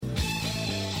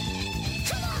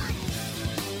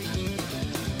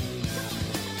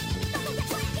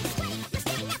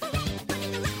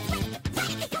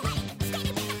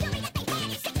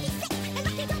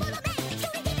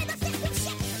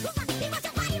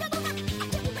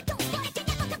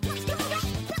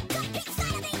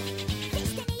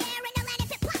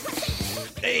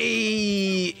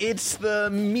Hey, it's the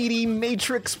Meaty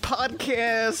Matrix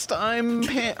podcast. I'm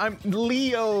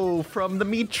Leo from the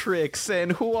Matrix,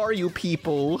 and who are you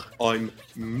people? I'm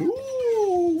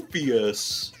Mobius.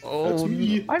 Oh, that's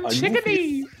me. I'm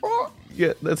Chickadee. Oh,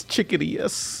 yeah, that's Chickadee,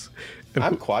 yes.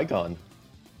 I'm Qui-Gon.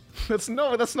 That's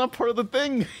not part of the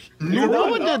thing.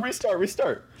 No,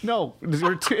 restart. No,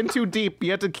 you're in too deep.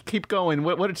 You have to keep going.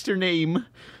 What's your name?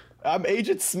 I'm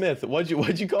Agent Smith. What'd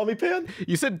you call me, Pan?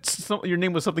 You said your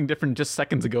name was something different just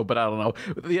seconds ago, but I don't know.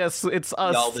 Yes, it's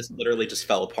us. No, this literally just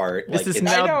fell apart. This is it's,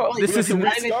 now. I know, This is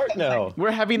Restart now. We're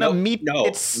having no, a meet. No,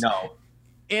 It's no.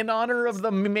 in honor of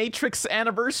the Matrix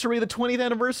anniversary, the 20th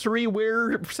anniversary.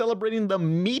 We're celebrating the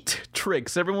Meat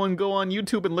Tricks. Everyone go on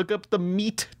YouTube and look up the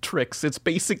Meat Tricks. It's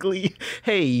basically,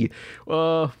 hey,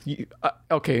 okay,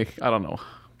 I don't know.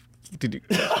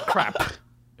 Crap.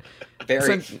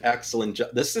 Very excellent.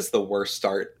 This is the worst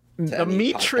start. To The any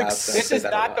Matrix. podcast. This is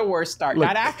not the worst start. Look,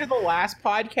 not after the last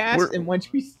podcast in which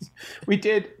we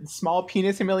did small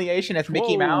penis humiliation as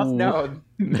Mickey Whoa. Mouse. No,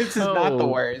 this is not the No.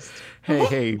 worst.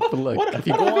 Hey, but look, if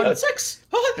you go on, Sex.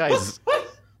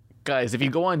 guys, if you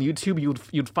go on YouTube,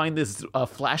 you'd find this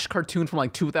Flash cartoon from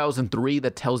like 2003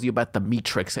 that tells you about the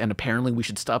Matrix, and apparently we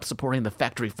should stop supporting the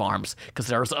factory farms because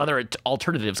there's other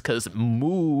alternatives. Because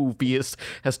Mobius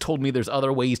has told me there's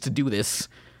other ways to do this.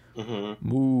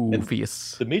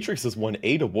 Mobius. The Matrix has won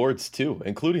 8 awards too,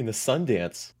 including the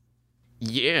Sundance.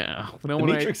 Yeah. The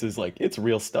Matrix is like, it's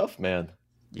real stuff, man.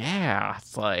 Yeah,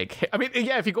 it's like, I mean,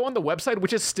 yeah, if you go on the website,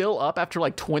 which is still up after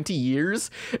like 20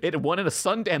 years, it won a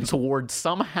Sundance Award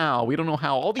somehow. We don't know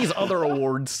how. All these other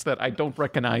awards that I don't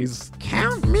recognize.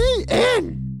 Count me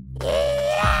in!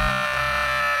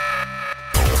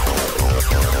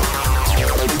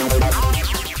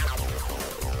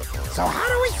 So how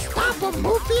do we stop him,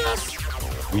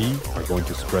 Mobius? We are going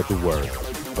to spread the word,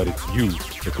 but it's you,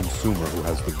 the consumer, who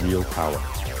has the real power.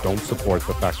 Don't support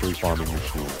the factory farming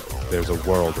machine. There's a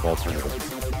world of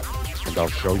alternatives. And I'll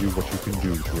show you what you can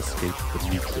do to escape the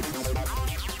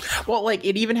Matrix. Well, like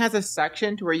it even has a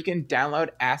section to where you can download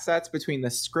assets between the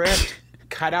script,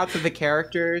 cutouts of the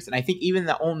characters, and I think even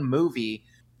the own movie.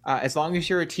 As long as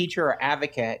you're a teacher or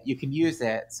advocate, you can use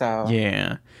it. So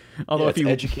Yeah. Although It's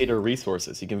educator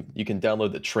resources. You can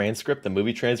download the transcript, the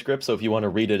movie transcript. So if you want to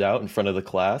read it out in front of the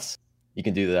class, you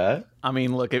can do that. I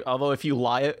mean, look, although if you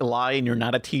lie and you're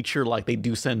not a teacher, like they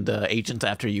do send agents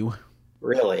after you.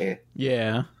 Really?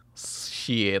 Yeah.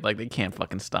 Shit, like they can't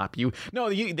fucking stop you. No,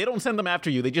 they don't send them after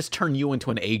you. They just turn you into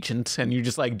an agent, and you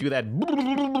just like do that,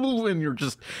 and you're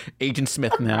just Agent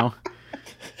Smith now.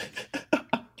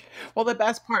 well, the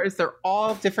best part is they're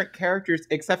all different characters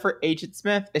except for Agent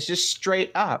Smith. It's just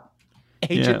straight up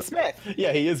Agent Yeah. Smith.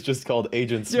 Yeah, he is just called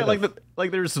Agent Smith. Yeah,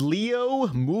 like there's Leo,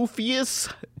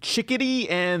 Mobius, Chickadee,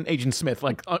 and Agent Smith.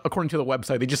 Like according to the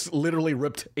website, they just literally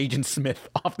ripped Agent Smith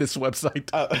off this website.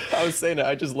 I was saying it.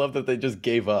 I just love that they just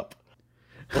gave up.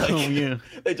 Like, Oh yeah.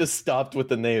 they just stopped with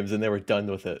the names and they were done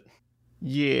with it.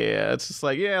 Yeah, it's just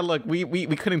like, yeah, look, we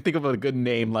couldn't think of a good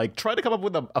name. Like, try to come up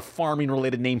with a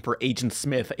farming-related name for Agent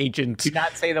Smith. Do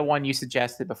not say the one you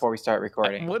suggested before we start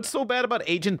recording. What's so bad about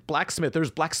Agent Blacksmith?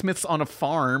 There's blacksmiths on a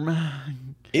farm.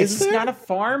 It's not a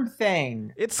farm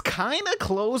thing. It's kind of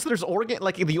close. There's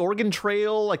the Oregon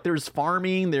Trail. Like, there's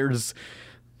farming. There's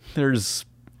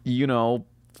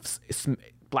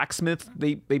blacksmiths.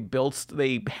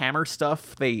 They hammer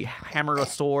stuff. They hammer a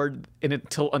sword in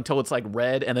it until it's like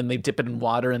red, and then they dip it in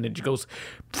water, and it just goes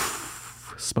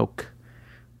smoke.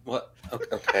 What?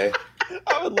 Okay.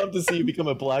 I would love to see you become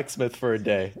a blacksmith for a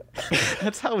day.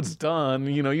 That's how it's done.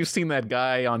 You know, you've seen that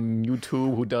guy on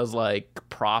YouTube who does like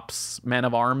props, Man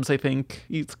of Arms, I think.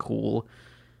 He's cool.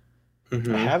 I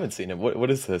haven't seen him.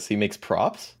 What is this? He makes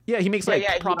props? Yeah, he makes he,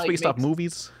 props like, based off makes-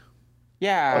 movies.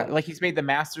 Yeah, like he's made the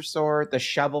Master Sword, the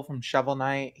shovel from Shovel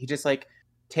Knight. He just like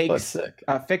That's takes sick.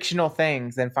 fictional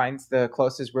things and finds the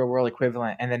closest real world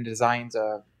equivalent, and then designs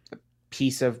a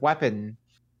piece of weapon.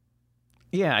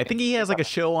 Yeah, I think he has like a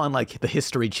show on like the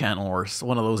History Channel or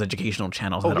one of those educational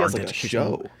channels Oh, that he has aren't like a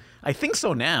educational. show. I think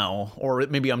so now, or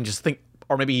maybe I'm just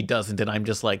or maybe he doesn't, and I'm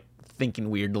just like thinking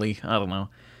weirdly. I don't know.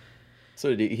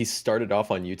 So did he started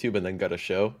off on YouTube and then got a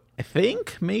show? I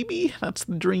think maybe that's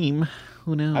the dream.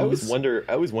 Who knows? I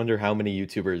always wonder how many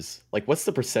YouTubers, like what's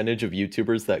the percentage of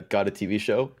YouTubers that got a TV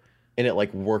show and it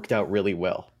like worked out really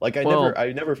well? Like I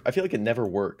feel like it never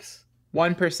works.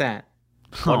 1%,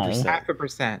 Oh, 1%.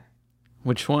 0.5%.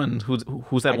 which one? Who's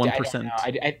that 1%?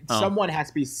 I don't know. Someone has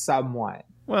to be someone.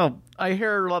 Well, I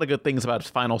hear a lot of good things about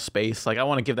Final Space. Like, I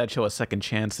want to give that show a second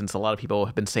chance since a lot of people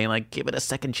have been saying, like, give it a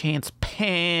second chance,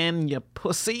 Pan, you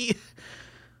pussy.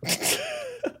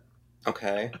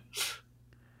 Okay.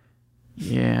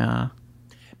 Yeah.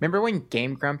 Remember when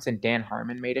Game Grumps and Dan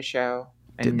Harmon made a show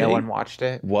and Did no they? one watched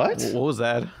it? What? What was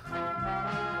that?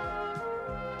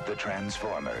 The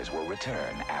Transformers will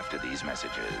return after these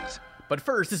messages. But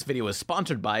first, this video is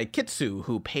sponsored by Kitsu,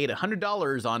 who paid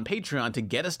 $100 on Patreon to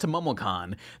get us to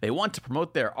MomoCon. They want to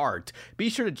promote their art. Be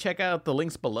sure to check out the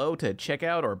links below to check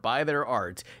out or buy their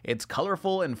art. It's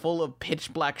colorful and full of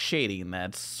pitch black shading,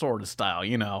 that sort of style,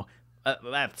 you know.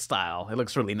 That style. It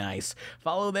looks really nice.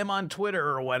 Follow them on Twitter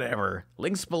or whatever.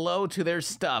 Links below to their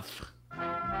stuff.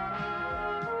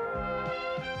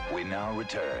 We now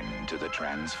return to the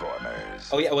Transformers.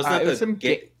 Oh yeah, wasn't it that was some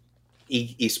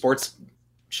esports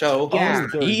show? Yeah.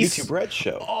 The East- YouTube Red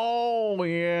show. Oh,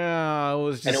 yeah. It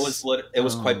was just... And it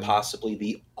was quite possibly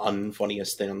the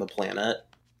unfunniest thing on the planet.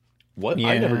 What? Yeah.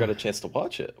 I never got a chance to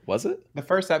watch it. Was it? The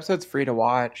first episode's free to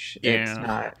watch. Yeah. It's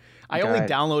not. I only good.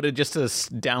 downloaded just to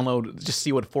just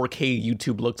see what 4K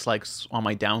YouTube looks like on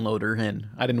my downloader, and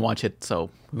I didn't watch it, so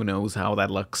who knows how that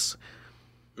looks.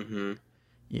 Mm-hmm.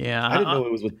 Yeah. I didn't know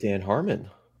it was with Dan Harmon.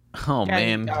 Oh, Yeah,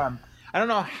 man. I don't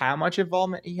know how much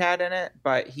involvement he had in it,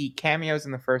 but he cameos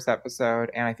in the first episode,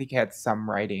 and I think he had some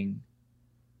writing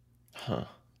Huh.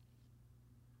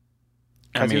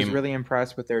 I because he was mean, really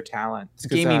impressed with their talents.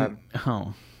 'Cause, gaming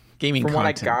gaming from content. what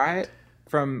I got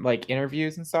from like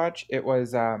interviews and such, it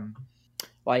was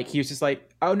like he was just like,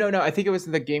 oh no, I think it was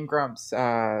the Game Grumps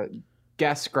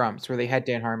guest Grumps where they had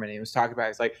Dan Harmon. And he was talking about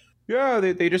it's like, yeah,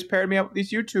 they just paired me up with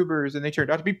these YouTubers and they turned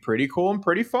out to be pretty cool and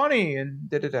pretty funny and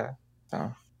da.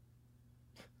 So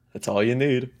That's all you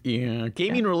need. Yeah,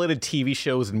 gaming related TV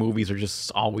shows and movies are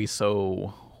just always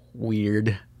so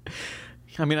weird.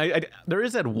 I mean, there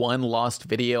is that one lost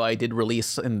video I did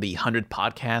release in the 100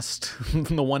 podcast,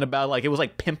 the one about like it was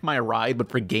like Pimp My Ride but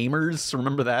for gamers.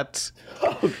 Remember that?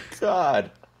 Oh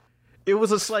God. It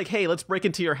was just like, hey, let's break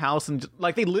into your house and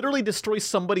like they literally destroy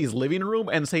somebody's living room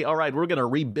and say, all right, we're gonna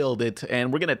rebuild it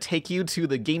and we're gonna take you to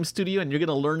the game studio and you're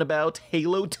gonna learn about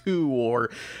Halo 2 or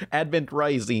Advent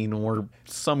Rising or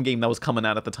some game that was coming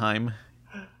out at the time.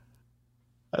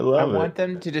 I love want it.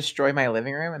 them to destroy my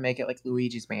living room and make it like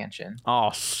Luigi's Mansion.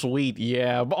 Oh, sweet,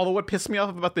 yeah. But although what pissed me off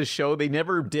about this show, they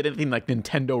never did anything like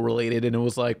Nintendo related, and it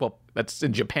was like, well, that's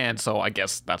in Japan, so I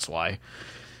guess that's why.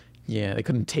 Yeah, they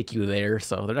couldn't take you there,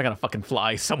 so they're not gonna fucking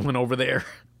fly someone over there.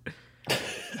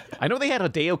 I know they had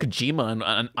Hideo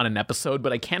Kojima on an episode,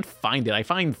 but I can't find it. I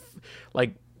find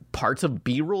like parts of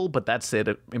B-roll, but that's it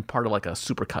in part of like a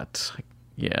supercut.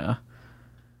 Yeah.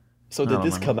 So I did don't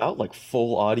this remember. come out like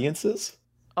full audiences?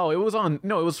 Oh, it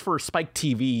was for Spike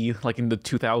TV, like in the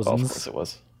 2000s. Oh, of course it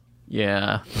was.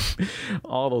 Yeah.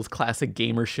 All those classic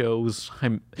gamer shows. Do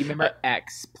you remember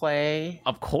X Play?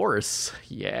 Of course.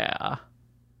 Yeah.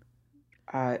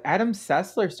 Adam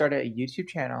Sessler started a YouTube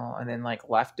channel and then like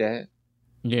left it.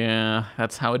 Yeah,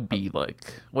 that's how it'd be like.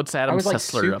 What's Adam was, like,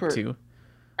 Sessler up to?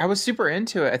 I was super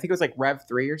into it. I think it was like Rev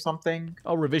 3 or something.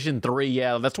 Oh, Revision 3.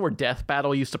 Yeah, that's where Death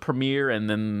Battle used to premiere, and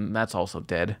then that's also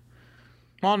dead.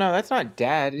 Well, no, that's not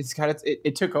dead. It's kind of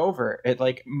it took over. It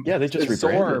like Yeah, they just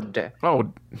absorbed.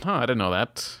 Oh, I didn't know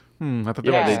that. I thought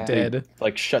they Yeah, were they- just dead.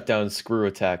 Like shut down Screw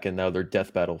Attack, and now they're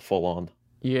Death Battle full on.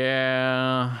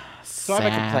 Yeah. So I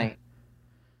have a sad. complaint.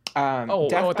 Death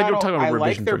I think you were talking about I like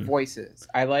Revision their 3. voices.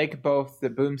 I like both the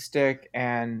Boomstick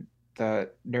and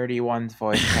the nerdy one's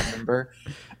voice. I can't remember.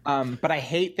 But I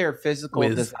hate their physical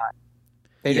Wiz. design.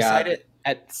 They Yeah. decided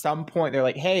at some point they're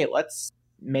like, "Hey, let's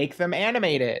make them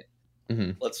animated."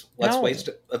 Let's No.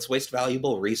 waste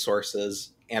valuable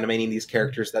resources animating these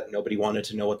characters that nobody wanted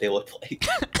to know what they looked like.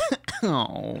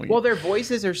 Oh, Well, their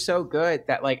voices are so good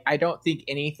that like I don't think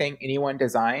anything anyone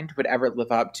designed would ever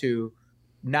live up to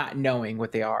not knowing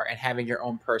what they are and having your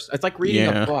own person. It's like reading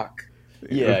Yeah. a book.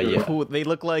 Yeah. They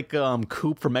look like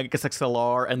Coop from Megas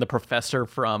XLR and the professor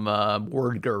from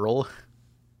Word Girl.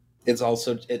 It's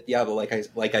also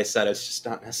like I said, it's just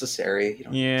not necessary. You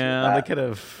don't need to do Yeah, they that. could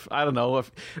have. I don't know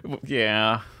if.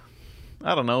 Yeah,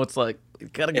 I don't know. It's like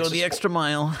gotta go It's the just- extra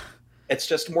mile. It's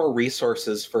just more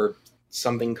resources for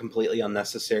something completely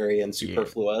unnecessary and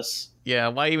superfluous. Yeah,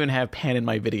 why even have Pan in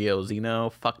my videos? You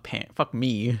know, fuck Pan. Fuck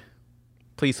me.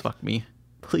 Please fuck me.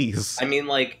 Please. I mean,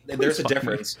 like, there's a fuck me.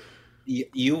 difference.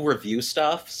 You review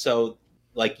stuff, so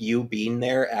like you being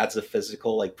there adds a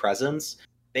physical like presence.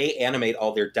 They animate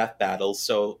all their death battles,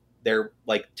 so they're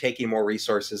like taking more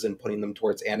resources and putting them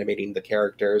towards animating the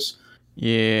characters.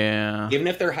 Yeah. Even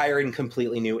if they're hiring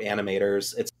completely new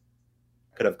animators, it's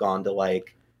could have gone to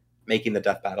like making the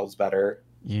death battles better.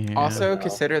 Yeah. Also, No.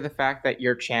 consider the fact that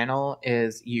your channel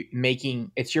is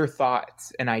it's your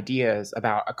thoughts and ideas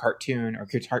about a cartoon or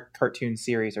cartoon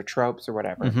series or tropes or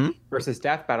whatever, Mhm. versus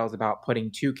Death Battle is about putting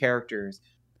two characters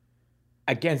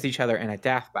against each other in a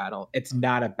death battle. It's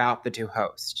not about the two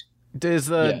hosts.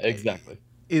 Yeah, exactly.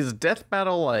 Is Death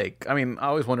Battle like? I mean, I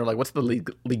always wonder like, what's the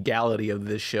legality of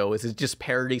this show? Is it just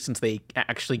parody since they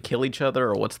actually kill each other,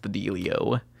 or what's the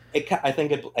dealio? I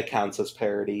think it counts as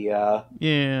parody. Yeah,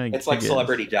 it's like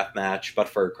Celebrity Deathmatch, but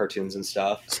for cartoons and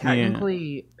stuff.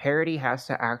 Technically, parody has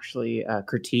to actually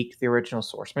critique the original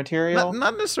source material.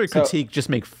 Not necessarily critique, just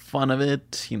make fun of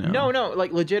it. You know? No,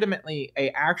 like legitimately, a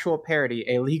actual parody,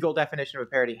 a legal definition of a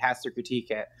parody has to critique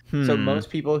it. So most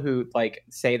people who like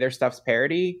say their stuff's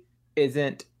parody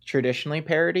isn't traditionally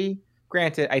parody.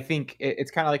 Granted, I think it's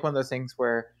kind of like one of those things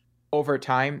where over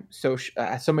time, so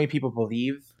many people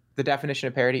believe the definition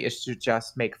of parody is to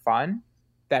just make fun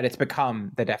that it's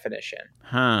become the definition.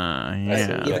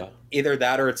 Yeah. Either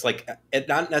that or it's like it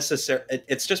not necessarily.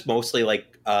 It's just mostly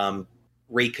like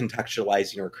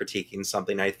recontextualizing or critiquing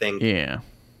something. I think. Yeah.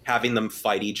 Having them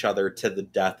fight each other to the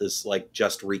death is like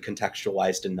just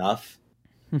recontextualized enough.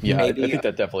 Yeah, maybe, I think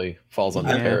that definitely falls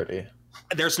under parody.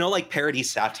 There's no like parody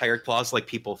satire clause like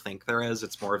people think there is.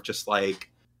 It's more of just like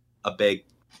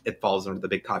it falls under the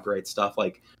big copyright stuff.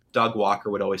 Like Doug Walker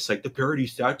would always say the parody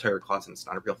satire clause, and it's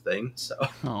not a real thing. So,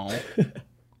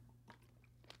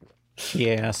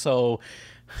 yeah. So,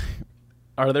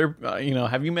 are there?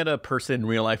 Have you met a person in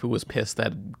real life who was pissed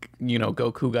that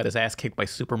Goku got his ass kicked by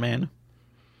Superman?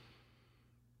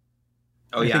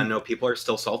 Oh yeah, no, people are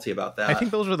still salty about that. I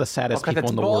think those are the saddest people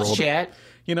in the world.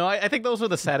 I think those are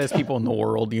the saddest people in the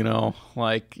world.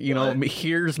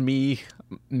 Here's me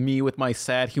with my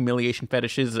sad humiliation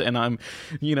fetishes, and I'm,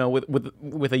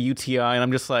 with a UTI, and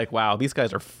I'm just like, wow, these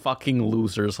guys are fucking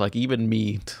losers. Like even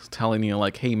me telling you,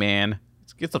 like, hey man,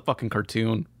 it's a fucking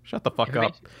cartoon. Shut the fuck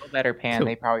up. Better Pan,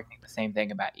 they probably think the same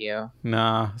thing about you.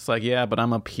 Nah, it's like, yeah, but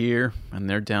I'm up here and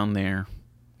they're down there,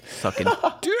 sucking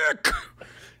dick.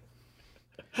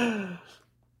 I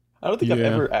don't think I've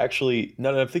ever actually. No,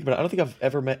 I'm thinking about it. I don't think I've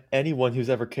ever met anyone who's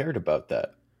ever cared about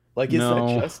that. Like, is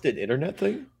that just an internet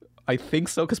thing? I think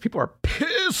so, because people are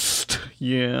pissed.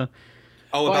 Yeah.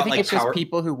 Oh, about I think like it's just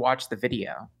people who watch the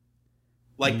video.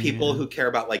 Like people who care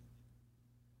about like.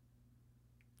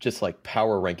 Just like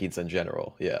power rankings in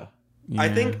general. Yeah. I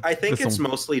think it's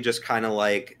mostly just kind of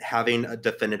like having a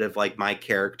definitive like my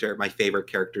favorite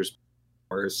character's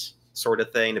powers sort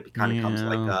of thing. It kind of comes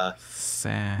like a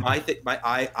sad.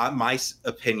 My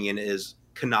opinion is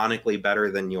canonically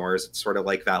better than yours. It's sort of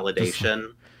like validation,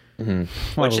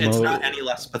 which it's not any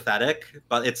less pathetic,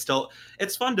 but it's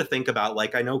fun to think about.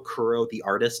 Like I know Kuro the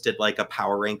artist did like a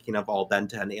power ranking of all Ben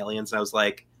 10 aliens, and I was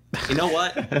like, you know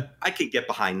what? I could get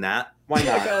behind that. Why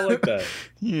not? I like that.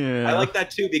 Yeah, I like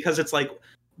that too because it's like,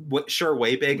 sure,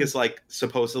 Waybig is like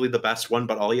supposedly the best one,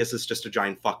 but all he is just a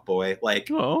giant fuckboy. Like,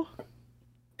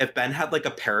 if Ben had like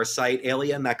a parasite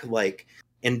alien that could like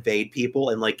invade people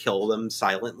and like kill them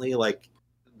silently, like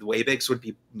the Waybigs would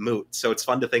be moot. So it's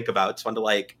fun to think about. It's fun to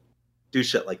like do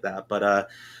shit like that. But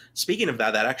speaking of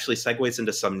that actually segues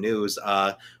into some news.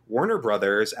 Warner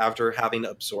Brothers, after having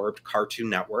absorbed Cartoon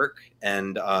Network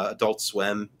and Adult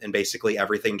Swim and basically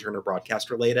everything Turner Broadcast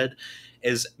related,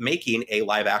 is making a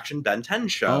live-action Ben 10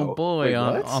 show. Oh boy,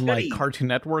 on like Cartoon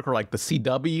Network or like the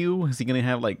CW? Is he going to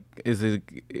have like?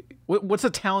 What's the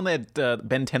town that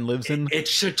Ben 10 lives in? It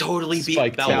should totally be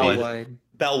Bellwood.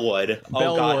 Bellwood.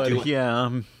 Oh God, do it.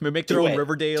 Yeah. Make their own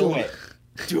Riverdale.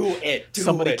 Do it.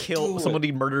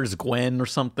 Somebody murders Gwen or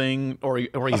something, or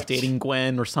he's dating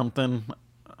Gwen or something.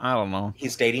 I don't know.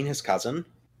 He's dating his cousin.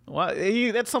 Well,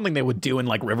 that's something they would do in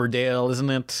like Riverdale,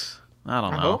 isn't it? I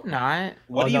don't know. I hope not.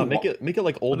 Make it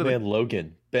like Old Man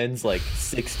Logan. Ben's like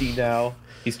 60 now.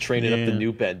 He's training up the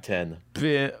new Ben 10.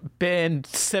 Ben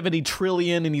 70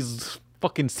 trillion, and he's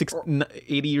fucking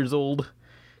 80 years old.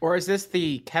 Or is this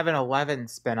the Kevin 11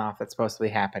 spinoff that's supposed to be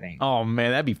happening? Oh man,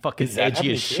 that'd be fucking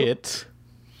edgy as shit.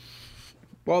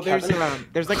 Well, there's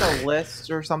like a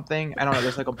list or something. I don't know.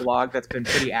 There's like a blog that's been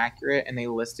pretty accurate, and they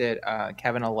listed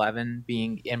Kevin 11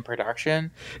 being in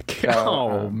production.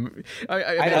 So,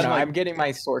 I don't know. I'm getting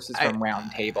my sources from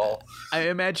Roundtable. I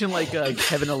imagine like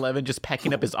Kevin 11 just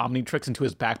packing up his Omnitrix into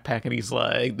his backpack, and he's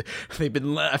like, "They've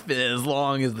been laughing as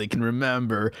long as they can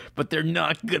remember, but they're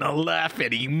not gonna laugh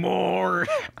anymore."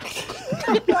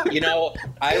 You know,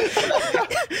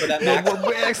 for that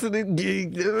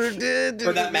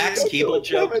Max Keeble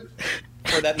joke.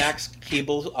 For that Max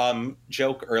Keeble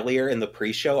joke earlier in the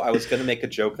pre-show, I was going to make a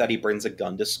joke that he brings a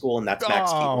gun to school, and that's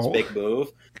Max Keeble's big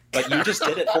move. But you just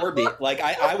did it for me. Like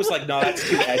I was like, no, that's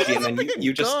too edgy, and then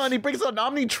you just gun. He brings out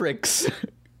Omnitrix.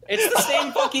 It's the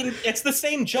same fucking. It's the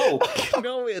same joke.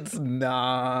 No, it's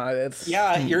not. It's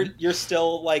Yeah, you're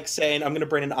still like saying I'm going to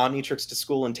bring an Omnitrix to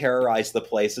school and terrorize the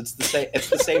place. It's the same. It's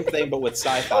the same thing, but with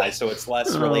sci-fi, so it's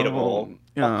less relatable.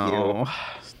 Fuck you.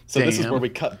 So this is where we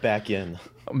cut back in.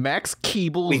 Max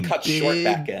Keeble's We cut big... short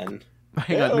back in.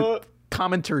 Hang on.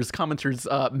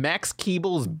 Commenters. Max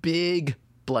Keeble's big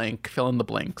blank. Fill in the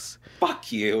blanks.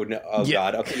 Fuck you. No, oh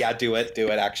god. Okay, yeah, do it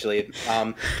actually.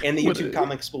 In the YouTube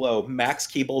comments below, Max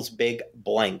Keeble's big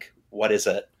blank. What is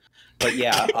it? But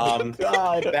yeah,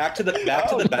 back to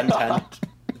the Ben 10.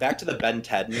 Back to the Ben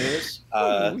 10 news.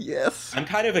 Yes. I'm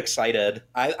kind of excited.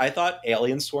 I thought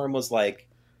Alien Swarm was like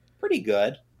pretty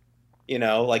good. You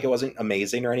know, like it wasn't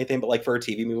amazing or anything, but like for a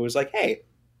TV movie, it was like, hey,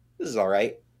 this is all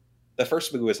right. The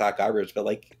first movie was hot garbage, but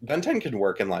like Ben 10 can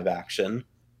work in live action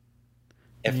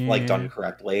if like done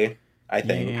correctly. I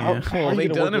think. Yeah. How are they you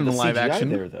gonna done work in with the live CGI action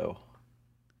there though?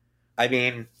 I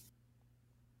mean,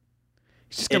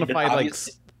 He's just gonna it fight like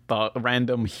obviously-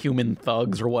 random human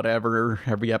thugs or whatever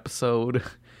every episode.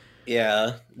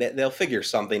 yeah, they'll figure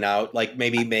something out. Like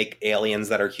maybe make aliens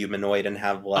that are humanoid and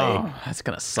have like That's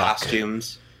gonna suck.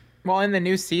 costumes. Well, in the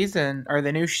new season or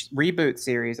the new reboot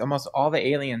series, almost all the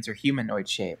aliens are humanoid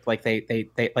shaped. Like they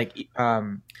like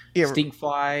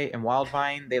Stinkfly and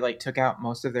Wildvine, they like took out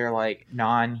most of their like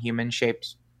non-human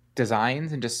shaped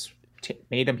designs and just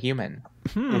made them human.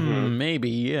 Maybe,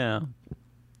 yeah.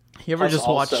 You ever Plus just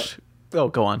also- watch? Oh,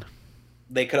 go on.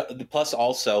 They could plus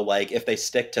also like if they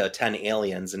stick to 10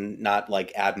 aliens and not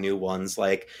like add new ones,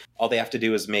 like all they have to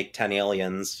do is make 10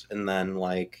 aliens and then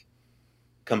like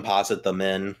composite them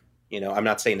in. You know, I'm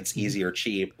not saying it's easy or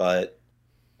cheap, but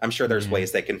I'm sure there's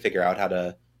ways they can figure out how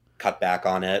to cut back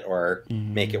on it or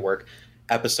make it work.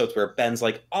 Episodes where Ben's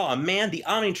like, "Oh man, the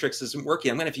Omnitrix isn't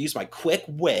working. I'm gonna have to use my quick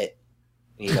wit."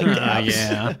 And he like dabs.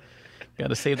 Yeah,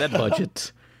 gotta save that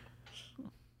budget.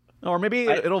 Or maybe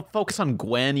it'll focus on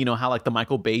Gwen. You know how like the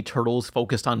Michael Bay Turtles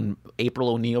focused on April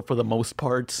O'Neil for the most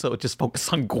part, so it just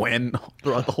focused on Gwen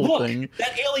throughout the whole Look, thing.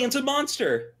 that alien's a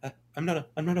monster. I'm not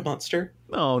a monster.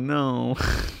 Oh no.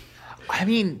 I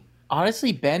mean,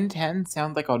 honestly, Ben 10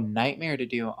 sounds like a nightmare to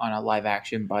do on a live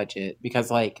action budget because,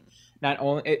 like, not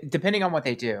only depending on what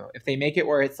they do, if they make it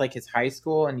where it's like his high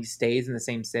school and he stays in the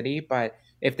same city, but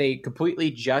if they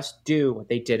completely just do what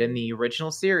they did in the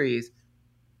original series,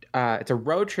 it's a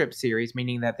road trip series,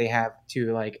 meaning that they have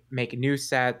to like make new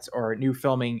sets or new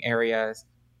filming areas,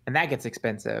 and that gets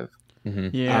expensive. Yeah,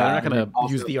 they're not gonna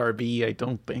also- use the RV. I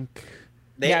don't think.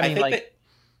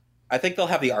 I think they'll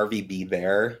have the RVB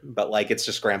there, but like it's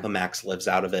just Grandpa Max lives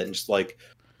out of it and just like,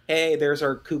 hey, there's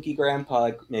our kooky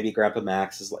grandpa. Maybe Grandpa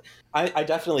Max is like. I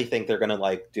definitely think they're gonna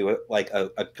like do it like a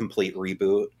complete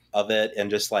reboot of it and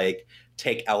just like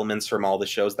take elements from all the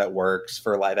shows that works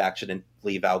for live action and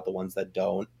leave out the ones that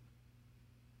don't.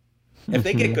 If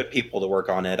they get good people to work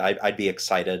on it, I'd be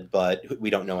excited, but we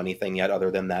don't know anything yet other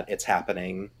than that it's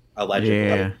happening allegedly.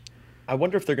 Yeah. I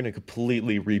wonder if they're going to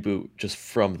completely reboot just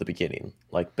from the beginning,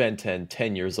 like Ben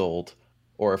 10 years old,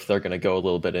 or if they're going to go a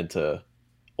little bit into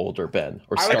older Ben,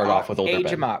 or start off with older Ben.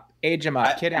 Age him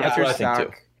up. Kid that's actors what I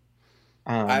think,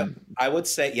 suck. I would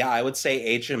say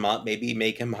age him up, maybe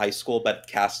make him high school, but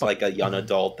cast like a young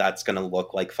adult that's gonna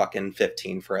look like fucking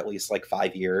 15 for at least like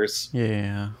 5 years,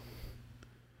 Yeah.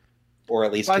 or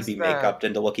at least Plus could be the- make-upped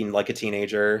into looking like a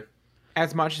teenager.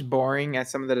 As much as boring as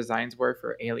some of the designs were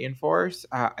for Alien Force,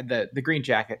 the green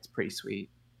jacket's pretty sweet.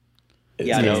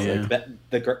 Yeah, Yeah.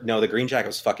 the Green Jacket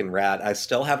was fucking rad. I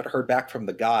still haven't heard back from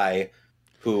the guy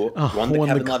who Oh, won the won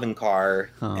the Kevin ca- Levin car,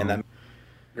 Oh. and then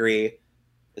agree.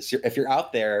 If you're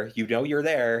out there, you know you're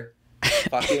there.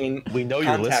 Fucking We know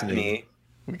you're contact listening. me.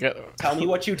 We got. Tell me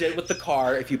what you did with the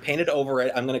car. If you painted over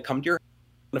it, I'm gonna come to your.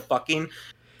 I'm gonna fucking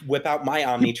whip out my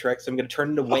Omnitrix. I'm gonna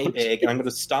turn into way big, and I'm gonna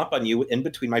stomp on you in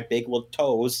between my big little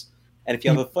toes. And if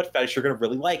you have a foot fetish, you're gonna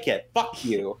really like it. Fuck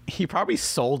you. He probably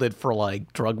sold it for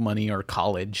like drug money or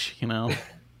college. You know.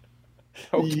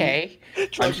 Okay.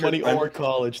 Drug sure- money or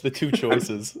college, the two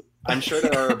choices. I'm sure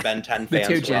there are Ben 10 The fans.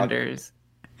 two who are- genders.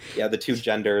 Yeah, the two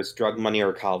genders: drug money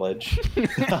or college.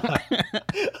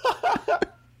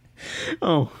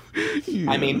 Oh.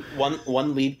 I mean,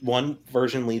 one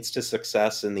version leads to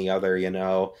success, and the other,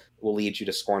 will lead you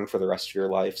to scorn for the rest of your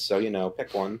life. So,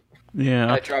 pick one.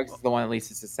 Yeah. Drugs is the one that leads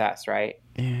to success, right?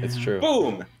 It's true.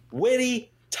 Boom!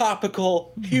 Witty,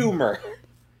 topical humor.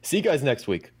 See you guys next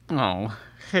week. Oh.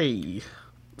 Hey.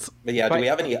 But yeah, do we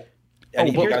have any of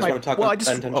you well, guys my- want to talk well, I about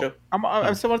just- Ben 10 show?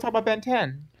 I still want to talk about Ben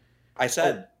 10. I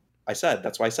said.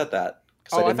 That's why I said that.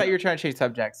 'Cause Oh, I didn't- thought you were trying to change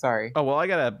subject. Sorry. Oh well,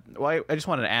 I just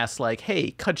wanted to ask, like,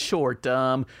 hey, cut short.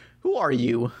 Who are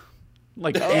you?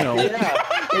 Like, Yeah,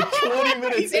 we're 20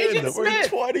 minutes He's in. Agent We're Smith.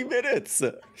 20 minutes.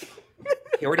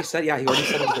 He already said he was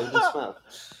Agent Smith.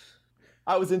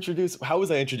 I was introduced. How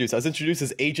was I introduced? I was introduced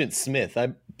as Agent Smith.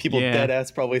 People Yeah. dead ass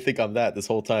probably think I'm that this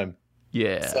whole time.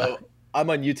 yeah. So I'm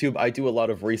on YouTube. I do a lot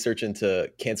of research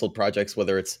into canceled projects,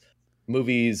 whether it's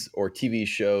movies or TV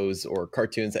shows or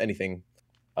cartoons, anything.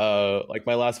 Like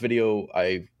my last video,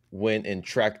 I went and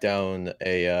tracked down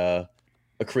a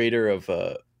creator of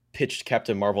a pitched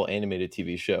Captain Marvel animated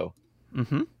TV show,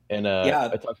 Mm-hmm. and Yeah.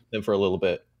 I talked to them for a little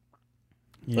bit.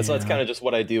 And so that's kind of just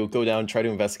what I do: go down, try to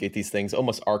investigate these things,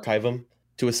 almost archive them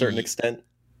to a certain extent.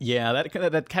 Yeah,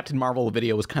 that Captain Marvel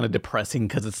video was kind of depressing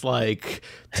because it's like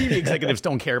TV executives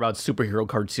don't care about superhero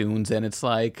cartoons, and it's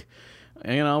like,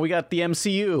 we got the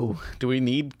MCU. Do we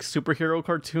need superhero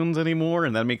cartoons anymore?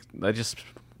 And that just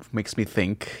makes me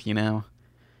think,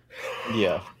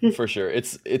 Yeah, for sure.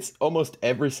 It's almost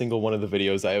every single one of the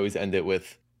videos. I always end it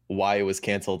with why it was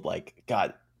canceled. Like,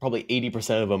 God, probably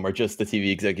 80% of them are just the TV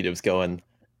executives going,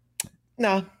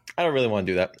 "Nah, I don't really want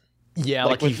to do that." Yeah,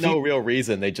 Like with if no real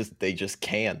reason. They just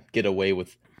can get away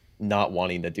with not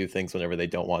wanting to do things whenever they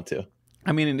don't want to.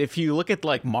 I mean, if you look at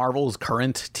like Marvel's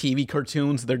current TV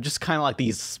cartoons, they're just kind of like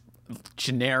these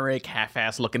generic,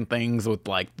 half-ass looking things with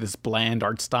like this bland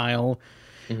art style.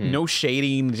 No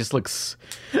shading. It just looks,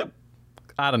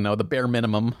 I don't know, the bare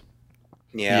minimum.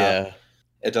 Yeah.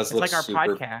 It does It's look like our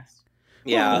super. podcast.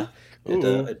 Yeah.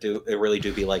 Ooh. It really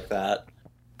do be like that.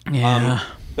 Yeah.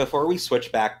 Before we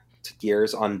switch back to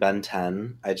gears on Ben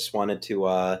 10, I just wanted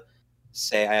to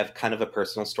say I have kind of a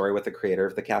personal story with the creator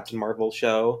of the Captain Marvel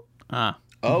show. Ah.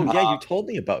 Oh yeah, you told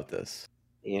me about this.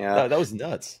 Yeah. That was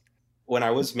nuts. When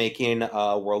I was making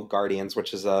World Guardians,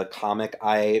 which is a comic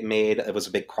I made, it was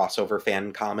a big crossover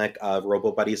fan comic.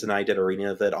 Robo Buddies and I did a reading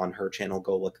of it on her channel.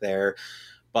 Go look there.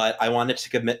 But I wanted to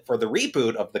commit for the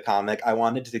reboot of the comic. I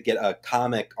wanted to get a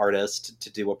comic artist to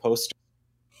do a poster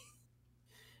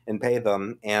and pay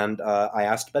them. And I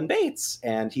asked Ben Bates,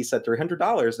 and he said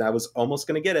 $300, and I was almost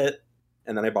going to get it.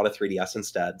 And then I bought a 3DS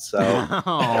instead. So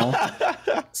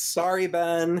Oh. sorry,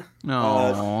 Ben.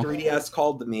 No. 3DS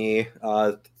called me.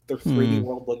 The 3D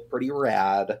world looked pretty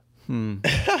rad.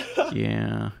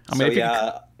 Yeah. I So, mean,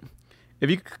 yeah.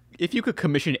 if you could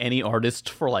commission any artist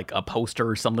for like a poster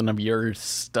or something of your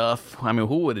stuff, I mean,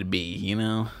 who would it be?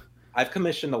 I've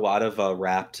commissioned a lot of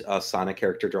wrapped Sonic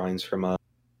character drawings from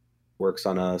works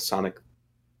on a Sonic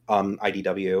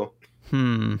IDW.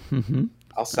 Mm-hmm.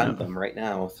 I'll send them right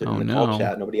now through Oh, the call no.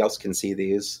 chat. Nobody else can see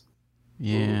these.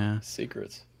 Yeah.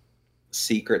 Secrets.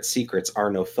 Secrets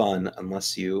are no fun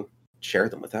unless you share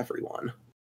them with everyone.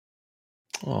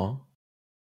 Aw.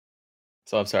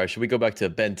 So I'm sorry. Should we go back to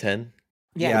Ben 10?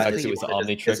 Yeah, back Izzy to his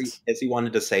wanted Omnitrix. Izzy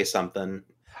wanted to say something.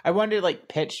 I wanted to like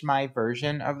pitch my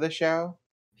version of the show.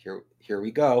 Here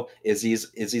we go.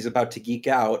 Izzy's about to geek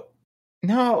out.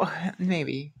 No,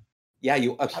 maybe. Yeah,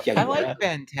 you. Yeah, I you like are.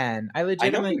 Ben 10. I I know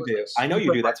legitimately you do. was I know you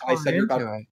super do. That's why I said you're into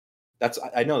about. it.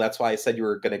 I know. That's why I said you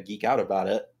were going to geek out about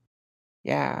it.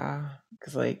 Yeah,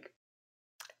 because I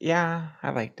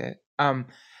liked it.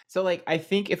 So like I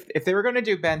think if they were going to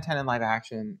do Ben 10 in live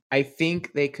action, I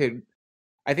think they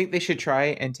should try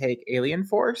and take Alien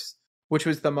Force, which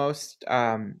was the most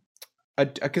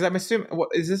because I'm assuming, what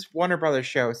is this Warner Brothers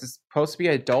show? Is this supposed to be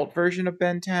an adult version of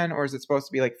Ben 10, or is it supposed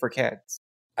to be like for kids?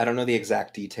 I don't know the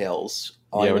exact details.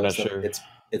 All I Yeah, we're know not is that sure.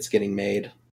 It's getting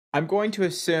made. I'm going to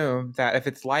assume that if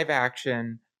it's live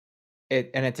action,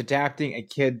 and it's adapting a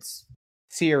kids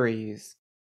series,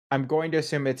 I'm going to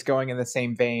assume it's going in the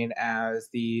same vein as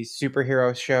the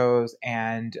superhero shows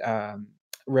and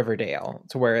Riverdale,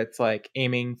 to where it's like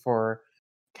aiming for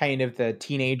kind of the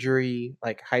teenagery,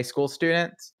 like high school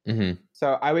students. Mm-hmm.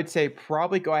 So I would say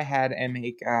probably go ahead and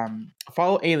make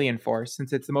follow Alien Force,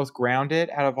 since it's the most grounded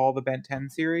out of all the Ben 10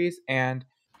 series, and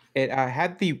it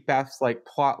had the best like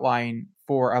plot line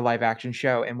for a live action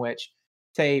show, in which,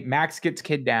 say, Max gets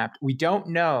kidnapped. We don't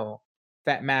know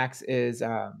that Max is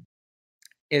an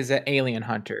alien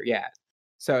hunter yet.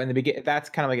 So in the beginning, that's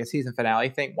kind of like a season finale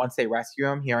thing. Once they rescue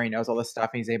him, he already knows all this stuff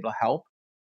and he's able to help.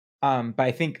 But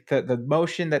I think the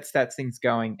motion that sets things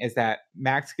going is that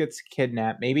Max gets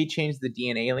kidnapped, maybe change the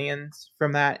DNA aliens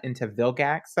from that into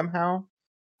Vilgax somehow.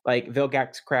 Like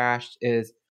Vilgax crashed,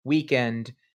 is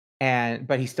weakened,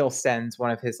 but he still sends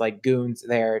one of his like goons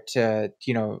there to,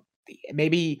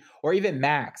 maybe, or even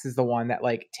Max is the one that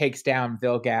like takes down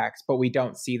Vilgax, but we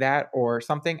don't see that or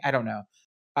something. I don't know.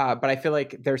 But I feel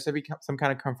like there's to be some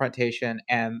kind of confrontation,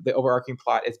 and the overarching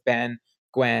plot is Ben,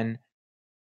 Gwen,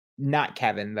 not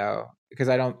Kevin though, because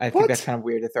I think that's kind of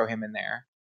weird to throw him in there.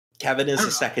 Kevin is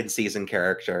a second season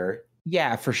character.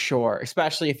 Yeah, for sure,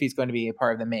 especially if he's going to be a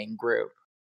part of the main group.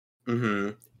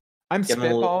 Mm-hmm. I'm Give 'em a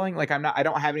little- spitballing. Like I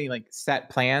don't have any like set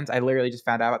plans. I literally just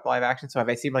found out about the live action. So if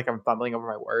I seem like I'm fumbling over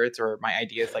my words or my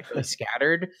ideas like really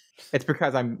scattered, it's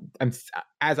because I'm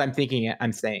as I'm thinking it,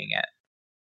 I'm saying it.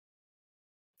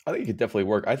 I think it could definitely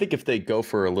work. I think if they go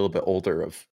for a little bit older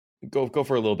go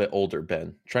for a little bit older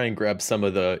Ben, try and grab some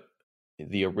of the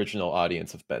original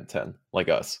audience of Ben 10, like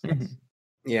us,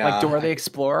 Yeah. Like Dora the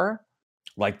Explorer.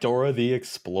 like Dora the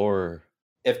Explorer.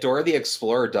 If Dora the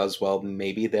Explorer does well,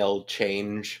 maybe they'll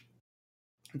change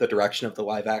the direction of the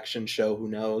live action show. Who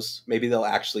knows? Maybe they'll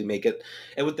actually make it.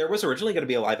 There was originally going to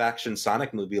be a live action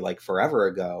Sonic movie like forever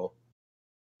ago,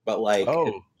 but like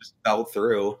it just fell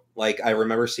through. Like I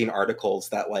remember seeing articles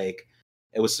that like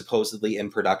it was supposedly in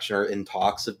production or in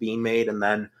talks of being made, and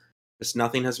then just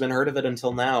nothing has been heard of it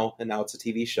until now. And now it's a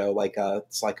TV show like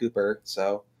Sly Cooper.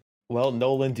 So Well,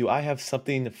 Nolan, do I have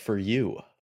something for you?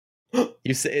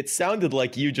 You say it sounded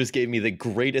like you just gave me the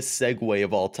greatest segue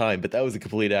of all time, but that was a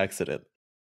complete accident.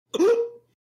 Are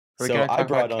we So gonna talk I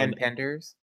brought about Ken on.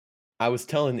 Penders? I was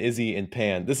telling Izzy and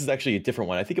Pan. This is actually a different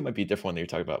one. I think it might be a different one that you're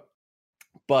talking about.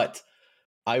 But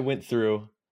I went through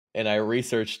and I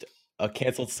researched a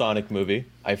canceled Sonic movie.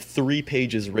 I have 3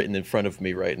 pages written in front of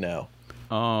me right now.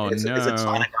 Oh is no! it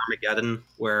Sonic Armageddon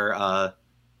where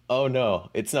Oh no,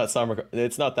 it's not Summer.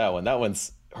 It's not that one. That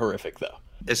one's horrific though.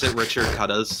 is it Richard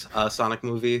Cutta's Sonic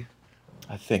movie?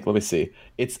 I think. Let me see.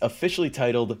 It's officially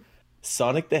titled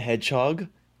Sonic the Hedgehog: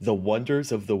 The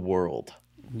Wonders of the World.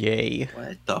 Yay!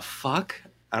 What the fuck?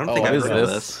 I don't Oh, think what I've is heard of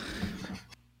this?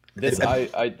 this.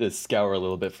 I just scour a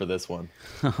little bit for this one.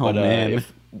 Oh But man!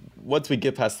 once we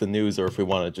get past the news, or if we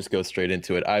want to just go straight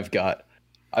into it, I've got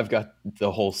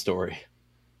the whole story.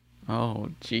 Oh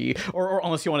gee. Or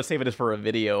unless you want to save it for a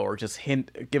video, or just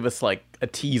give us like a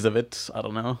tease of it. I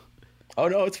don't know. Oh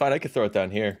no, it's fine. I could throw it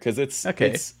down here because it's Okay.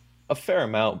 it's a fair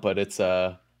amount, but it's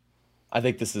I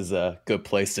think this is a good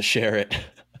place to share it.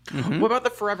 What about the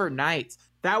Forever Knights?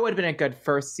 That would have been a good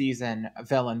first season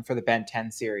villain for the Ben 10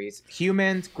 series.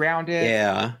 Humans, grounded.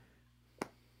 Yeah.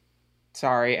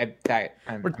 Sorry,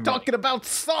 We're talking about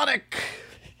Sonic.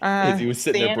 Izzy was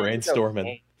sitting there brainstorming.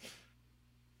 Okay.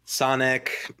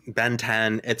 Sonic, Ben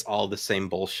 10, it's all the same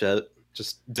bullshit.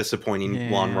 Just disappointing Yeah.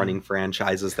 long-running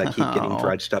franchises that keep getting Oh.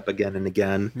 dredged up again and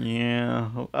again. Yeah.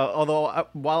 Although,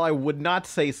 while I would not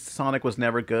say Sonic was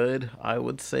never good, I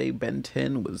would say Ben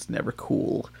 10 was never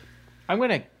cool. I'm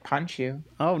gonna punch you.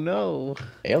 Oh no!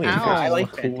 Alien Ow. Force I is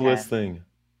like the Ben coolest 10. thing.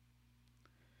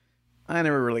 I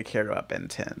never really cared about Ben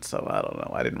 10, so I don't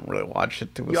know. I didn't really watch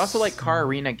it. It was... You also like car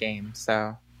arena games,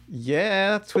 so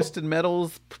Yeah, Twisted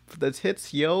Metals. That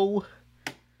hits, yo.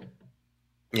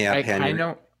 Yeah, I Pan,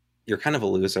 know. you're kind of a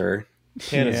loser.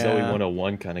 Pan is Zoe Yeah.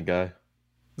 101 kind of guy.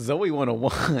 Zoe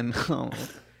 101. Oh.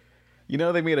 You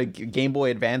know, they made a Game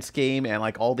Boy Advance game, and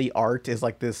like all the art is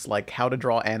like this, like how to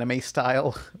draw anime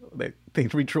style. They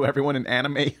redrew everyone in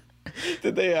anime.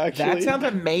 Did they actually? That sounds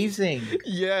amazing.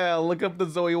 Yeah, look up the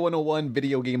Zoe 101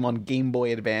 video game on Game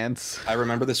Boy Advance. I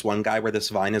remember this one guy where this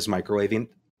vine is microwaving,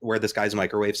 where this guy's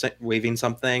waving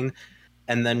something,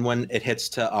 and then when it hits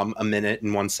to a minute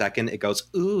and 1 second, it goes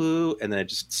ooh, and then it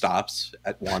just stops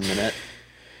at 1 minute.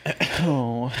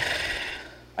 Oh,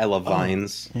 I love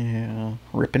vines. yeah.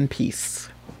 Rip in peace.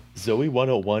 Zoe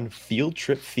 101 Field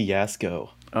Trip Fiasco.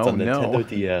 It's Oh, on no. Nintendo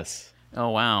DS. Oh,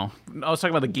 wow. I was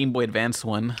talking about the Game Boy Advance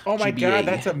one. Oh my GBA. god,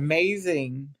 that's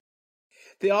amazing.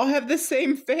 They all have the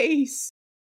same face.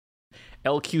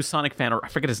 LQ Sonic fan, or I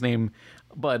forget his name,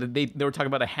 but they were talking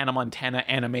about a Hannah Montana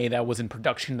anime that was in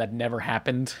production that never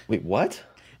happened. Wait, what?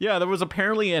 Yeah, there was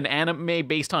apparently an anime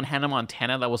based on Hannah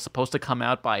Montana that was supposed to come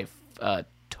out by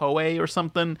Toei or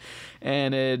something,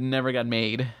 and it never got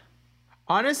made.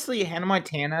 Honestly, Hannah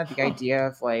Montana, the idea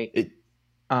of like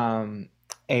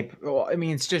well, I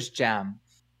mean, it's just Gem,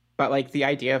 but like the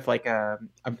idea of like a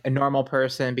normal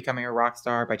person becoming a rock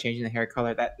star by changing the hair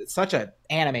color, that's such an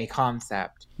anime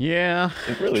concept. Yeah,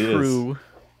 It really true.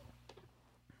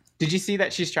 Did you see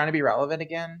that she's trying to be relevant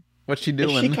again? What's she Is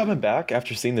doing? she coming back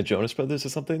after seeing the Jonas Brothers or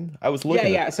something? I was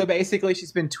looking. Yeah. So basically,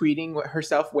 she's been tweeting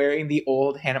herself wearing the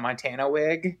old Hannah Montana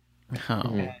wig. Oh,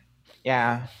 Mhm.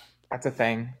 Yeah, that's a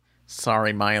thing.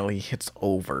 sorry, Miley. It's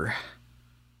over.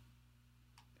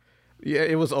 Yeah,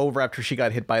 it was over after she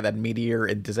got hit by that meteor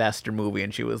and disaster movie,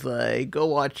 and she was like, "Go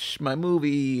watch my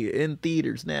movie in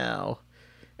theaters now."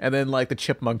 And then like the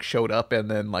chipmunk showed up, and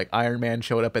then like Iron Man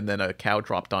showed up, and then a cow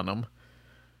dropped on him.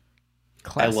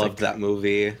 I loved that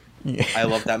movie. Yeah. I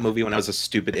loved that movie when I was a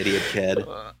stupid idiot kid.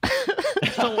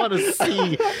 I want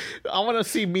to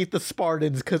see Meet the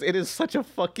Spartans because it is such a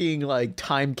fucking like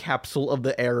time capsule of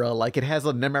the era. Like it has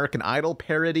an American Idol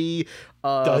parody.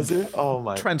 Does it? Oh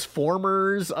my!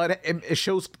 Transformers. It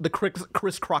shows the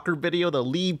Chris Crocker video, the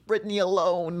Leave Britney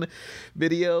Alone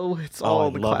video. It's all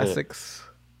the classics.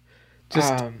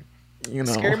 Just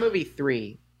Scary Movie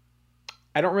 3.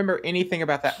 I don't remember anything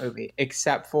about that movie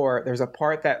except for there's a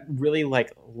part that really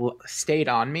like stayed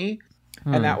on me,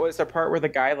 and that was the part where the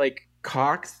guy like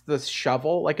cocks the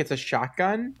shovel like it's a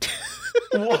shotgun.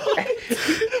 And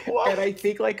I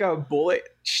think like a bullet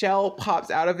shell pops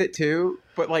out of it too,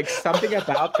 but like something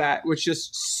about that was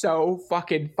just so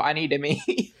fucking funny to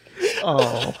me.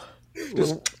 Oh,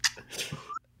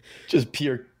 just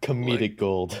pure comedic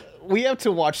gold. We have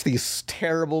to watch these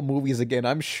terrible movies again.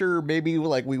 I'm sure maybe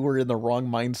like we were in the wrong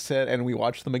mindset and we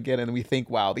watch them again and we think,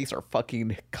 wow, these are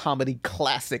fucking comedy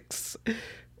classics.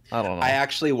 I don't know. I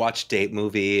actually watched Date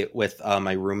Movie with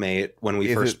my roommate when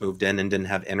we first moved in and didn't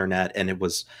have internet, and it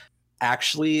was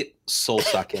actually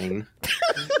soul-sucking.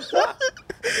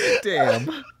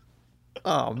 Damn.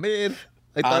 Oh, man.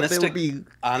 I thought they would be...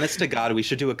 Honest to God, we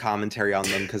should do a commentary on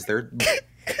them because they're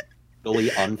really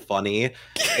unfunny.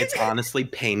 It's honestly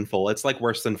painful. It's like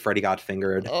worse than Freddy Got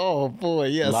Fingered. Oh, boy,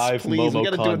 yes. Live please, we got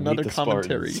to do MomoCon, another Meet the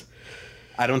commentary. Spartans.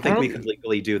 I don't think we could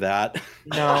legally do that.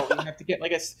 No, you have to get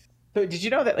like a... So did you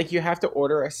know that like you have to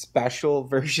order a special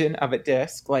version of a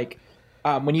disc? Like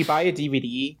when you buy a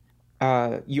DVD,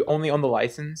 you only own the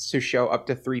license to show up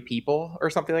to 3 people or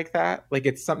something like that. Like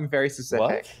it's something very specific.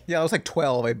 What? Yeah, it was like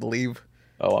 12, I believe.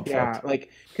 Oh, I'm Yeah, fucked.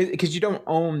 like because you don't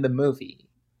own the movie.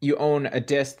 You own a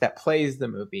disc that plays the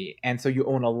movie, and so you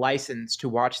own a license to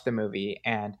watch the movie.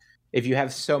 And if you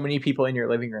have so many people in your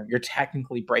living room, you're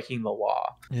technically breaking the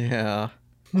law. Yeah.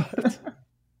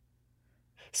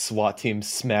 SWAT team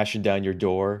smashing down your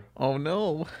door. Oh,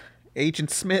 no. Agent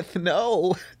Smith,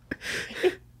 no.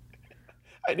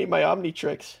 I need my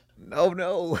Omnitrix.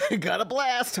 No. Got a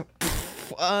blast.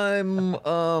 I'm,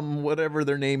 whatever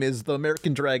their name is, the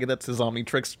American Dragon. That's his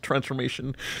Omnitrix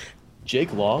transformation.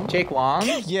 Jake Long? Jake Long?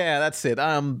 Yeah, that's it.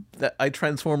 I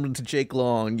transformed into Jake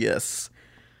Long, yes.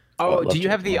 Oh, love do you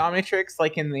Jake have the Long. Omnitrix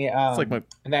like in the It's like my...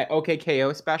 in that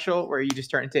OKKO special where you just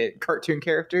turn into cartoon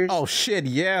characters? Oh, shit,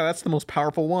 yeah, that's the most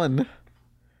powerful one.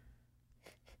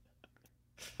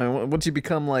 Once you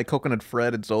become like Coconut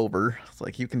Fred, it's over. It's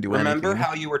like you can do Remember anything.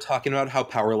 how you were talking about how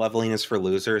power leveling is for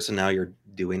losers, and now you're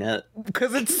doing it?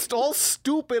 Because it's all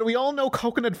stupid. We all know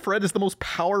Coconut Fred is the most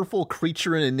powerful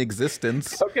creature in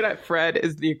existence. Coconut Fred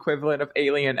is the equivalent of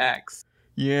Alien X.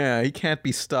 Yeah, he can't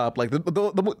be stopped. Like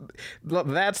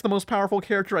that's the most powerful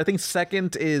character. I think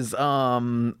second is who's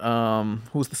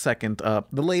the second? The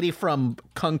lady from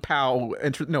Kung Pao.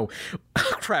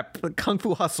 Kung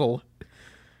Fu Hustle.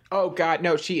 Oh god,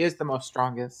 no, she is the most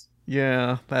strongest.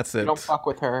 Yeah, that's it. Don't fuck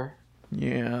with her.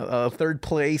 Yeah, third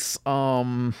place.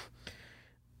 What's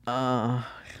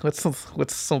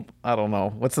some? I don't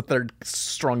know. What's the third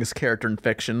strongest character in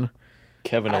fiction?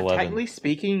 Kevin 11. Technically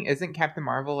speaking, isn't Captain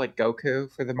Marvel like Goku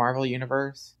for the Marvel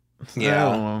universe? I don't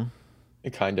know.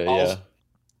 Kinda, yeah.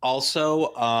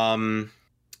 Also- Also,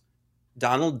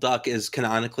 Donald Duck is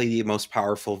canonically the most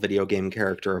powerful video game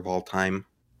character of all time.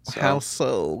 So How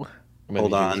so? I'm gonna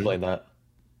hold need you to on. explain that.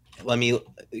 let me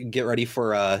get ready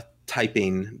for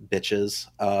typing, bitches.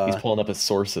 He's pulling up his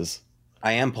sources.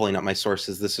 I am pulling up my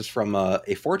sources. This is from a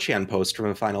 4chan post from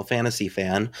a Final Fantasy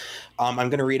fan. I'm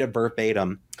going to read it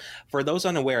verbatim. For those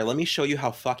unaware, let me show you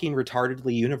how fucking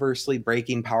retardedly universally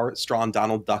breaking power strong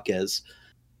Donald Duck is.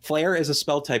 Flare is a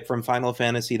spell type from Final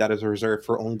Fantasy that is reserved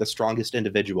for only the strongest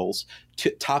individuals.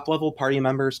 Top-level party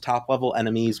members, top-level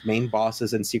enemies, main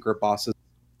bosses, and secret bosses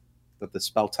of the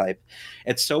spell type.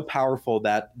 It's so powerful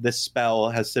that this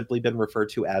spell has simply been referred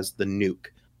to as the nuke.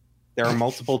 There are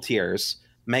multiple tiers.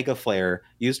 Mega Flare,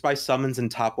 used by summons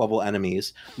and top-level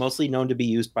enemies, mostly known to be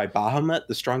used by Bahamut,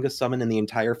 the strongest summon in the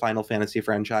entire Final Fantasy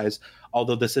franchise,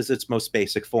 although this is its most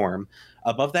basic form.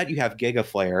 Above that, you have Giga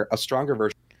Flare, a stronger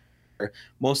version,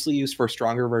 mostly used for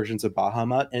stronger versions of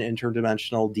Bahamut and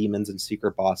interdimensional demons and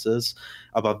secret bosses.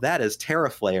 Above that is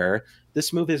Terra Flare.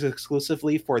 This move is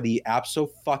exclusively for the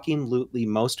abso-fucking-lutely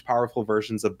most powerful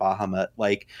versions of Bahamut.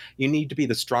 Like, you need to be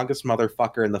the strongest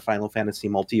motherfucker in the Final Fantasy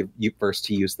multiverse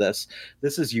to use this.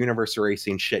 This is universe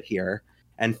erasing shit here.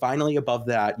 And finally, above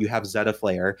that, you have Zeta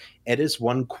Flare. It is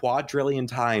 1 quadrillion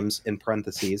times, in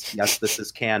parentheses, yes, this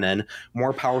is canon,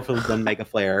 more powerful than Mega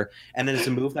Flare. And it is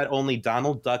a move that only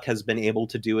Donald Duck has been able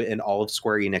to do it in all of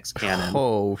Square Enix canon.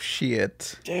 Oh,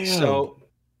 shit. Damn.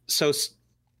 So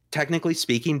technically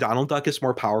speaking, Donald Duck is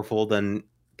more powerful than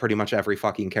pretty much every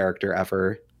fucking character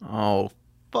ever. Oh,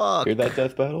 fuck. Hear that,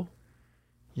 Death Battle?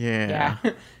 Yeah.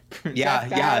 Yeah,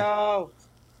 Death yeah. Battle!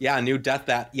 Yeah, new death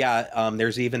bat. Yeah,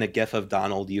 there's even a gif of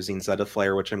Donald using Zeta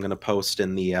Flare, which I'm going to post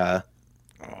in the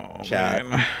chat.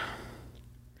 Man.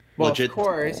 Well, Legit- of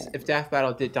course, if Death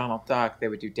Battle did Donald Duck, they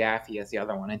would do Daffy as the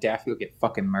other one, and Daffy would get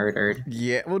fucking murdered.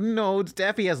 Yeah, well, no,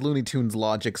 Daffy has Looney Tunes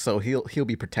logic, so he'll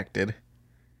be protected.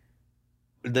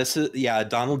 This is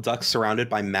Donald Duck surrounded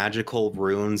by magical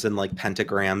runes and like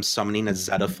pentagrams, summoning a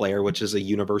Zeta Flare, which is a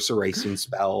universe erasing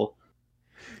spell.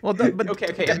 Well, but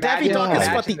Okay. Daffy Duck has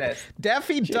fought imagine the this.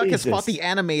 Daffy Duck has fought Jesus. the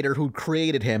animator who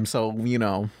created him, so you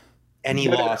know. And he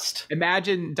lost.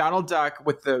 Imagine Donald Duck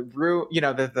with the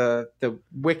the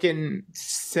Wiccan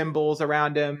symbols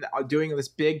around him, doing this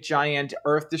big giant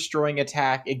earth destroying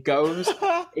attack. It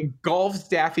engulfs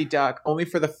Daffy Duck, only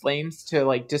for the flames to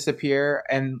like disappear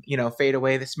and fade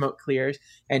away. The smoke clears,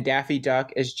 and Daffy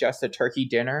Duck is just a turkey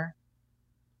dinner,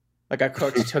 like a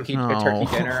cooked turkey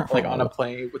dinner, like on a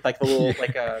plate with like a little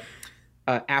like a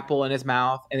apple in his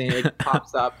mouth, and then he like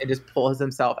pops up and just pulls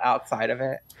himself outside of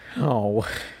it. Oh.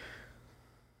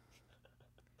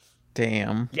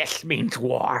 Damn. Yes means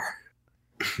war.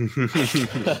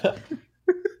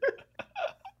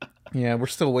 Yeah, we're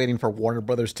still waiting for Warner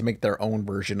Brothers to make their own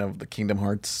version of the Kingdom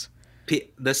Hearts.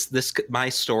 This my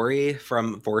story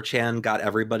from 4chan got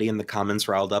everybody in the comments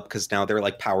riled up because now they're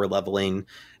like power leveling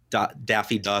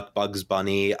Daffy Duck, Bugs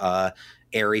Bunny,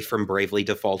 Aerie from Bravely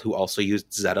Default, who also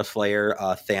used Zeta Flare,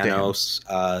 Thanos,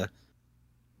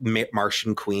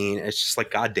 Martian Queen. It's just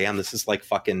like, goddamn, this is like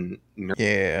fucking.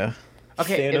 Yeah.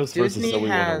 Okay, Thanos if versus Disney Zoe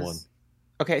 101. has.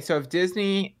 Okay, so if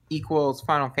Disney equals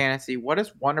Final Fantasy, what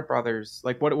is Warner Brothers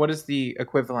like? What is the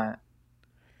equivalent?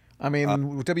 I mean,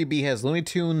 WB has Looney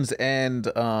Tunes and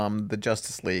the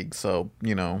Justice League, so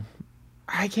you know.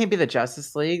 I can't be the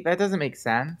Justice League. That doesn't make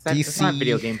sense. That's not a DC.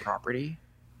 video game property.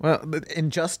 Well,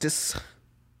 Injustice.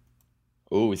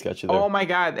 Oh, he's got you there. Oh my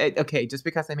god. Okay, just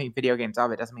because they make video games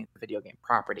of it doesn't mean it's a video game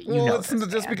property. You know Well, it's this,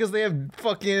 just man. because they have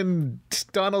fucking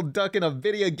Donald Duck in a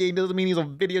video game doesn't mean he's a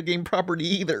video game property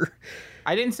either.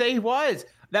 I didn't say he was.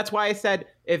 That's why I said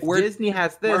if We're- Disney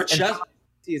has we're this and just- Final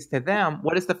Fantasy is to them,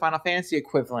 what is the Final Fantasy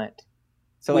equivalent?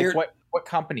 So like We're- what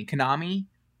company? Konami?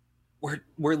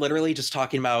 We're literally just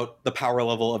talking about the power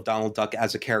level of Donald Duck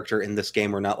as a character in this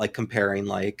game. We're not like comparing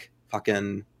like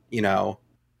fucking, do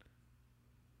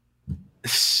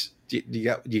you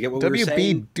get what we were WB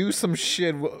saying? do some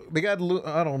shit. They got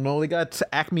I don't know. They got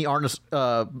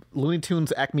Looney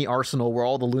Tunes Acme Arsenal, where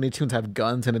all the Looney Tunes have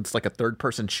guns and it's like a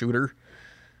third-person shooter.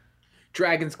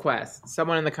 Dragon's Quest.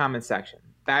 Someone in the comment section.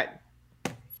 That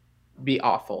be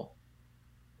awful.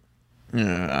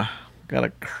 Yeah, gotta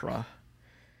cry.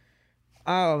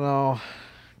 I don't know.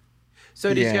 So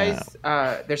did you Yeah.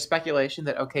 guys there's speculation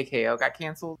that OKKO got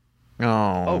canceled?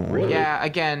 Oh, really? Yeah,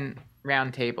 again,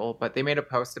 round table, but they made a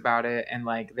post about it and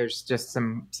like there's just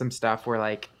some stuff where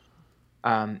like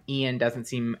Ian doesn't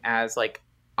seem as like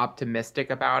optimistic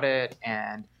about it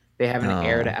and they haven't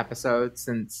aired an episode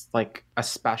since like a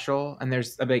special and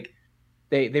there's a big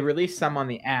they released some on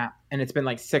the app and it's been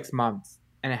like 6 months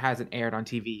and it hasn't aired on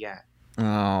TV yet.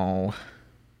 Oh.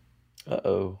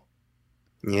 Uh-oh.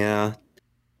 Yeah.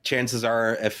 Chances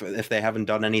are, if they haven't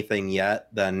done anything yet,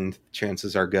 then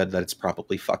chances are good that it's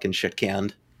probably fucking shit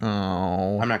canned.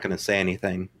 Oh. I'm not going to say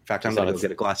anything. In fact, I'm It's going on to go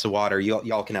get a glass of water.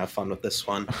 Y'all can have fun with this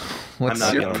one. What's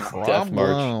not your gonna- Death March.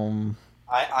 problem?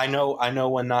 I know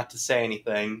when not to say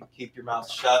anything. Keep your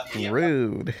mouth shut. Yeah,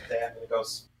 Rude. I'm going to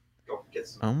go get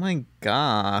some. Oh my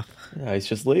god. Yeah, he's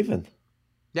just leaving.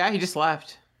 Yeah, he just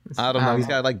left. I don't know. He's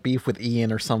got like beef with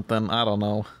Ian or something. I don't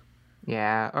know.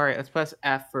 Yeah. All right, let's press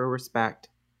F for respect.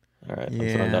 All right, I'm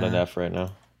putting down an Yeah. F right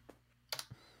now.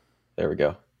 There we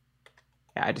go.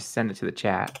 Yeah, I just send it to the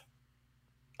chat.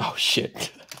 Oh,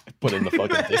 shit. I put in the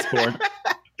fucking Discord.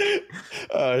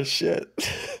 Oh, shit.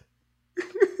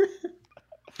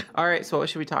 All right, so what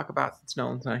should we talk about since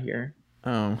Nolan's not here?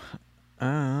 Oh. What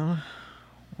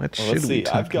Well, should let's we see.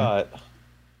 talk I've got...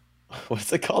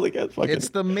 What's it called again? Fucking... It's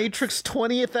the Matrix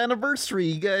 20th anniversary.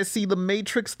 You guys see The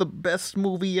Matrix, the best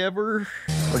movie ever?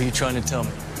 What are you trying to tell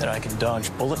me? That I can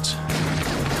dodge bullets?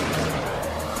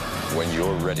 When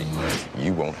you're ready,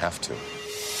 you won't have to.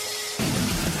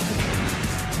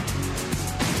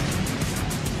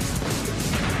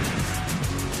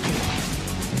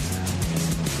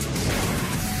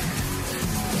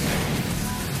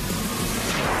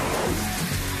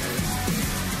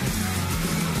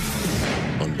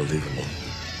 Unbelievable,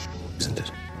 isn't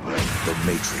it? The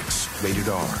Matrix, rated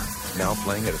R, now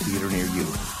playing at a theater near you.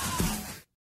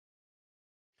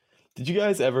 Did you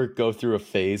guys ever go through a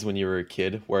phase when you were a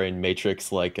kid wearing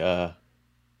Matrix, like,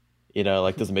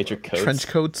 like those Matrix coats? Trench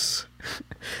coats.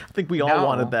 I think we all No.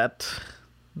 wanted that.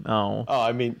 No. Oh,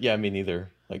 I mean, yeah, me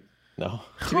neither. Like, no.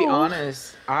 To be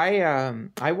honest,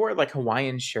 I wore like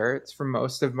Hawaiian shirts for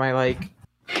most of my like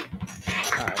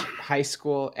high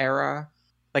school era.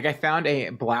 Like I found a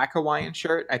black Hawaiian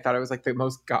shirt. I thought it was like the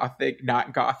most gothic,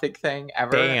 not gothic thing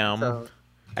ever. Damn. So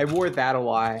I wore that a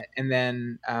lot, and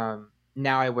then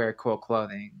now I wear cool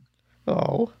clothing.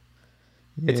 Oh.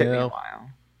 It took me a while.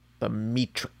 The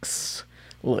Matrix.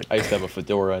 Look. I used to have a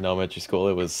fedora in elementary school.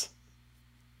 It was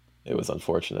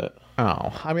unfortunate.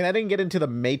 Oh, I mean, I didn't get into the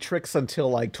Matrix until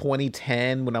like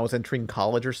 2010 when I was entering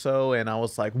college or so, and I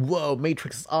was like, whoa,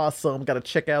 Matrix is awesome. Gotta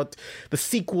check out the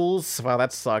sequels. Wow,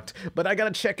 that sucked. But I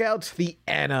gotta check out the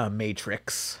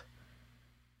Animatrix.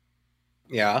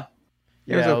 Yeah.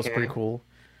 Yeah, that was pretty cool.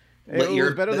 It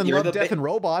was better than Love, Death, and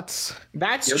Robots.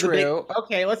 That's true.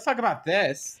 Okay, let's talk about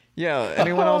this. Yeah,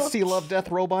 anyone else see Love,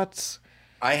 Death, Robots?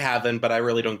 I haven't, but I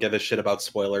really don't give a shit about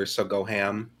spoilers, so go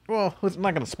ham. Well, it's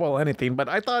not going to spoil anything, but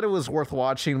I thought it was worth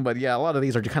watching. But yeah, a lot of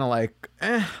these are kind of like,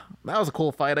 that was a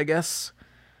cool fight, I guess.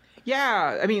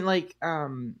 Yeah, I mean, like,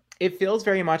 it feels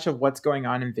very much of what's going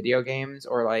on in video games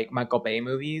or like Michael Bay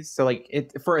movies. So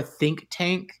like, for a think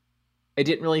tank, I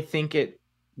didn't really think it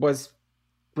was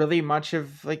really much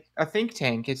of like a think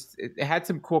tank. It had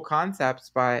some cool concepts,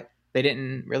 but they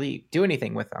didn't really do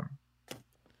anything with them.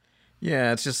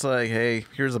 Yeah, it's just like, hey,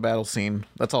 here's a battle scene.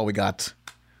 That's all we got.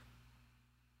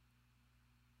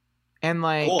 And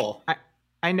like, cool.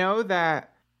 I know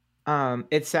that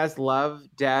it says love,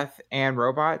 death, and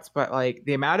robots, but like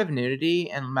the amount of nudity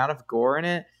and amount of gore in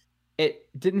it, it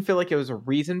didn't feel like it was a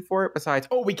reason for it. Besides,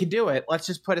 oh, we can do it. Let's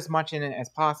just put as much in it as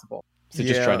possible. So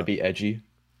just trying to be edgy.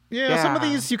 Yeah, some of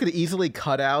these you could easily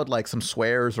cut out like some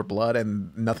swears or blood,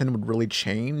 and nothing would really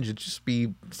change. It'd just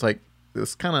be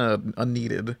it's kind of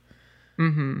unneeded.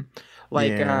 Mm-hmm.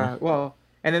 Like, well,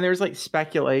 and then there's like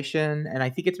speculation, and I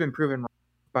think it's been proven wrong,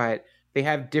 but they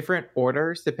have different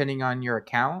orders depending on your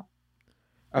account.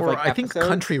 Or like I think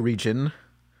country region.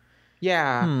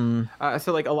 Yeah.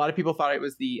 So like a lot of people thought it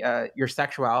was the your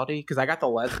sexuality, because I got the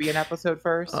lesbian episode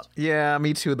first. Yeah,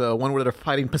 me too. The one where they're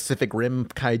fighting Pacific Rim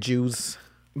kaijus.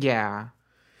 Yeah.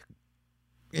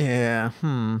 Yeah.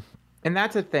 And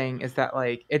that's the thing, is that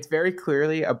like it's very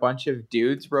clearly a bunch of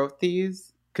dudes wrote these.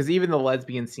 Because even the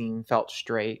lesbian scene felt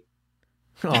straight.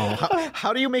 Oh,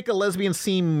 how do you make a lesbian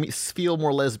scene feel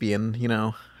more lesbian? You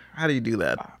know, how do you do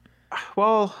that?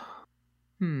 Well,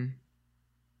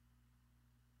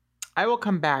 I will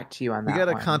come back to you on that. You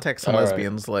gotta contact some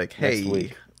lesbians. Right. Like,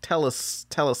 hey, tell us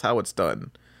how it's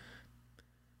done,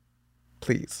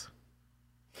 please.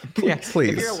 Yeah,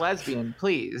 please. If you're a lesbian,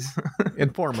 please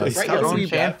inform us. Write your own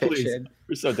fan fiction.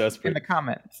 We're so desperate. In the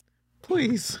comments,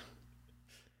 please.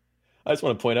 I just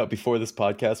want to point out, before this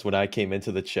podcast, when I came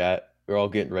into the chat, we're all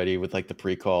getting ready with like the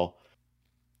pre-call.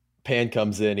 Pan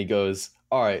comes in, he goes,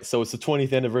 all right, so it's the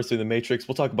 20th anniversary of The Matrix.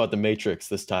 We'll talk about The Matrix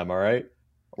this time, all right?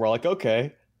 We're all like,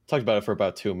 okay. Talked about it for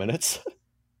about 2 minutes.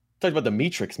 Talked about The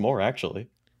Matrix more,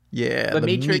 actually. Yeah, the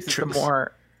Matrix is the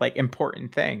more like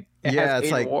important thing. It has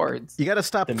 8 awards. You got to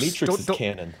stop. The Matrix is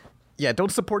canon. Yeah,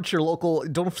 don't support your local.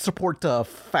 Don't support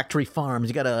factory farms.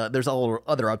 You gotta. There's all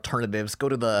other alternatives. Go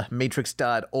to the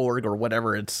matrix.org or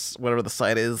whatever the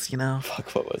site is. You know.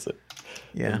 Fuck, what was it?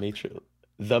 Yeah.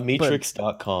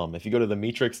 Thematrix.com. If you go to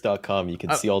thematrix.com, you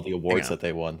can see all the awards that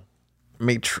they won.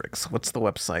 Matrix. What's the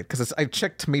website? Because I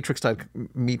checked Matrix.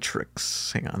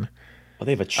 Hang on. Oh,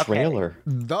 they have a trailer.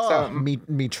 Okay.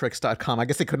 Matrix.com. I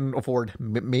guess they couldn't afford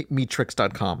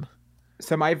Matrix.com.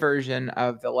 So my version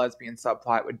of the lesbian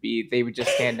subplot would be they would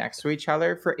just stand next to each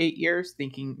other for 8 years,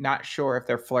 not sure if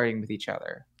they're flirting with each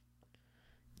other.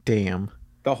 Damn.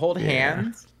 They'll hold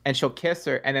hands, and she'll kiss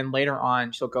her, and then later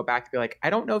on she'll go back and be like,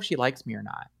 I don't know if she likes me or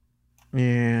not.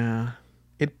 Yeah,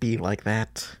 it'd be like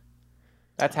that.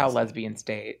 That's how lesbians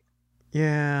date.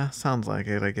 Yeah, sounds like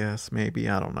it, I guess. Maybe.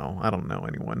 I don't know. I don't know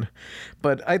anyone.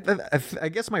 But I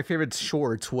guess my favorite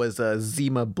short was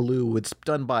Zima Blue. It's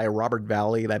done by Robert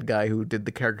Valley, that guy who did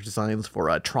the character designs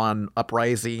for Tron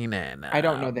Uprising and I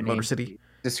don't know the Motor name. City.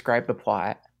 Describe the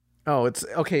plot. Oh, it's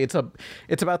okay. It's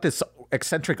about this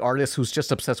eccentric artist who's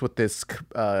just obsessed with this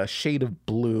shade of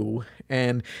blue,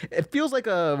 and it feels like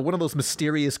one of those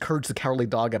mysterious Courage the Cowardly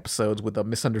Dog episodes with a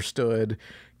misunderstood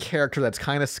character that's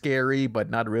kind of scary but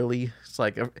not really. It's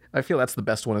like I feel that's the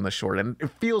best one in the short, and it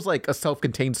feels like a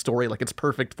self-contained story. Like it's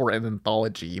perfect for an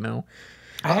anthology, you know.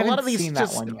 I haven't seen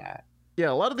that one yet. Yeah,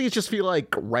 a lot of these just feel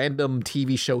like random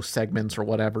TV show segments or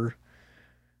whatever.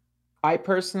 I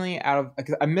personally,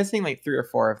 I'm missing like 3 or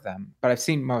 4 of them, but I've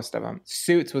seen most of them.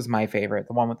 Suits was my favorite,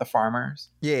 the one with the farmers.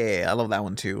 Yeah, I love that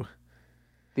one too.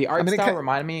 The style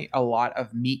reminded me a lot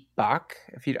of Meat Buck.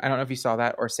 I don't know if you saw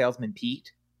that, or Salesman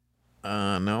Pete.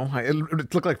 No,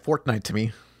 it looked like Fortnite to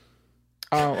me.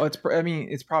 Oh, well, it's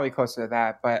probably closer to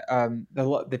that, but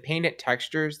the painted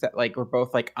textures that like were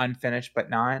both like unfinished but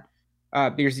not.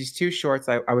 There's these two shorts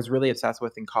I was really obsessed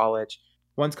with in college.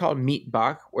 One's called Meet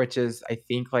Buck, which is I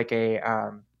think like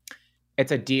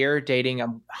it's a deer dating a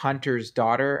hunter's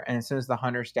daughter, and as soon as the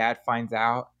hunter's dad finds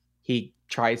out, he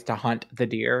tries to hunt the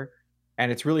deer, and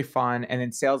it's really fun. And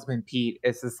then Salesman Pete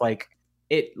is this like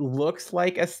it looks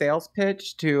like a sales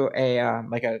pitch to a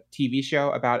like a TV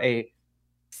show about a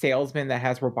salesman that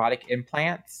has robotic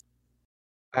implants,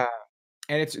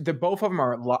 and both of them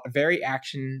are very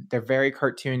action. They're very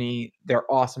cartoony.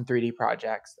 They're awesome 3D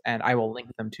projects, and I will link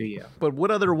them to you. But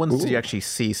what other ones did you actually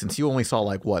see? Since you only saw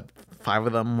like what 5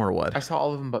 of them or what? I saw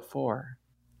all of them but 4.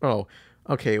 Oh,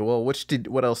 okay. Well, what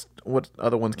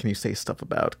other ones can you say stuff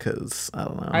about? Because I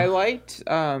don't know. I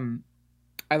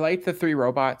liked the 3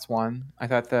 robots one. I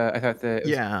thought it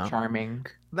was charming.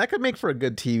 That could make for a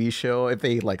good TV show if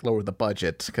they like lower the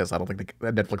budget, because I don't think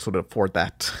Netflix would afford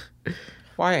that.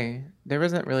 Why? There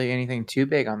isn't really anything too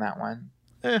big on that one.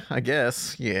 I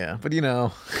guess, yeah. But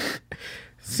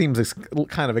seems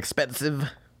kind of expensive.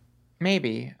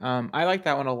 Maybe. I like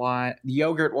that one a lot. The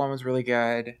yogurt one was really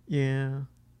good. Yeah.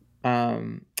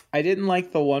 I didn't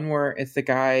like the one where it's the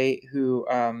guy who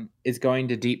is going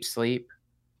to deep sleep.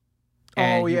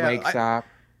 And he wakes up.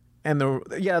 And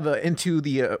the into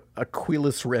the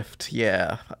Aquilus Rift,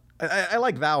 yeah. I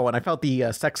like that one. I felt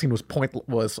the sex scene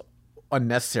was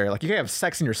unnecessary. Like, you can have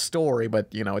sex in your story, but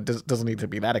it doesn't need to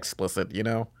be that explicit.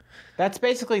 That's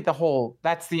basically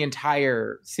that's the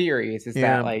entire series. Is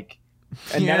that like,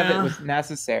 and none of it was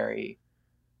necessary.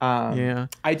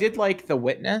 I did like The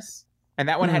Witness, and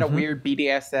that one had a weird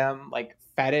BDSM like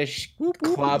fetish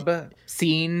club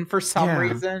scene for some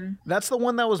reason. That's the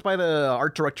one that was by the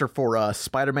art director for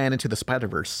Spider-Man Into the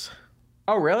Spider-Verse.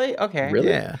 Oh, really? Okay. Really?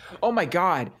 Yeah. Oh my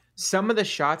God. Some of the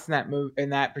shots in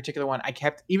that particular one, I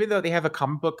kept, even though they have a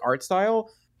comic book art style,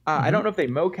 I don't know if they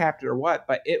mocapped it or what,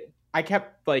 but I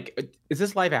kept like, is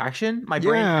this live action? My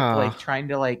brain kept like trying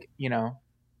to like,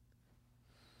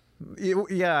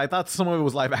 Yeah, I thought some of it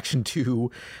was live action too.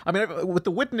 I mean, with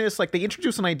The Witness, like, they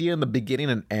introduce an idea in the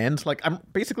beginning and end. Like, I'm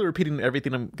basically repeating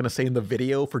everything I'm going to say in the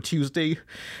video for Tuesday,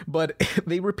 but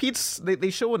they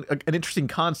show an interesting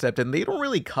concept, and they don't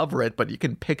really cover it, but you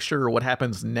can picture what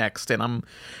happens next. And I'm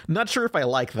not sure if I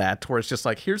like that, where it's just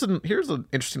like, here's an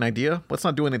interesting idea. Let's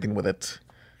not do anything with it.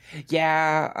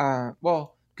 Yeah,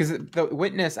 well, because The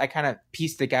Witness, I kind of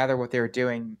pieced together what they were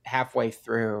doing halfway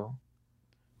through.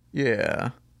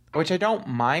 Yeah. Which I don't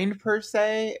mind per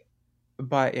se,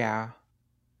 but yeah.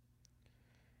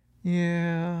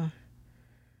 Yeah.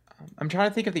 I'm trying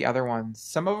to think of the other ones.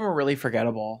 Some of them are really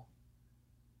forgettable.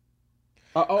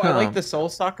 I like the Soul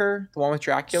Sucker, the one with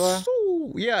Dracula.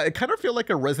 Yeah, it kind of felt like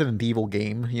a Resident Evil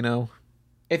game,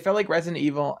 It felt like Resident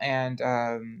Evil and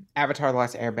Avatar: The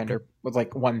Last Airbender was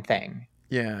like one thing.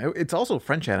 Yeah, it's also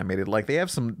French animated. Like, they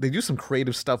do some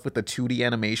creative stuff with the 2D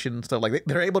animation stuff. Like,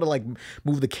 they're able to like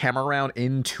move the camera around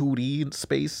in 2D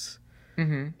space.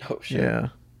 Mm-hmm. Oh shit. Yeah.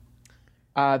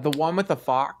 The one with the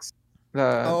fox.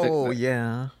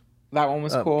 Yeah. That one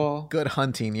was cool. Good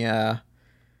Hunting. Yeah.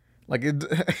 Like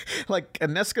like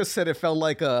Aneska said, it felt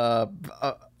like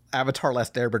Avatar: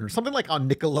 Last Airbender, something like on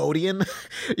Nickelodeon.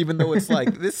 Even though it's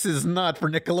like, this is not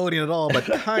for Nickelodeon at all, but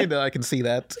kinda I can see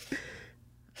that.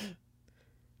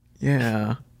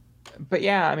 Yeah. But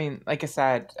yeah, I mean, like I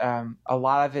said, a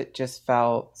lot of it just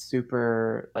felt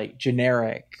super like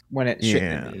generic when it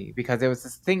shouldn't be, because it was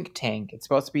this think tank. It's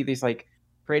supposed to be these like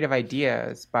creative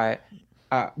ideas, but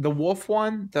the wolf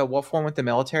one with the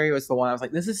military was the one I was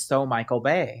like, this is so Michael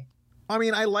Bay. I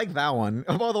mean, I like that one.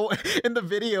 Although in the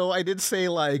video, I did say,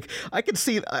 like, I could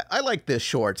see, I like this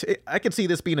short. I could see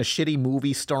this being a shitty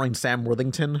movie starring Sam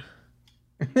Worthington.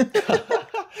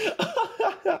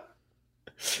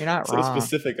 You're not so wrong.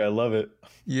 Specific. I love it.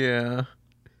 Yeah.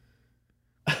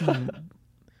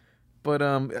 But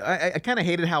I kind of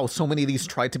hated how so many of these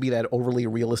tried to be that overly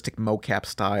realistic mocap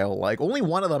style. Like, only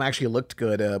one of them actually looked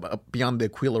good, Beyond the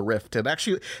Aquila Rift. It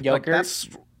actually, like, that's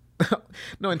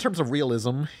no, in terms of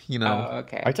realism, Oh,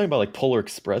 okay. Are you talking about like Polar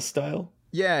Express style?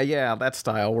 Yeah, that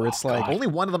style where it's like, only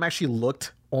one of them actually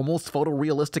looked almost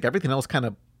photorealistic. Everything else kind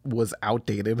of was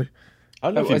outdated. I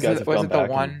don't know if you guys have gone back.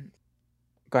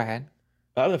 Go ahead.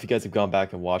 I don't know if you guys have gone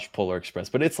back and watched Polar Express,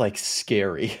 but it's like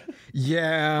scary.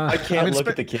 Yeah. I can't look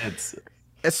at the kids.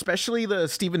 Especially the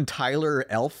Steven Tyler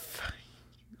elf.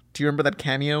 Do you remember that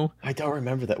cameo? I don't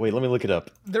remember that. Wait, let me look it up.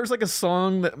 There's like a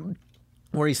song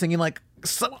where he's singing like,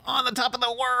 "So on the top of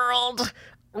the world,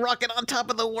 rocket on top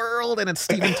of the world, and it's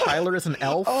Steven Tyler as an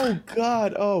elf.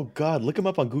 Oh God! Look him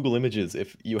up on Google Images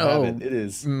if you haven't. It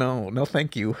is no,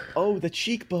 thank you. Oh, the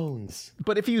cheekbones.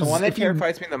 But if you The one that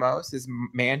terrifies me the most is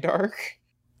Mandark.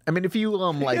 I mean, if you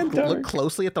look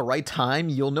closely at the right time,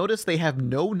 you'll notice they have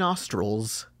no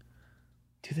nostrils.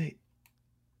 Do they?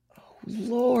 Oh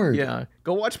Lord! Yeah,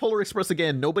 go watch Polar Express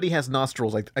again. Nobody has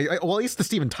nostrils. Well, at least the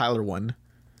Steven Tyler one.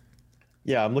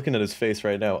 Yeah, I'm looking at his face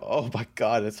right now. Oh my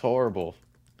God, it's horrible.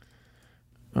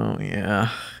 Oh yeah.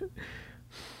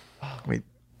 Wait,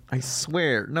 I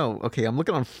swear. No, okay, I'm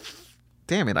looking on.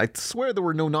 Damn it! I swear there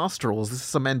were no nostrils. This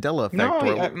is a Mandela effect. No,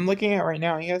 I'm looking at it right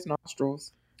now. He has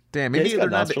nostrils. Damn, maybe they're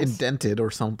not nostrils. indented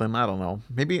or something. I don't know.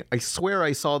 Maybe I swear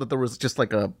I saw that there was just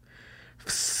like a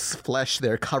flesh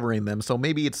there covering them. So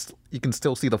maybe you can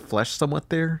still see the flesh somewhat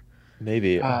there.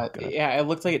 Maybe. Yeah, it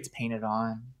looks like it's painted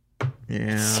on.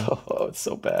 Yeah. It's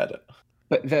so bad.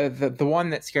 But the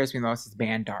one that scares me the most is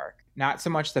Mandark. Not so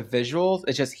much the visuals,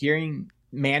 it's just hearing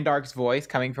Mandark's voice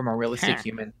coming from a realistic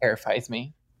human terrifies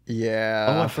me. Yeah.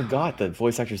 Oh, I forgot that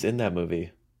voice actor's in that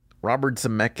movie. Robert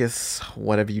Zemeckis,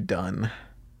 what have you done?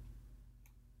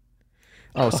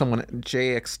 Oh, someone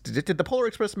JX did the Polar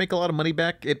Express make a lot of money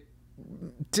back? It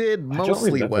did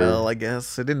mostly well, I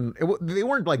guess. They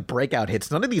weren't like breakout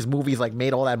hits. None of these movies like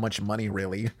made all that much money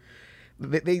really.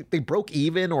 They broke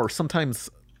even or sometimes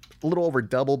a little over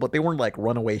double, but they weren't like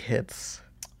runaway hits.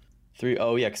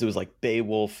 Oh yeah, because it was like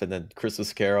Beowulf and then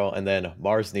Christmas Carol and then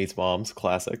Mars Needs Moms,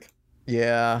 classic.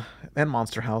 Yeah, and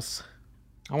Monster House.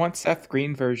 I want Seth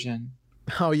Green version.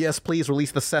 Oh yes, please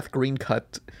release the Seth Green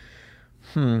cut.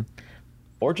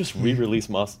 Or just re-release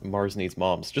Mars Needs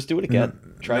Moms. Just do it again.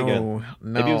 Try again.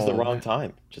 Maybe it was the wrong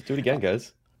time. Just do it again,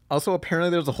 guys. Also, apparently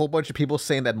there's a whole bunch of people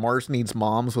saying that Mars Needs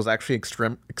Moms was actually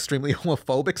extremely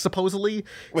homophobic, supposedly.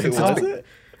 Wait, was it?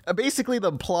 Basically,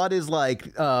 the plot is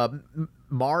like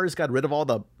Mars got rid of all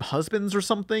the husbands or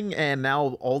something, and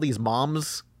now all these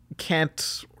moms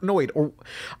can't... No, wait. Or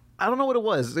I don't know what it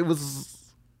was. It was...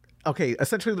 Okay,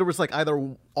 essentially there was like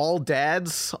either all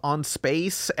dads on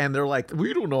space, and they're like,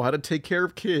 we don't know how to take care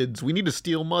of kids. We need to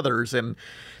steal mothers. And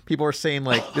people are saying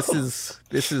like, this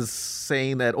is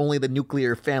saying that only the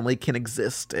nuclear family can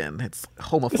exist, and it's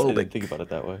homophobic. I didn't think about it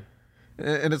that way.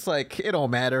 And it's like, it don't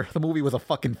matter. The movie was a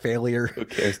fucking failure. Who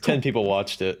cares? 10 people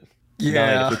watched it.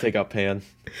 Yeah. 9 if we take out Pan.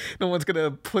 No one's gonna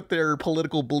put their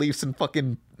political beliefs in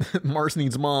fucking Mars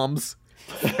Needs Moms.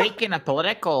 Speaking of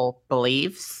political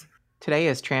beliefs, today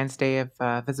is Trans Day of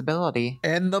Visibility.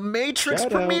 And The Matrix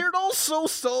premiered also,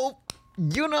 so,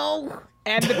 you know.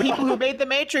 And the people who made The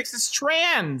Matrix is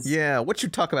trans. Yeah, what you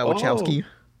talk about, Wachowski?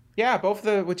 Yeah, both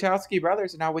the Wachowski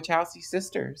brothers are now Wachowski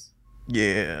sisters.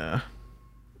 Yeah.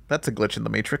 That's a glitch in The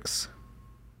Matrix.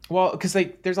 Well, because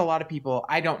like, there's a lot of people,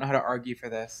 I don't know how to argue for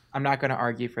this. I'm not going to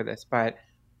argue for this, but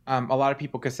a lot of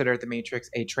people consider The Matrix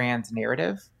a trans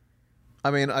narrative.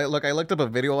 I mean, I looked up a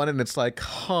video on it, and it's like,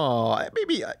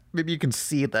 maybe you can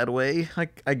see it that way.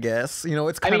 I guess, you know,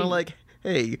 it's kind of like,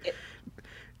 hey,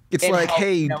 it's like,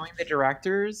 hey, knowing the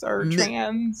directors are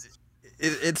trans.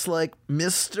 It's like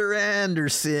Mr.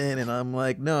 Anderson, and I'm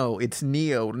like, no, it's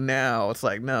Neo now. It's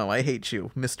like, no, I hate you,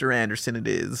 Mr. Anderson. It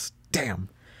is. Damn.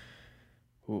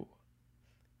 Ooh.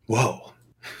 Whoa.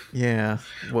 Yeah.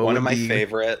 One of my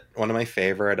favorite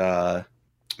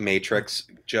Matrix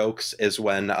jokes is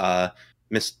when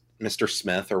Mr.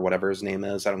 Smith, or whatever his name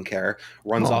is, I don't care,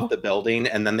 runs off the building,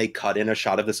 and then they cut in a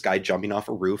shot of this guy jumping off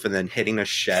a roof and then hitting a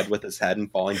shed with his head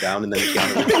and falling down, and then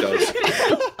Keanu Reeves goes...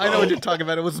 I know what you're talking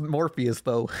about. It was Morpheus,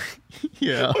 though.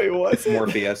 Yeah. Wait, what?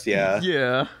 Morpheus, yeah.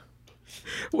 Yeah.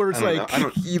 Where it's like,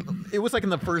 it was like in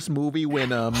the first movie when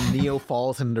Neo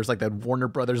falls, and there's like that Warner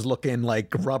Brothers looking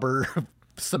like rubber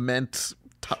cement.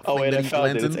 Oh wait, I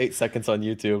found it. It's 8 seconds on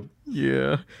YouTube.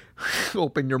 Yeah.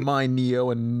 Open your mind,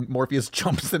 Neo, and Morpheus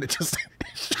jumps, and it just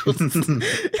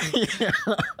yeah.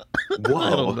 Whoa. I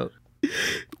don't know.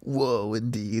 Whoa,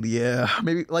 indeed, yeah.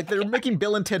 Maybe like they're making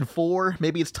Bill and Ted 4.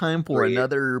 Maybe it's time for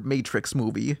another Matrix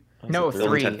movie. No,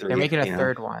 3. Ted 3. They're making a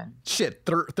third one. Shit,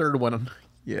 third one.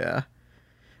 Yeah.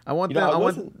 I want that.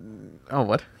 Oh,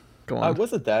 what? Go on. I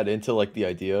wasn't that into like the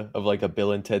idea of like a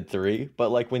Bill and Ted 3, but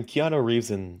like when Keanu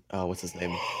Reeves and what's his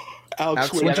name?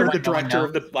 Alex Winter, the director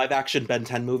of the live-action Ben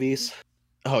 10 movies.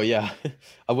 Oh yeah,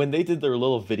 when they did their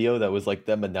little video that was like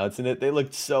them announcing it, they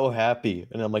looked so happy,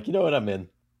 and I'm like, you know what, I'm in.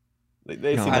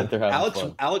 They seem like they're having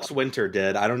fun. Alex Winter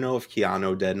did. I don't know if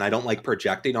Keanu did, and I don't like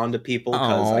projecting onto people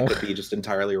because I could be just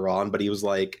entirely wrong. But he was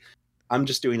like, "I'm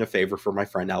just doing a favor for my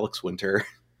friend Alex Winter."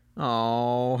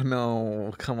 Oh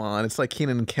no! Come on, it's like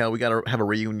Kenan and Kel. We gotta have a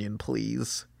reunion,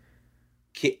 please.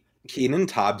 Keenan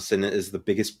Thompson is the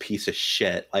biggest piece of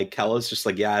shit. Like Kella's just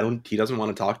like, yeah, he doesn't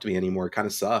want to talk to me anymore. It kind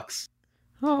of sucks.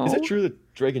 Oh. Is it true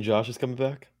that Drake and Josh is coming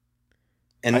back?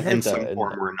 And I heard in some that,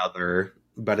 form or another,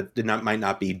 but might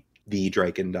not be the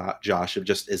Drake and Josh. It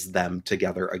just is them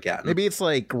together again. Maybe it's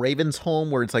like Raven's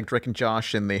Home, where it's like Drake and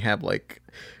Josh, and they have like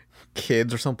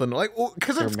kids or something. Like,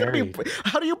 because it's gonna be.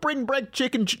 How do you bring back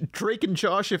Drake and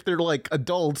Josh if they're like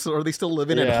adults? Or are they still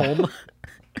living at home?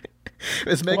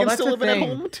 Is Megan still living at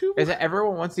home too? Is that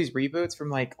everyone wants these reboots from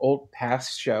like old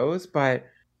past shows, but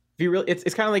if you really,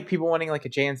 it's kind of like people wanting like a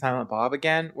Jay and Silent Bob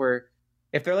again, where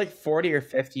if they're like 40 or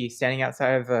 50 standing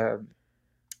outside of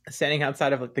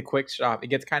like the quick shop, it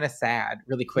gets kind of sad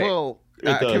really quick. Well,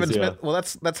 Kevin Smith. Well,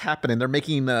 that's happening. They're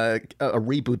making a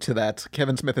reboot to that.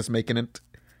 Kevin Smith is making it.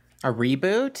 A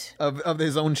reboot of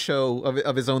his own show,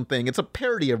 of his own thing. It's a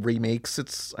parody of remakes.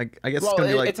 It's I guess well, it's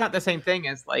gonna be like, it's not the same thing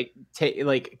as like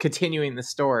like continuing the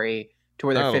story to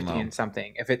where they're 50 and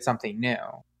something. If it's something new,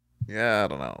 yeah, I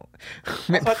don't know.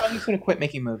 Also, I thought he was going to quit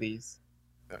making movies.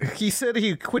 He said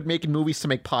he quit making movies to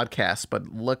make podcasts, but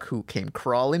look who came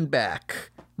crawling back,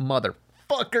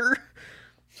 motherfucker!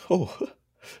 Oh,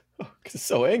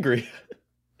 so angry.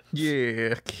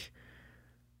 Yeah.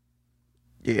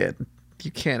 You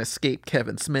can't escape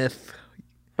Kevin Smith.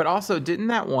 But also, didn't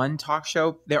that one talk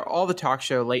show? All the talk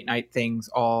show late night things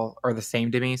all are the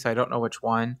same to me, so I don't know which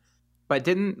one. But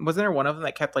wasn't there one of them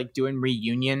that kept like doing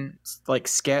reunion like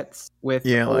skits with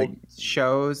old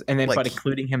shows, and then but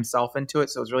including himself into it,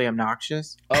 so it was really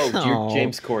obnoxious. Oh,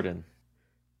 James Corden,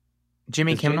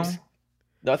 Jimmy Kimmel.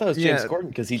 No, I thought it was James Corden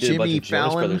because he did a bunch of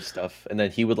Jonas Fallon. Brothers stuff, and then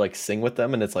he would like sing with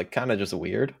them, and it's like kind of just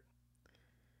weird.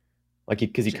 Like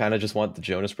because he kind of just want the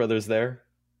Jonas Brothers there.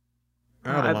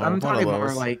 I'm talking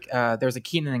more like there's a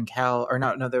Keenan and Kel, or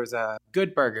no, there was a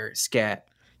Good Burger skit.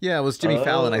 Yeah, it was Jimmy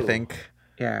Fallon, I think.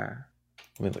 Yeah.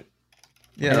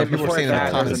 Yeah, people were saying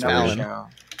that Thomas Fallon. Show.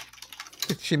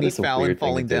 Jimmy Fallon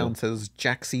falling down says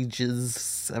Jack Sieges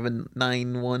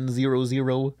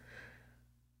 79100.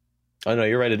 Oh no,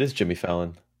 you're right. It is Jimmy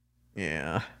Fallon.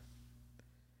 Yeah.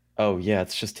 Oh yeah,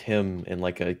 it's just him in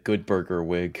like a Good Burger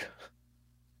wig.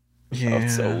 Yeah. Oh,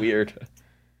 it's so weird.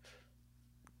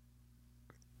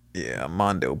 Yeah,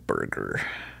 Mondo Burger.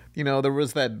 There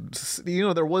was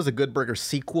there was a Good Burger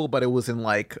sequel, but it was in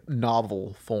like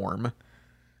novel form.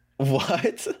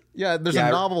 What? Yeah, there's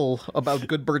a novel about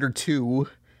Good Burger 2.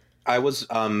 I was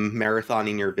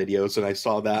marathoning your videos and I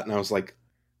saw that and I was like,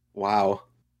 wow.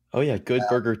 Oh yeah, Good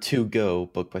Burger 2 Go,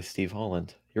 book by Steve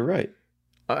Holland. You're right.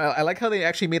 I like how they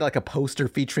actually made like a poster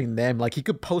featuring them. Like you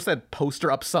could post that poster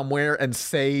up somewhere and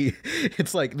say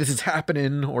it's like this is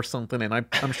happening or something, and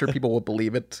I'm sure people will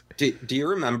believe it. Do you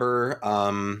remember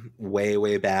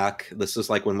way back? This is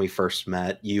like when we first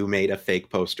met. You made a fake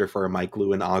poster for a Mike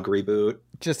Lou and Og reboot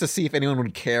just to see if anyone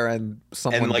would care, and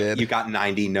someone did. You got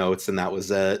 90 notes, and that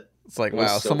was it. It's like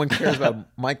wow, someone cares about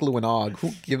Mike Lou and Og.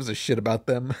 Who gives a shit about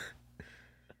them?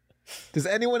 Does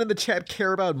anyone in the chat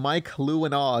care about Mike, Lou,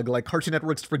 and Og, like Cartoon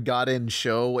Network's Forgotten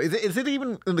show? Is it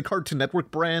even in the Cartoon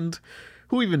Network brand?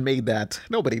 Who even made that?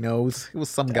 Nobody knows. It was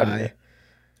some guy.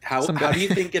 How do you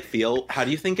think it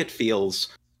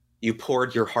feels? You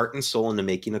poured your heart and soul into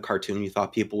making a cartoon you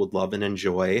thought people would love and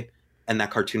enjoy, and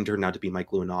that cartoon turned out to be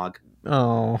Mike, Lou, and Og.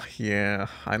 Oh yeah,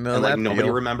 I know and, that. Nobody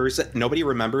remembers it. Nobody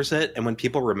remembers it, and when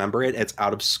people remember it, it's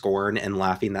out of scorn and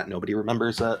laughing that nobody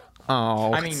remembers it.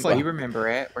 Oh, I mean, we remember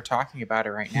it. We're talking about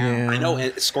it right now. Yeah. I know,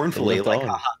 it scornfully, like,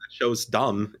 haha, that show's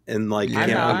dumb, and like,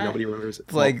 nobody remembers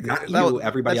it. Like, not you,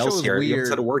 everybody else here. You haven't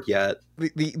said a word yet.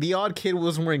 The odd kid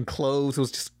wasn't wearing clothes.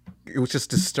 It was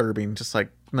just disturbing. Just like,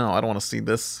 no, I don't want to see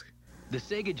this. The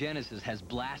Sega Genesis has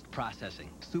blast processing.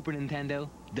 Super Nintendo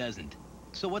doesn't.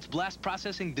 So what's blast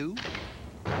processing do?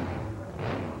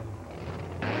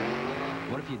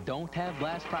 What if you don't have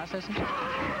blast processing?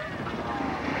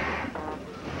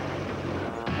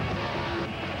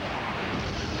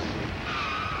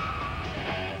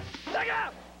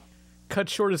 Cut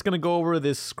Short is going to go over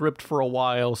this script for a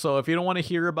while, so if you don't want to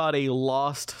hear about a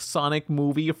lost Sonic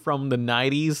movie from the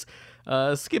 90s,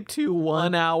 skip to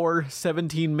 1 hour,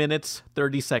 17 minutes,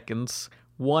 30 seconds.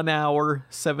 1 hour,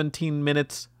 17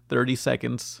 minutes, 30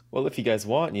 seconds. Well, if you guys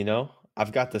want,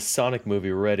 I've got the Sonic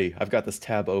movie ready. I've got this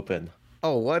tab open.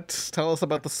 Oh, what? Tell us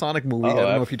about the Sonic movie. I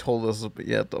don't know if you told us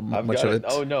yet much of it.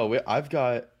 Oh, no, I've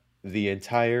got the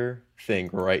entire thing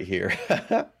right here.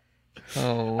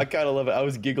 Oh, I kind of love it. I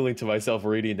was giggling to myself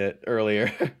reading it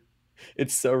earlier.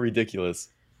 It's so ridiculous.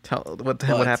 What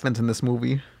happens in this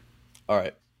movie? All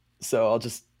right, so I'll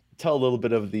just tell a little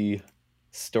bit of the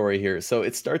story here. So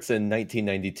it starts in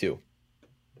 1992.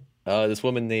 This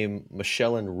woman named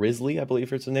Michelle Risley, I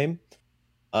believe is her name.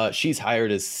 She's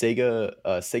hired as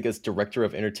Sega's director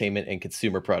of entertainment and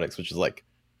consumer products, which is like,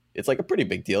 it's like a pretty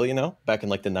big deal, you know, back in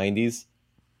like the 90s.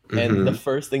 And the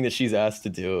first thing that she's asked to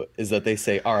do is that they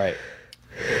say, all right,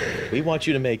 we want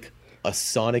you to make a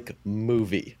Sonic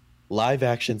movie, live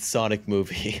action Sonic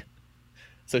movie.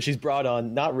 So she's brought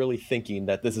on not really thinking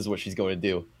that this is what she's going to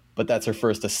do, but that's her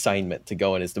first assignment to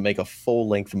go in, is to make a full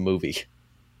length movie.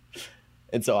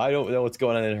 And so I don't know what's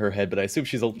going on in her head, but I assume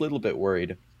she's a little bit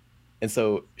worried. And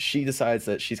so she decides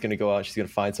that she's going to go out, she's going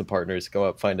to find some partners, go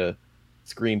out, find a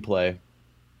screenplay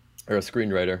or a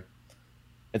screenwriter.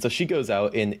 And so she goes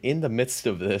out, and in the midst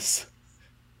of this,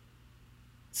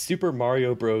 Super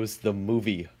Mario Bros. The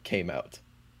movie came out.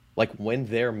 Like when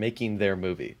they're making their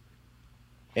movie.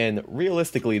 And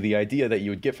realistically, the idea that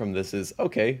you would get from this is,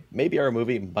 okay, maybe our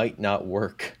movie might not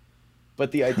work.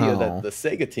 But the idea that the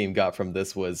Sega team got from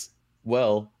this was,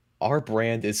 well, our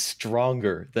brand is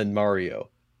stronger than Mario,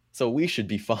 so we should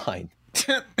be fine.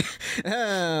 Sonic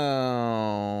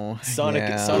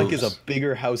is a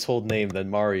bigger household name than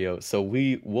Mario, so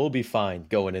we will be fine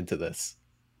going into this.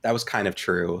 That was kind of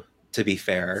true, to be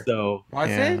fair. So was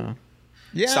it?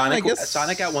 Yeah,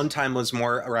 Sonic at one time was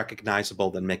more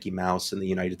recognizable than Mickey Mouse in the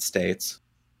United States.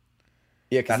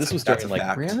 Yeah, because this was during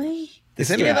like really. Is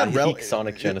any of that peak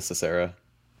Sonic Genesis era?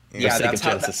 Yeah,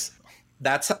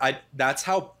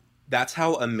 that's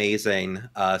how amazing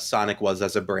Sonic was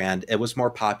as a brand. It was more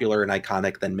popular and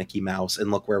iconic than Mickey Mouse,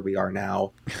 and look where we are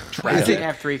now. Tragic. They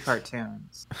have 3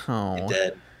 cartoons. It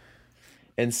did.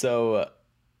 And so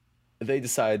they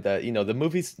decide that, you know, the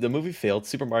movie failed.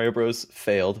 Super Mario Bros.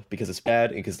 Failed because it's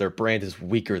bad and because their brand is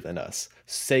weaker than us.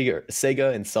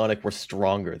 Sega and Sonic were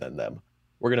stronger than them.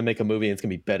 We're gonna make a movie and it's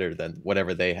gonna be better than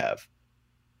whatever they have.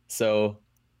 So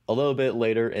a little bit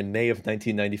later, in May of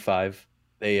 1995,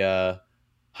 they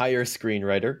hire a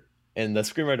screenwriter, and the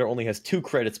screenwriter only has 2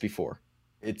 credits before.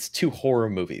 It's 2 horror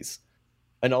movies.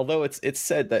 And although it's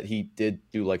said that he did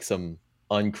do like some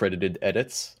uncredited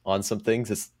edits on some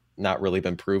things, it's not really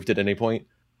been proved at any point.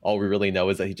 All we really know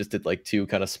is that he just did like 2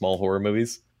 kind of small horror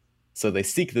movies. So they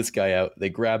seek this guy out, they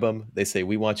grab him, they say,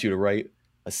 we want you to write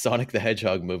a Sonic the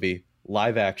Hedgehog movie,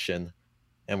 live action,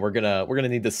 and we're gonna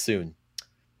need this soon.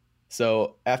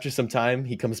 So after some time,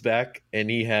 he comes back and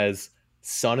he has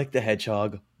Sonic the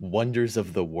Hedgehog, Wonders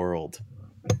of the World.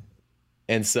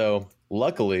 And so,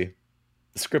 luckily,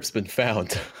 the script's been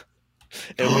found.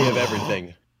 And we have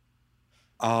everything.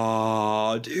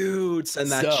 Oh, dude, send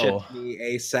that shit to me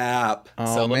ASAP.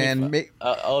 Oh, so man.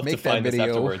 I'll have to find this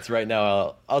afterwards. Right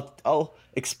now, I'll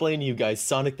explain to you guys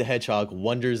Sonic the Hedgehog,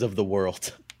 Wonders of the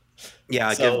World.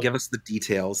 Yeah, give us the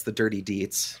details, the dirty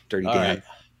deets. Dirty Dan. Right.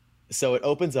 So it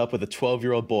opens up with a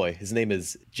 12-year-old boy. His name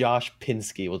is Josh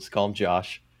Pinsky. We'll just call him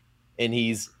Josh. And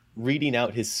he's reading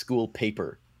out his school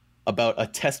paper about a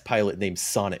test pilot named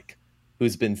Sonic,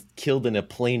 who's been killed in a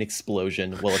plane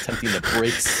explosion while attempting to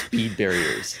break speed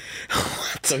barriers.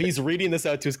 So he's reading this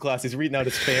out to his class. He's reading out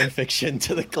his fan fiction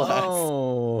to the class.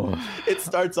 Oh. It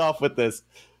starts off with this.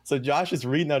 So Josh is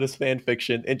reading out his fan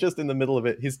fiction, and just in the middle of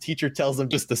it, his teacher tells him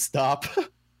just to stop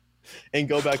and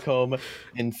go back home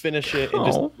and finish it and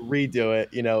just redo it.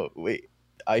 You know,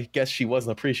 I guess she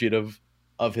wasn't appreciative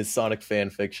of his Sonic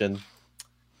fan fiction.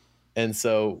 And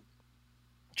so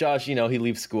Josh, you know, he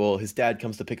leaves school. His dad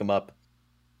comes to pick him up.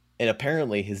 And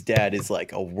apparently his dad is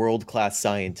like a world-class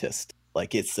scientist.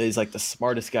 Like he's like the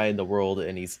smartest guy in the world,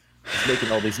 and he's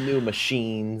making all these new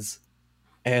machines.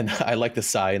 And I like the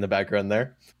sigh in the background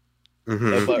there.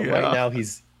 Mm-hmm. But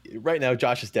right now,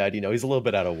 Josh's dad, you know, he's a little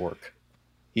bit out of work.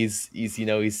 He's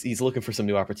looking for some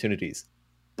new opportunities.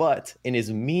 But in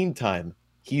his meantime,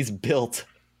 he's built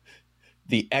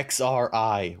the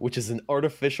XRI, which is an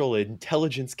artificial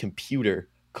intelligence computer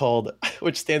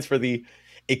which stands for the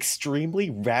Extremely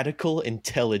Radical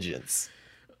Intelligence.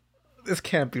 This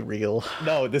can't be real.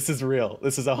 No, this is real.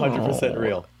 This is 100%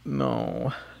 real.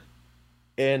 No.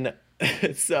 And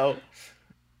so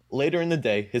later in the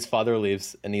day, his father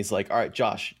leaves, and he's like, all right,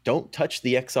 Josh, don't touch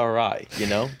the XRI, you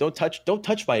know? Don't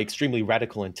touch my extremely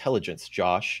radical intelligence,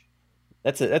 Josh.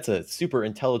 That's a super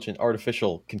intelligent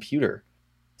artificial computer.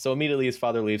 So immediately his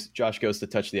father leaves, Josh goes to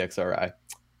touch the XRI.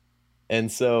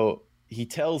 And so he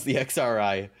tells the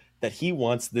XRI that he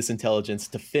wants this intelligence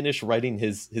to finish writing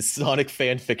his Sonic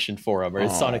fan fiction for him, or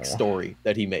his Sonic story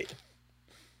that he made.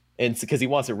 And because he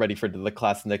wants it ready for the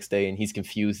class the next day, and he's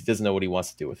confused. He doesn't know what he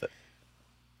wants to do with it.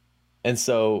 And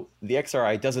so the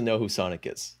XRI doesn't know who Sonic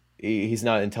is. He's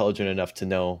not intelligent enough to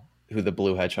know who the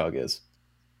Blue Hedgehog is.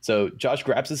 So Josh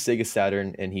grabs his Sega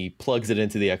Saturn and he plugs it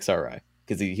into the XRI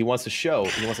because he wants to show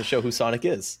who Sonic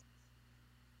is.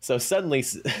 So suddenly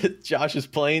Josh is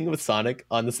playing with Sonic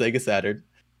on the Sega Saturn,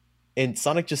 and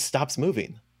Sonic just stops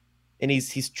moving. And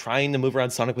he's trying to move around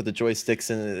Sonic with the joysticks,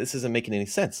 and this isn't making any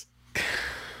sense.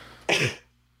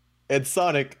 And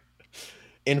Sonic,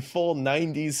 in full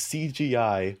 90s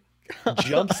CGI,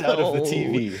 jumps out of the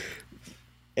TV.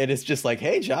 And it's just like,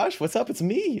 hey, Josh, what's up? It's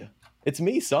me. It's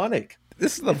me, Sonic.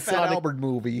 This is the Fat Albert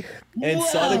movie. And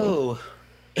Whoa,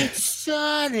 it's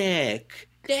Sonic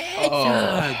the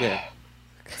Hedgehog.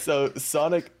 So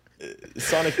Sonic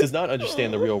does not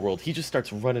understand the real world. He just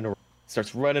starts running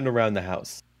around the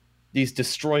house. He's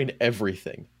destroying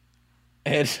everything.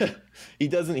 And he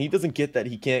doesn't get that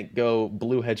he can't go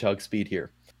blue hedgehog speed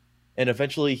here. And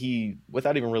eventually he,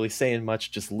 without even really saying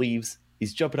much, just leaves.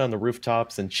 He's jumping on the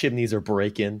rooftops and chimneys are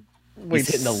breaking. He's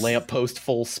hitting a lamppost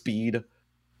full speed.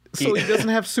 So he doesn't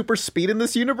have super speed in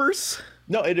this universe?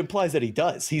 No, it implies that he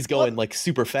does. He's going like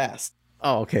super fast.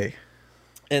 Oh, okay.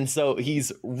 And so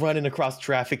he's running across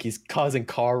traffic. He's causing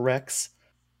car wrecks.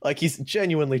 Like, he's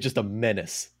genuinely just a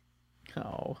menace.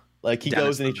 Oh. Like, he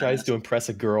goes and he tries to impress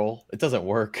a girl. It doesn't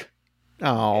work.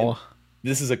 Oh. And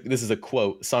this is a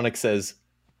quote. Sonic says,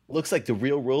 "Looks like the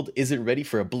real world isn't ready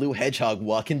for a blue hedgehog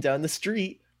walking down the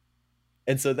street."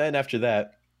 And so then after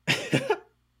that...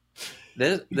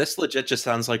 This legit just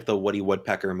sounds like the Woody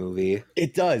Woodpecker movie.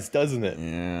 It does, doesn't it?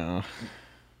 Yeah.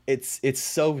 It's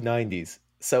so 90s.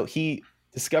 So he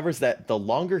discovers that the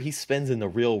longer he spends in the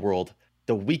real world,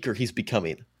 the weaker he's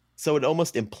becoming. So it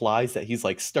almost implies that he's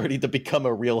like starting to become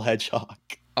a real hedgehog.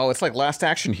 Oh, it's like Last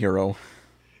Action Hero.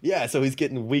 Yeah, so he's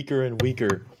getting weaker and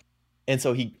weaker. And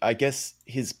so I guess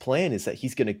his plan is that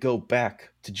he's going to go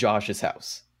back to Josh's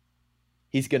house.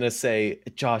 He's going to say,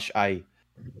 "Josh, I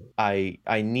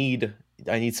need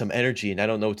some energy and I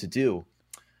don't know what to do."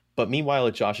 But meanwhile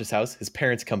at Josh's house, his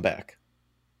parents come back.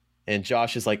 And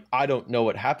Josh is like, "I don't know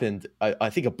what happened.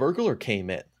 I think a burglar came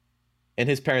in." And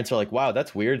his parents are like, "Wow,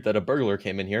 that's weird that a burglar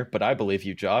came in here, but I believe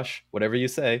you, Josh, whatever you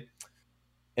say."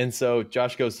 And so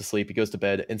Josh goes to sleep, he goes to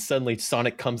bed, and suddenly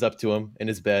Sonic comes up to him in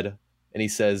his bed and he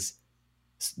says,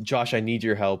 "Josh, I need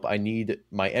your help. I need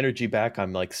my energy back.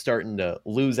 I'm like starting to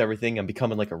lose everything. I'm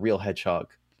becoming like a real hedgehog."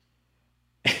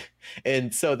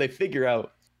 And so they figure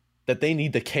out that they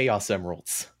need the Chaos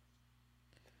Emeralds.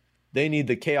 They need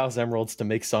the Chaos Emeralds to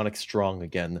make Sonic strong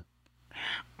again.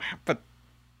 But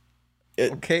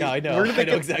okay, yeah, I know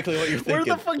exactly what you're thinking. Where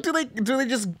the fuck do they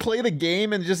just play the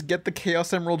game and just get the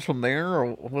Chaos Emeralds from there,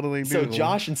 or what do they do? So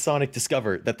Josh and Sonic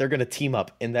discover that they're going to team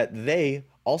up, and that they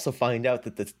also find out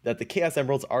that the Chaos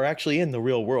Emeralds are actually in the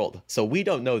real world. So we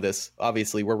don't know this.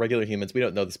 Obviously, we're regular humans. We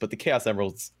don't know this, but the Chaos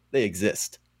Emeralds, they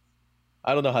exist.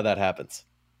 I don't know how that happens,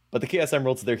 but the Chaos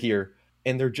Emeralds, they're here,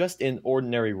 and they're just in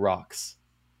ordinary rocks,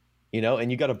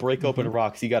 and you got to break open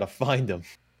rocks. You got to find them.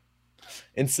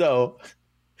 And so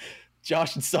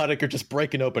Josh and Sonic are just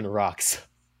breaking open rocks,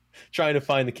 trying to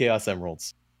find the Chaos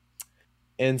Emeralds.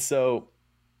 And so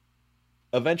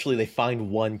eventually they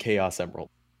find one Chaos Emerald.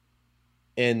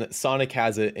 And Sonic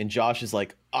has it, and Josh is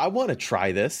like, "I want to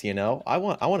try this, I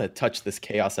want to touch this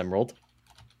Chaos Emerald."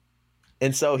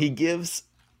 And so he gives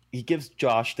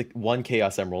Josh the one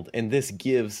Chaos Emerald, and this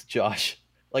gives Josh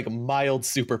like mild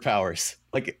superpowers.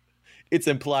 Like, it's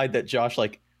implied that Josh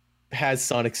like has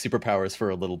Sonic superpowers for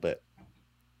a little bit.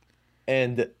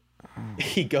 And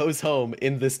he goes home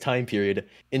in this time period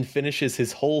and finishes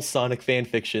his whole Sonic fan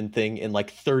fiction thing in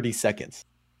like 30 seconds.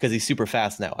 Because he's super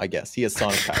fast now, I guess. He has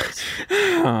Sonic powers.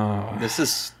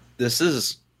 This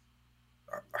is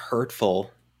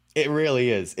hurtful. It really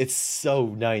is. It's so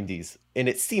 90s. And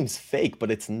it seems fake,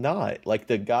 but it's not. Like,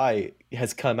 the guy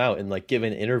has come out and like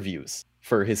given interviews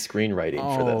for his screenwriting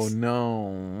for this. Oh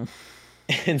no.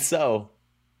 And so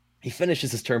he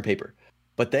finishes his term paper.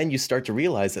 But then you start to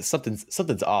realize that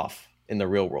something's off in the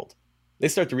real world. They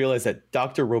start to realize that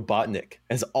Dr. Robotnik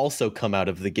has also come out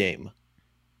of the game.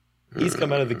 He's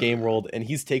come out of the game world, and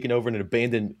he's taken over an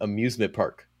abandoned amusement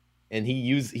park. And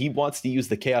he wants to use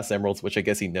the Chaos Emeralds, which I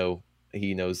guess he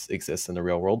knows exists in the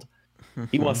real world.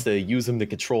 He wants to use them to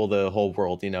control the whole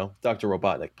world, Dr.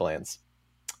 Robotnik plans.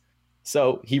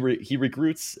 So he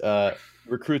recruits a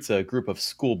group of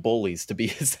school bullies to be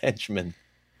his henchmen.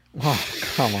 Oh,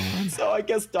 come on. So I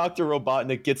guess Dr.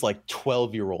 Robotnik gets like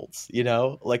 12-year-olds,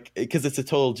 like, because it's a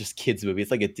total just kids movie.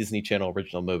 It's like a Disney Channel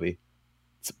original movie.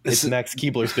 It's Max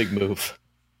Keebler's big move.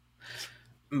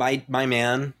 My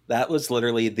man, that was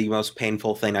literally the most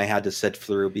painful thing I had to sit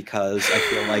through, because I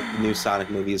feel like the new Sonic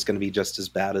movie is going to be just as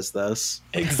bad as this.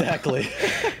 Exactly.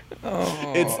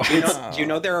 Do you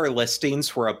know there are listings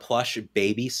for a plush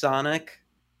baby Sonic?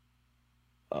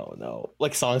 Oh no!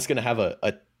 Like, Sonic's going to have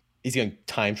he's going to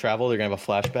time travel. They're going to have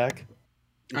a flashback.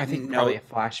 I think probably a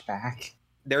flashback.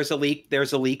 there's a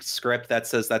leaked script that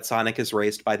says that Sonic is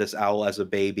raised by this owl as a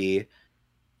baby,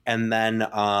 and then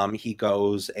he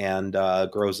goes and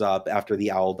grows up after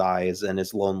the owl dies and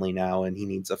is lonely now, and he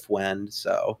needs a friend.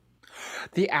 So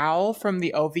the owl from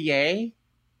the OVA.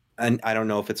 And I don't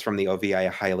know if it's from the OVA. I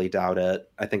highly doubt it.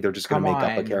 I think they're just going to make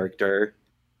up a character.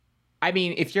 I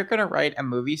mean, if you're going to write a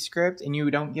movie script and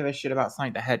you don't give a shit about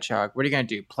Sonic the Hedgehog, what are you going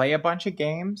to do? Play a bunch of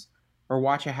games or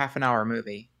watch a half-an-hour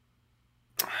movie?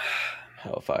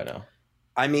 Hell if I know.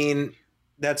 I mean,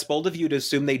 that's bold of you to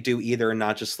assume they do either and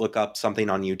not just look up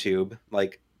something on YouTube,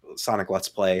 like Sonic Let's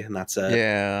Play, and that's it.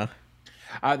 Yeah.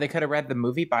 They could have read the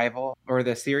movie Bible or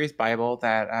the series Bible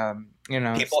that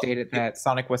stated that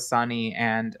Sonic was sunny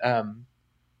and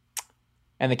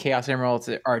the Chaos Emeralds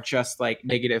are just like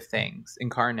negative things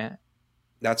incarnate.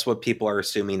 That's what people are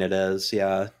assuming it is.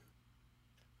 Yeah.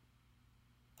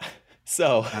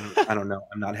 So I don't know.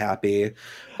 I'm not happy.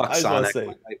 Fuck I was Sonic.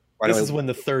 Say, this is when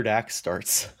the third act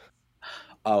starts.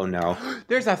 Oh no.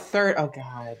 There's a third. Oh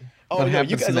god. Oh no,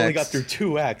 you guys only got through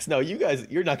 2 acts. No,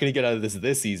 you're not going to get out of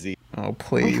this easy. Oh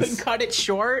please. We couldn't cut it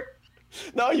short.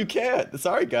 No, you can't.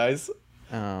 Sorry, guys.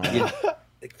 Oh.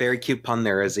 Very cute pun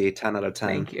there, Izzy. 10 out of 10.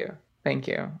 Thank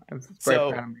you. I'm very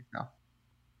proud of myself.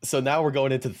 So now we're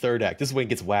going into the third act. This is when it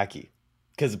gets wacky.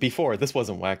 Because before, this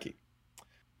wasn't wacky.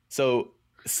 So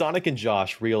Sonic and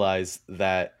Josh realize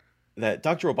that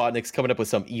Dr. Robotnik's coming up with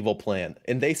some evil plan.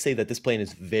 And they say that this plan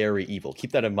is very evil.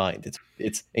 Keep that in mind.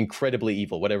 It's incredibly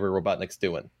evil, whatever Robotnik's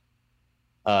doing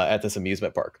at this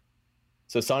amusement park.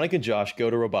 So Sonic and Josh go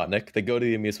to Robotnik. They go to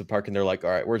the amusement park and they're like, all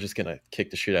right, we're just going to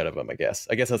kick the shit out of him, I guess.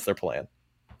 I guess that's their plan.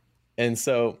 And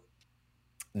so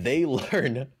they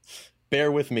learn,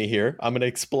 bear with me here, I'm going to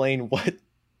explain what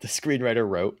the screenwriter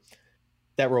wrote,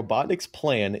 that Robotnik's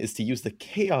plan is to use the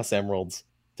Chaos Emeralds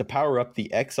to power up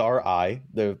the XRI,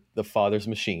 the father's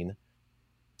machine,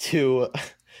 to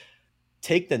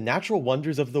take the natural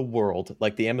wonders of the world,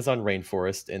 like the Amazon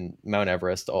rainforest and Mount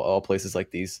Everest, all places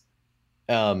like these,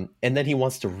 and then he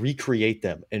wants to recreate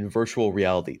them in virtual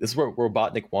reality. This is what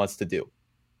Robotnik wants to do.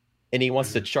 And he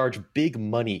wants to charge big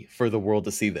money for the world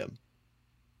to see them.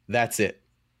 That's it.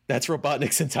 That's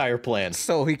Robotnik's entire plan.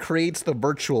 So he creates the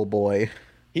Virtual Boy.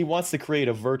 He wants to create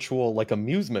a virtual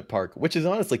amusement park, which is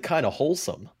honestly kind of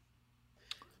wholesome.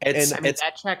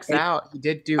 That checks out. He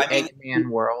did do Eggman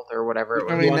World or whatever it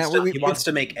was. He wants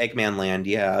to make Eggman Land,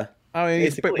 yeah. I mean,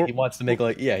 basically, he wants to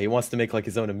make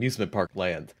his own amusement park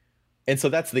land. And so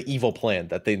that's the evil plan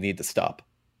that they need to stop.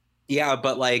 Yeah,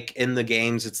 but like in the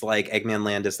games, it's like Eggman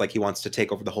Land is like he wants to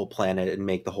take over the whole planet and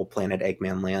make the whole planet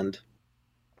Eggman Land.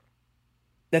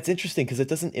 That's interesting because it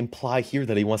doesn't imply here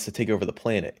that he wants to take over the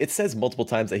planet. It says multiple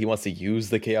times that he wants to use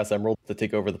the Chaos Emerald to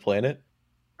take over the planet,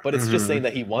 but it's just saying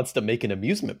that he wants to make an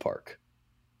amusement park.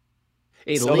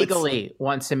 Illegally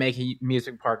wants to make an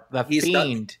amusement park. The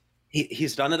Fiend.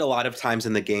 He's done it a lot of times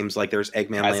in the games, like there's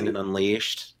Eggman Land and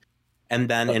Unleashed. And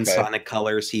then in Sonic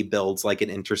Colors, he builds like an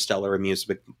interstellar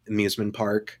amusement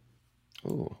park.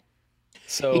 Ooh.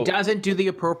 So he doesn't do the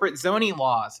appropriate zoning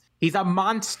laws. He's a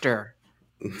monster.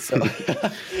 So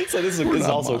this is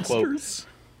also a quote.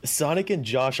 Sonic and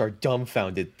Josh are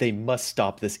dumbfounded. They must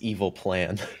stop this evil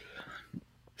plan.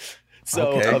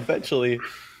 So eventually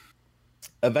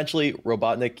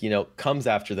Robotnik, comes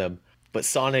after them. But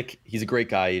Sonic, he's a great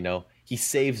guy, he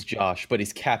saves Josh, but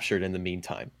he's captured in the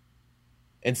meantime.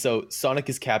 And so Sonic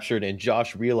is captured and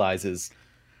Josh realizes,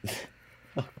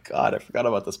 oh God, I forgot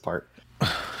about this part.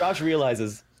 Josh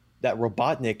realizes that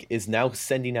Robotnik is now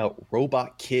sending out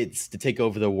robot kids to take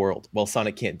over the world while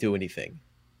Sonic can't do anything.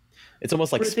 It's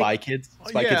almost like Spy Kids.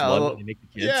 Spy Kids 1 when they make the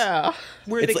kids. Yeah.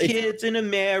 We're the kids in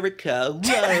America.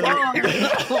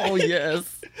 Oh,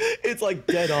 yes. It's like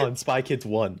dead on Spy Kids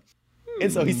 1.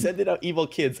 And so he's sending out evil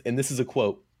kids, and this is a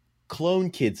quote. Clone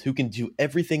kids who can do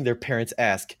everything their parents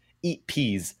ask, eat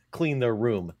peas, clean their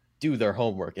room, do their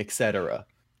homework, etc.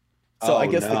 So I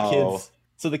guess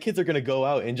the kids are going to go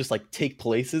out and just like take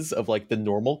places of like the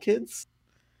normal kids.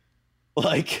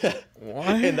 Like,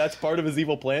 what? And that's part of his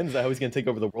evil plan. Is that how he's going to take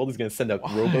over the world? He's going to send out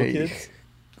robo kids.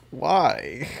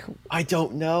 Why? I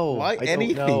don't know. Why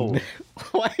anything?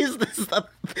 Why is this?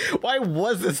 Why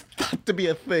was this thought to be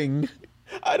a thing?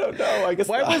 I don't know. I guess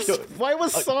why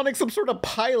was Sonic some sort of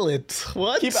pilot?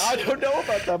 What? I don't know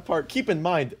about that part. Keep in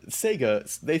mind,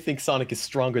 Sega, they think Sonic is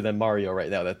stronger than Mario right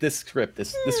now. That this script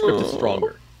is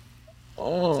stronger.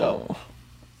 Oh.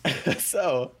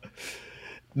 So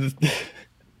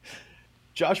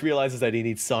Josh realizes that he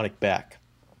needs Sonic back.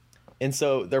 And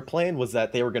so their plan was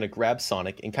that they were going to grab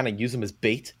Sonic and kind of use him as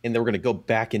bait, and they were going to go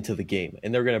back into the game.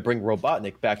 And they were going to bring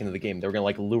Robotnik back into the game. They were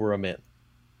going to lure him in.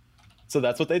 So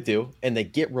that's what they do, and they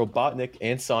get Robotnik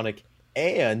and Sonic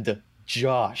and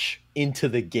Josh into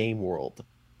the game world.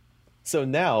 So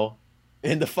now,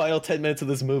 in the final 10 minutes of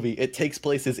this movie, it takes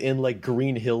place as in like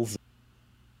Green Hills.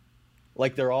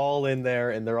 Like they're all in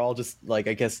there and they're all just like,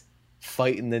 I guess,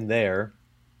 fighting in there.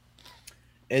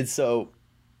 And so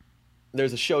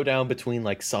there's a showdown between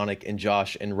like Sonic and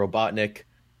Josh and Robotnik.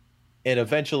 And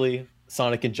eventually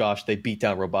Sonic and Josh, they beat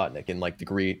down Robotnik in like the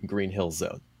Green Hills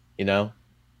zone, you know?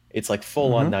 It's like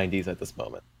full on 90s at this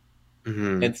moment.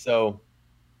 And so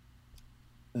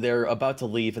they're about to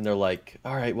leave and they're like,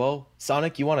 all right, well,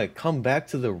 Sonic, you want to come back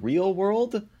to the real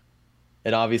world?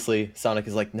 And obviously Sonic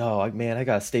is like, no, man, I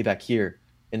got to stay back here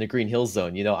in the Green Hills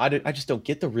zone. You know, I just don't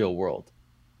get the real world.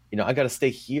 You know, I got to stay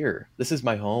here. This is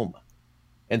my home.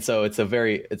 And so it's a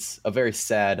very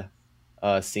sad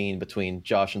scene between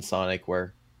Josh and Sonic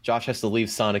where Josh has to leave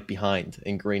Sonic behind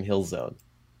in Green Hill Zone,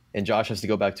 and Josh has to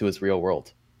go back to his real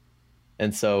world.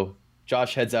 And so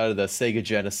Josh heads out of the Sega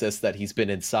Genesis that he's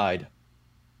been inside,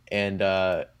 and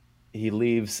he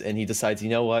leaves and he decides, you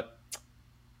know what? I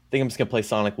think I'm just gonna play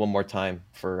Sonic one more time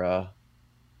for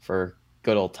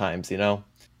good old times, you know?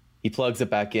 He plugs it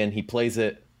back in, he plays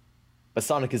it, but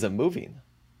Sonic isn't moving.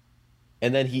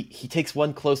 And then he takes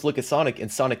one close look at Sonic,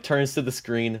 and Sonic turns to the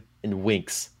screen and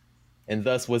winks. And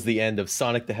thus was the end of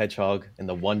Sonic the Hedgehog and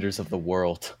the Wonders of the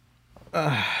World. Did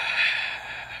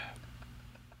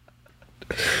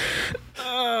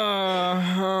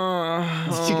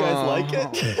you guys like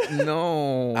it?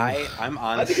 No. I'm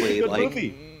honestly like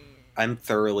movie. I'm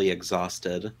thoroughly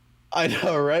exhausted. I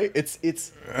know, right?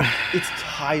 It's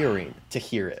tiring to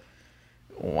hear it.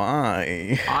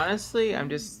 Why? Honestly, I'm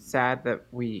just sad that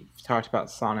we talked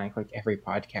about Sonic like every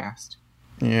podcast.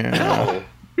 Yeah. No.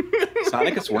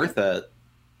 Sonic is worth it.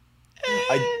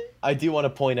 I do want to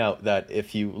point out that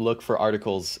if you look for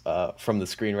articles from the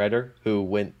screenwriter who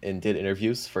went and did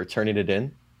interviews for Turning It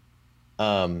In,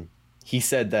 he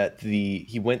said that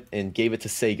he went and gave it to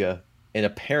Sega, and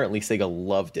apparently Sega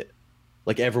loved it.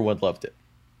 Like everyone loved it.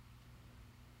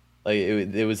 Like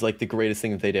it was like the greatest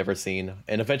thing that they'd ever seen.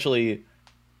 And eventually,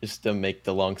 just to make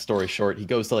the long story short, he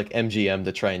goes to like MGM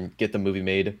to try and get the movie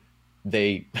made.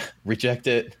 They reject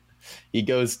it. He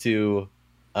goes to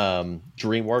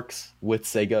DreamWorks with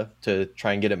Sega to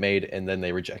try and get it made, and then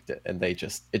they reject it, and it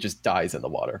just dies in the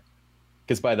water.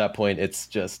 Because by that point, it's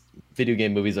just video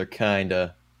game movies are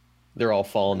they're all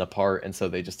falling apart, and so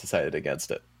they just decided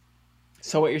against it.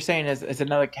 So what you're saying is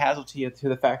another casualty to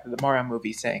the fact that the Mario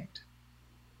movie sanked.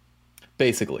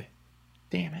 Basically.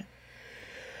 Damn it.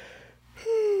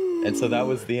 And so that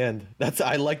was the end.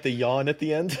 I like the yawn at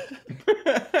the end.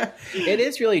 It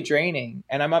is really draining,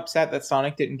 and I'm upset that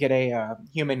Sonic didn't get a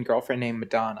human girlfriend named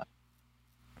Madonna.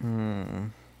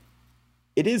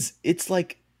 It's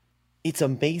like, it's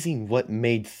amazing what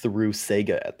made through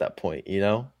Sega at that point, you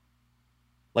know?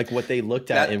 Like what they looked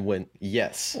at and went,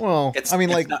 yes. Well, it's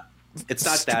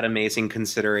not that amazing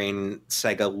considering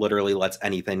Sega literally lets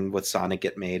anything with Sonic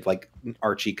get made, like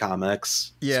Archie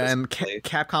Comics. Yeah, and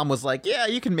Capcom was like, yeah,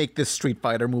 you can make this Street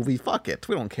Fighter movie. Fuck it.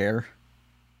 We don't care.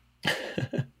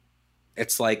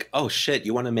 It's like, oh shit,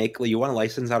 you want to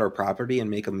license out our property and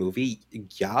make a movie?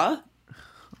 Yeah?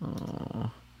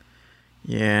 Oh.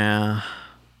 Yeah.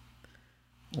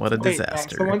 What a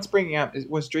disaster. Someone's bringing up,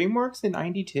 was DreamWorks in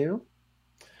 92?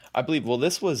 I believe, well,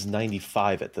 this was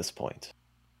 95 at this point.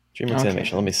 DreamWorks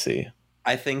Animation, let me see.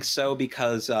 I think so,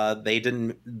 because they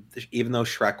didn't, even though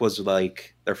Shrek was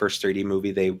like their first 3D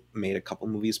movie, they made a couple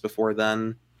movies before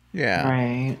then. Yeah.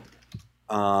 Right.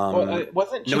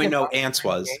 Wasn't no, Ants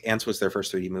was their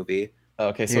first 3D movie.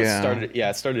 Okay, so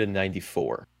it started in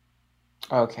 94.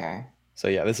 Okay. So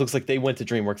yeah, this looks like they went to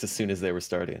DreamWorks as soon as they were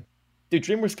starting. Dude,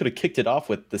 DreamWorks could have kicked it off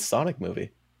with the Sonic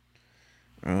movie.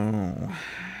 Oh.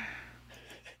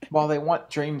 Well, they want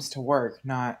dreams to work,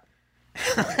 not...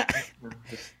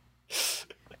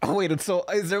 Oh, wait, so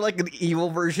is there like an evil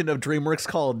version of DreamWorks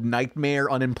called Nightmare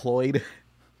Unemployed?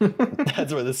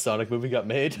 That's where this Sonic movie got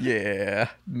made? Yeah.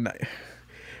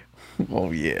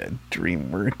 Oh, yeah,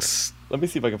 DreamWorks. Let me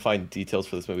see if I can find details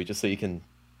for this movie, just so you can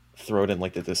throw it in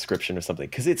like the description or something,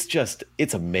 because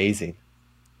it's amazing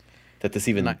that this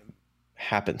even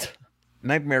happened.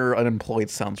 Nightmare Unemployed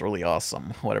sounds really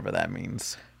awesome, whatever that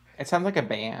means. It sounds like a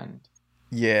band.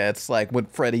 Yeah, it's like what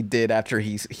Freddy did after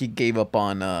he gave up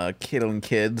on killing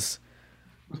kids.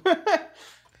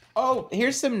 Oh,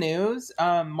 here's some news.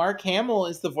 Mark Hamill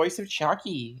is the voice of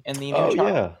Chucky in the new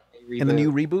Chucky reboot. In the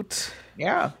new reboot?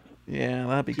 Yeah. Yeah,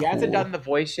 that'd be cool. He hasn't done the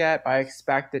voice yet, but I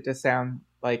expect it to sound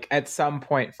like at some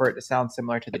point for it to sound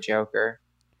similar to the Joker.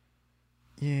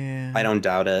 Yeah. I don't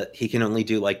doubt it. He can only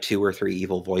do like 2 or 3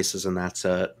 evil voices, and that's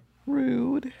it.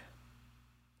 Rude.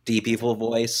 Deep evil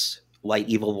voice. light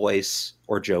evil voice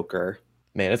or Joker.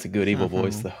 Man, that's a good evil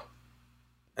voice, though.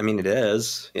 I mean, it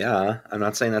is. Yeah. I'm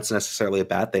not saying that's necessarily a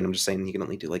bad thing. I'm just saying you can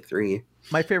only do like 3.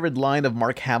 My favorite line of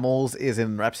Mark Hamill's is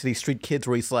in Rhapsody Street Kids,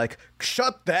 where he's like,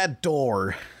 "Shut that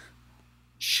door."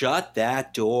 Shut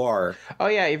that door. Oh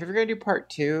yeah, if you're gonna do part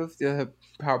 2 of the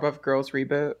Powerpuff Girls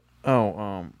reboot.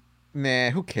 Oh, nah,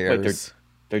 who cares? Wait,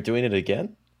 they're doing it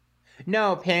again?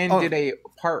 No, Pan did a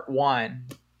part 1,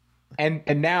 and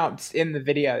announced in the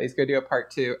video he's gonna do a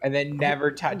part 2, and then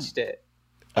never touched it.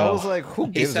 I was like, who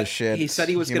gives a shit? He said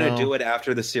he was going to do it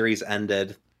after the series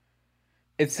ended.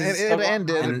 It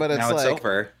ended, but it's now like, it's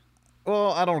over.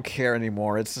 Well, I don't care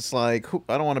anymore. It's just like,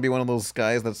 I don't want to be one of those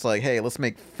guys that's like, hey, let's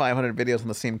make 500 videos on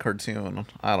the same cartoon.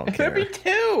 I don't care. There'd be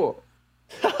 2.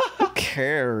 Who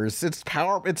cares? It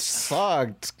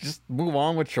sucked. Just move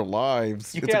on with your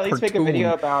lives. You can at least make a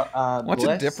video about Watch Bliss,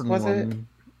 a different was one. it?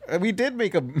 We did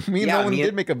make a. Me and Owen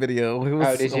did make a video. It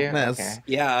was did you? a mess. Okay.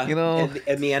 Yeah, you know.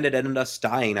 In the end, it ended us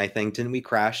dying. I think didn't we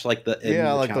crash like the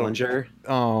Challenger?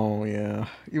 Oh yeah,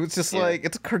 it was just like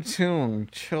it's a cartoon.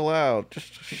 Chill out.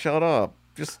 Just shut up.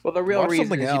 Just the real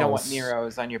reason is else. you don't want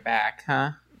Nero's on your back,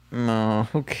 huh? No.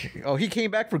 Okay. Oh, he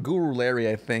came back for Guru Larry,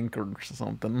 I think, or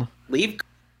something. Leave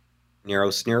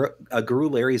Nero. Guru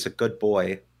Larry's a good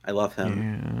boy. I love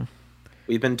him. Yeah.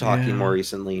 We've been talking more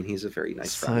recently, and he's a very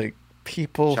nice friend. Like,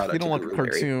 people, you don't like a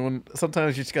cartoon.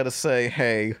 Sometimes you just gotta say,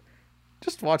 hey,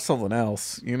 just watch something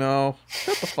else, you know?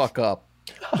 Shut the fuck up.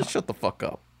 Just shut the fuck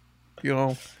up. You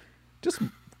know? Just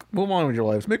move on with your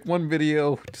lives. Make one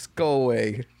video, just go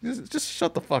away. Just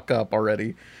shut the fuck up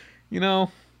already. You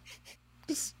know?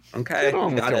 Just get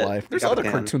on with your life. There's other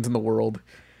cartoons in the world.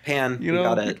 Pan, you know?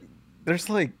 got it. There's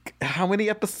like, how many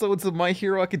episodes of My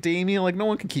Hero Academia? Like, no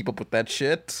one can keep up with that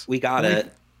shit. We got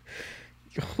it.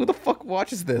 Who the fuck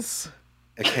watches this?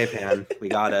 Okay, Pan, we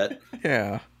got it.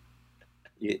 Yeah.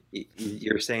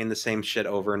 You're saying the same shit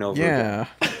over and over again.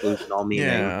 Losing all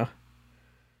meaning.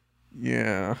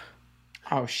 Yeah.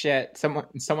 Oh shit! Someone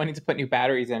needs to put new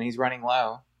batteries in. He's running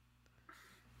low.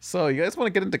 So you guys want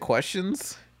to get into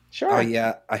questions? Sure. Oh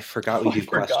yeah, I forgot we do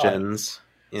questions.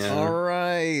 Yeah. All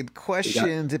right,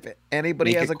 questions. If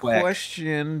anybody has a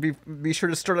question, be sure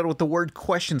to start out with the word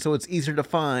question so it's easier to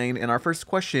find. And our first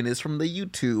question is from the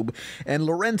YouTube. And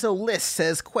Lorenzo List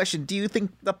says, question, do you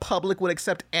think the public would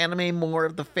accept anime more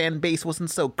if the fan base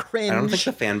wasn't so cringe? I don't think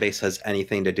the fan base has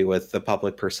anything to do with the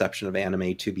public perception of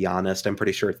anime, to be honest. I'm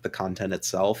pretty sure it's the content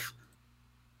itself.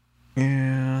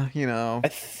 Yeah, you know,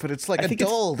 but it's like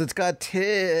adult. It's got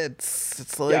tits.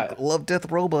 It's like Love, Death,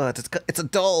 Robots. It's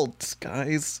adult,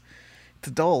 guys. It's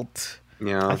adult.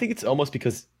 Yeah, I think it's almost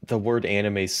because the word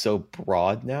anime is so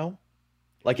broad now.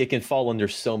 Like it can fall under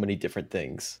so many different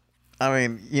things. I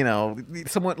mean, you know,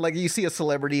 someone like you see a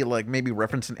celebrity like maybe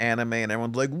reference an anime, and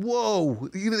everyone's like, "Whoa,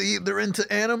 they're into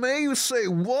anime." You say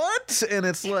what? And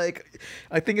it's like,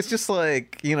 I think it's just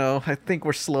like, you know, I think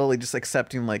we're slowly just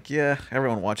accepting like, yeah,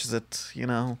 everyone watches it, you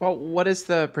know. Well, what is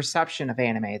the perception of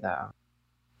anime though?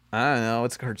 I don't know.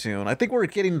 It's a cartoon. I think we're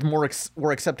getting more.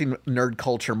 We're accepting nerd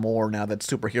culture more now that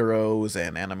superheroes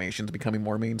and animation's becoming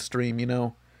more mainstream. You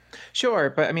know. Sure,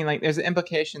 but I mean, like, there's an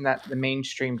implication that the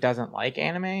mainstream doesn't like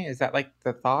anime. Is that like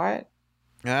the thought?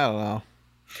 I don't know.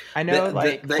 I know,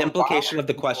 the implication of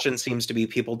the question seems to be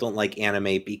people don't like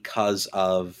anime because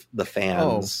of the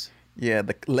fans. Oh, yeah,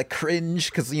 the cringe,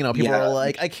 because you know people are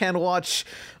like, I can't watch,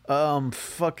 hang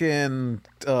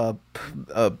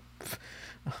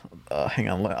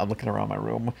on, I'm looking around my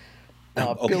room.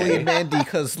 Billy and Mandy,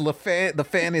 because the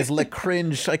fan is le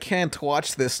cringe. I can't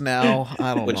watch this now.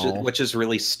 I don't know. Which is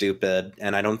really stupid,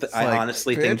 and I don't. I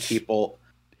honestly think people.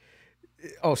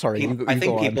 Oh, sorry. I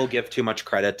think people give too much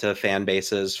credit to fan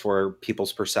bases for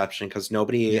people's perception because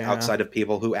nobody outside of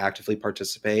people who actively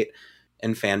participate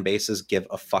in fan bases give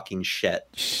a fucking shit.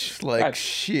 Like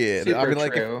shit. I mean,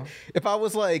 like if I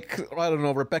was like, I don't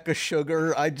know, Rebecca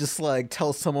Sugar, I'd just like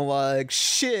tell someone like,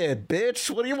 shit, bitch,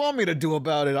 what do you want me to do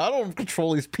about it? I don't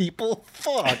control these people.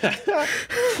 Fuck.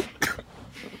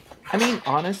 I mean,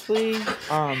 honestly,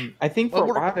 I think for a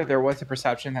while there was a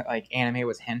perception that like anime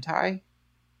was hentai.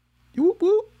 Whoop,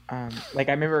 whoop. Like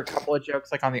I remember a couple of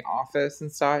jokes like on The Office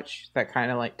and such that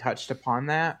kind of like touched upon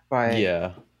that, but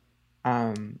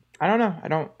I don't know. I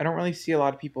don't really see a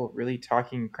lot of people really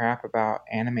talking crap about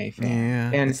anime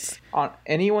fans. And on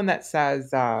anyone that says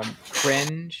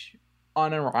cringe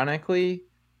unironically,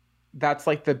 that's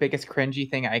like the biggest cringy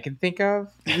thing I can think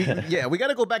of. We got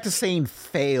to go back to saying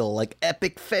fail, like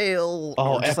epic fail,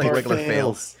 or just like regular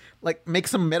fails. Like make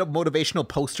some motivational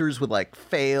posters with like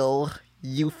fail,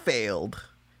 you failed.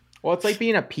 Well, it's like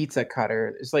being a pizza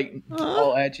cutter. It's like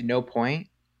all edge and no point.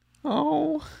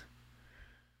 Oh.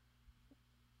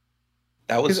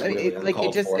 That was really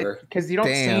uncalled for. Because you don't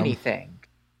say Damn. anything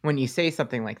when you say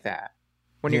something like that.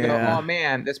 When you go, Yeah. oh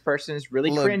man, this person is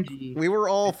really Look, cringy. we were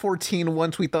all 14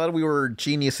 once. We thought we were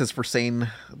geniuses for saying,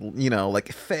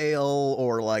 like fail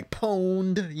or like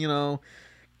pwned,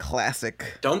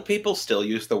 classic. Don't people still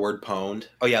use the word pwned?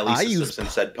 Oh yeah, Lisa Simpson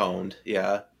said pwned.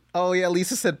 Yeah. Oh yeah,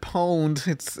 Lisa said pwned.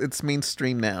 It's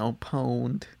mainstream now.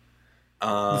 Pwned.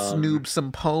 Let's noob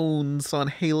some pwns on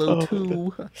Halo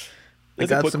 2.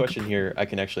 There's a quick question here I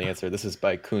can actually answer. This is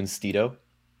by Coon Steto.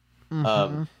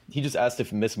 He just asked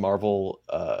if Miss Marvel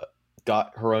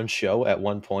got her own show at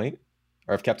one point,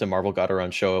 or if Captain Marvel got her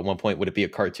own show at one point. Would it be a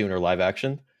cartoon or live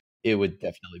action? It would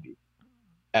definitely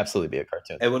absolutely be a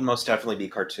cartoon. It would most definitely be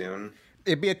cartoon.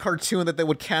 It'd be a cartoon that they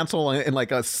would cancel in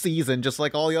like a season, just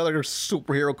like all the other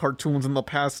superhero cartoons in the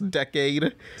past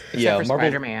decade. Except for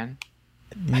Spider-Man.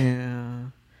 Yeah.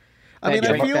 I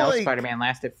feel like Spider-Man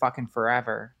lasted fucking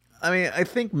forever. I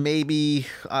think maybe,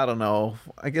 I don't know,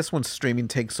 I guess when streaming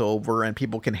takes over and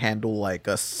people can handle like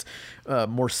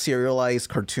more serialized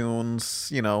cartoons,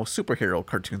 superhero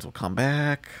cartoons will come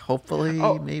back, hopefully,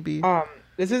 maybe.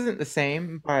 This isn't the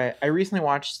same, but I recently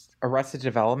watched Arrested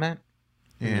Development.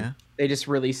 Yeah. They just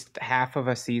released half of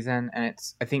a season, and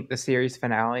it's, I think, the series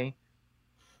finale.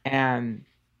 And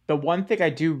the one thing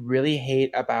I do really hate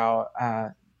about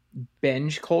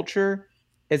binge culture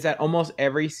is that almost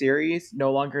every series no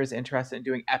longer is interested in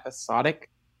doing episodic,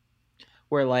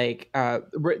 where like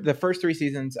the first 3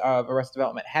 seasons of Arrested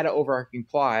Development had an overarching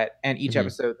plot, and each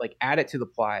episode like added to the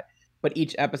plot, but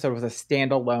each episode was a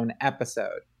standalone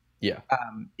episode. Yeah.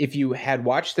 If you had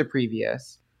watched the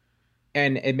previous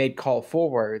and it made call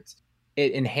forwards,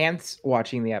 it enhanced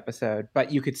watching the episode, but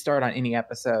you could start on any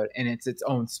episode and it's its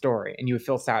own story and you would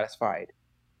feel satisfied.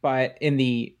 But in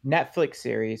the Netflix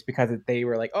series, because they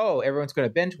were like, oh, everyone's going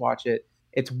to binge watch it,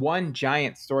 it's one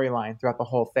giant storyline throughout the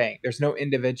whole thing. There's no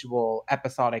individual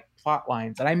episodic plot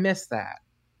lines, and I miss that.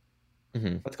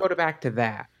 Let's go back to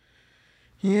that.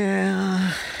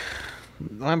 Yeah.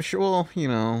 I'm sure, well,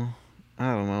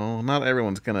 I don't know. Not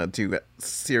everyone's going to do that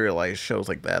serialized shows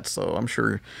like that, so I'm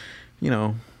sure,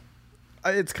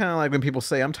 it's kind of like when people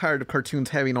say, I'm tired of cartoons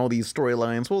having all these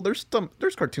storylines. Well, there's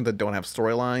cartoons that don't have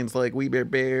storylines, like We Bare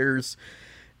Bears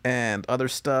and other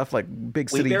stuff, like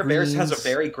Big City We Bare Greens. Bears has a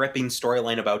very gripping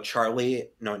storyline about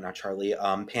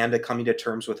Panda coming to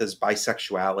terms with his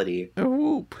bisexuality.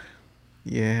 Oh,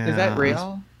 yeah. Is that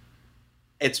real?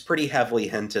 It's pretty heavily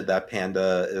hinted that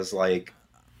Panda is like...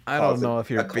 I don't know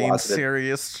if you're being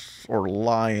serious or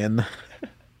lying.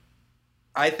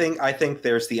 I think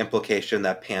there's the implication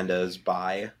that Panda is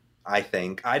bi. I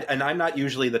think. And I'm not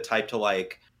usually the type to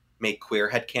like make queer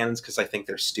headcanons because I think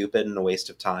they're stupid and a waste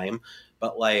of time.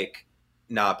 But like,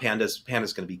 nah, Panda's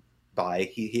gonna be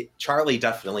bi. Charlie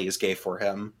definitely is gay for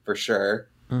him for sure.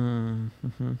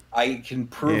 Mm-hmm. I can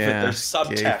prove it. There's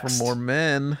subtext gay for more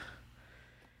men.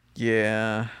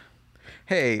 Yeah.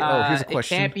 Hey, here's a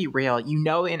question. It can't be real.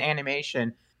 In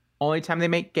animation, only time they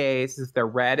make gays is if they're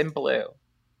red and blue.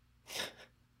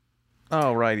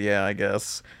 Oh, right, yeah, I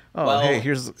guess. Oh, well, hey,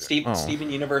 here's...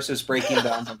 Steven Universe is breaking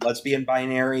down the lesbian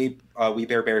binary. We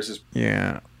Bare Bears is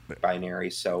binary,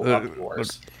 so of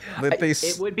course.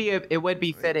 It would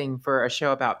be fitting for a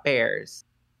show about bears.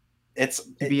 It's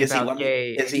to be about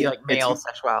gay, male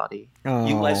sexuality. Oh.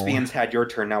 You lesbians had your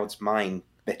turn, now it's mine,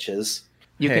 bitches.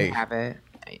 You can have it.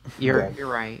 You're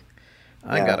right.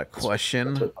 I got a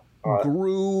question.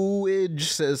 Gruage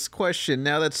says, question,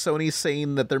 now that Sony's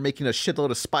saying that they're making a shitload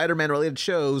of Spider-Man related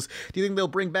shows, do you think they'll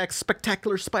bring back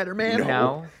Spectacular Spider-Man?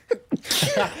 No.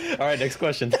 All right, next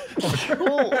question.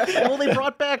 well, they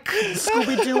brought back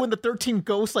Scooby-Doo and the 13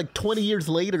 Ghosts like 20 years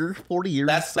later, 40 years.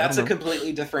 That's a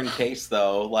completely different case,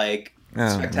 though. Like,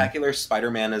 Spectacular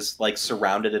Spider-Man is like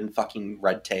surrounded in fucking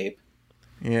red tape.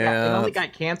 Yeah. It only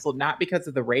got canceled not because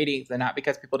of the ratings and not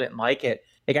because people didn't like it.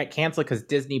 It got canceled because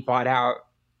Disney bought out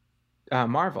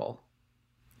Marvel.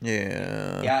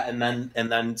 Yeah, and then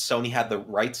Sony had the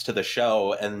rights to the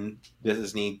show, and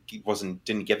Disney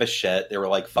didn't give a shit. They were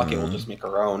like, "Fuck it, we'll just make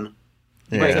our own."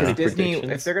 Right, because Disney,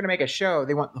 if they're gonna make a show,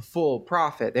 they want the full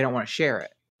profit. They don't want to share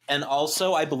it. And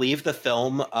also, I believe the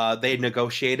film they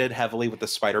negotiated heavily with the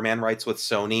Spider-Man rights with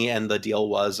Sony, and the deal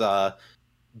was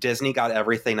Disney got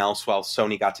everything else, while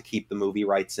Sony got to keep the movie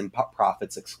rights and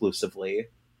profits exclusively,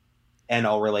 and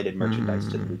all related merchandise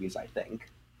to the movies. I think.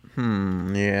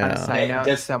 Yeah. On a side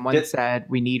note, someone said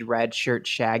we need red shirt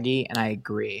Shaggy, and I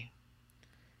agree.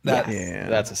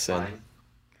 That's a sin.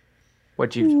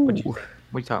 What you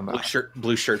talking about?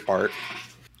 Blue shirt Bart.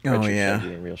 Oh yeah,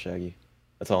 Shaggy and real Shaggy.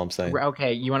 That's all I'm saying.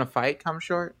 Okay, you want to fight? Come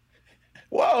short.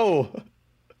 Whoa.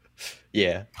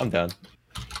 Yeah, I'm done.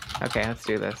 Okay, let's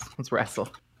do this. Let's wrestle.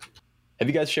 Have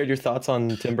you guys shared your thoughts on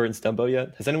Tim Burton's Dumbo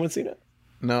yet? Has anyone seen it?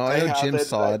 No, I know Jim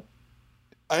saw it.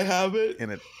 I have it,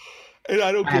 And it. and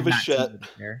I don't I give have a not shit. seen it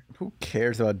here. Who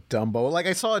cares about Dumbo? Like,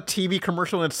 I saw a TV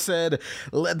commercial and it said,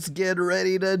 "Let's get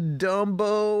ready to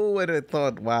Dumbo," and I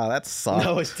thought, wow, that sucks.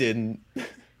 No, it didn't.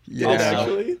 Yeah, Did it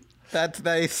actually?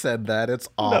 they said that. It's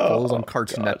awful. It was on No,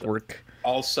 Cartoon God. Network.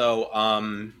 Also,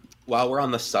 while we're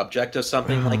on the subject of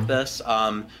something like this,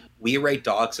 We Rate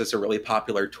Dogs is a really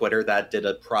popular Twitter that did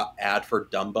a ad for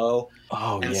Dumbo.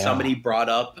 Oh, And yeah. somebody brought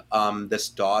up this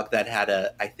dog that had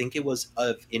I think it was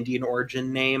of Indian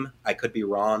origin name. I could be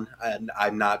wrong. And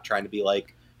I'm not trying to be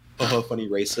like, oh, funny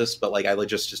racist, but like I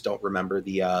just don't remember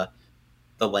the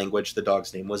language the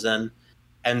dog's name was in.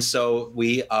 And so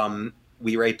We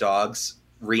Rate Dogs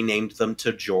renamed them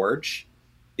to George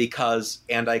because,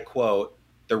 and I quote,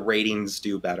 the ratings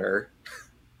do better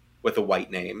with a white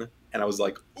name. And I was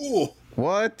like, ooh.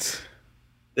 What?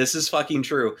 This is fucking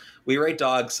true. We Rate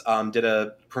Dogs did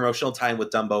a promotional time with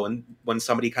Dumbo, and when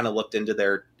somebody kind of looked into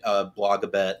their blog a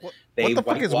bit, they What the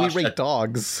fuck is We whitewashed Rate it.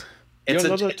 Dogs? You It's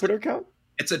don't a know the Twitter account?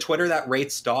 it's a Twitter that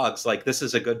rates dogs. Like, this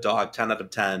is a good dog, 10 out of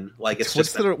 10. Like, it's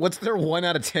What's just their 1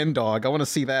 out of 10 dog? I want to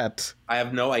see that. I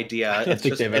have no idea. I don't It's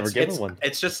think just, they've ever it's, given it's, one.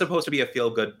 It's just supposed to be a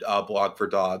feel good blog for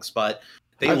dogs, but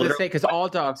they I was gonna literally say because all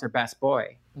dogs are best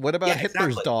boy. What about Yeah, Hitler's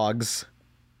exactly. dogs?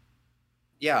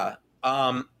 yeah.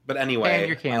 But anyway, And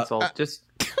you're canceled. Just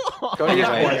go to your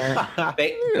anyway. Twitter.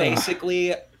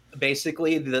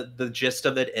 basically the gist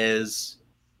of it is,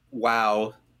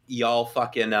 wow, y'all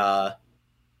fucking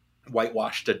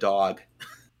whitewashed a dog.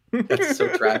 That's so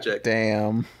tragic.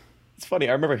 Damn. It's funny.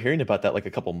 I remember hearing about that like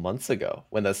a couple months ago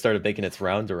when that started making its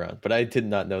round around, but I did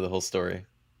not know the whole story.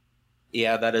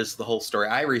 Yeah, that is the whole story.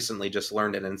 I recently just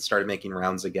learned it and started making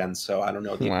rounds again, so I don't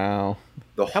know the Wow.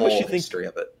 How much whole you think- history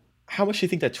of it. How much do you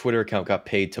think that Twitter account got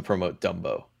paid to promote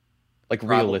Dumbo? Like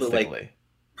Probably, realistically.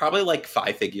 Probably like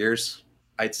 5 figures,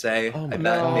 I'd say. Oh my I bet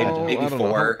God. maybe I don't know.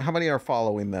 4. How many are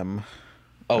following them?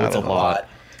 Oh, I it's a don't know. lot.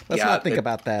 Let's Yeah, not think the-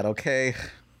 about that, okay?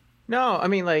 No, I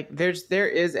mean like there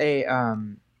is a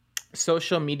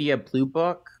social media blue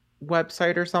book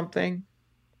website or something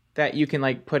that you can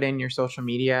like put in your social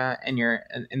media and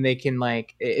they can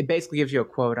like it basically gives you a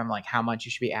quote on like how much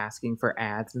you should be asking for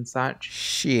ads and such.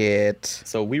 Shit.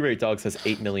 So We Rate Dogs has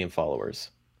 8 million followers.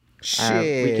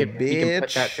 Shit, we can put that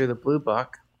bitch. through the blue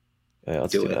book. Yeah,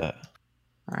 let's Do do it. that.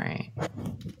 All right.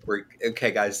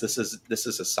 Okay, guys, this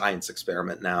is a science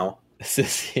experiment now. This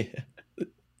is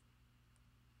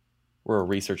We're a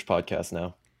research podcast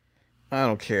now. I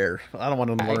don't care. I don't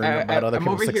want to learn about other I'm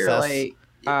people's over here success. like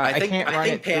I can't run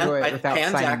it through it without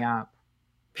signing up.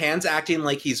 Pan's acting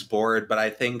like he's bored, but I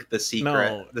think the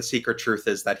secret truth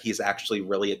is that he's actually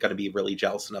really going to be really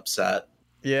jealous and upset.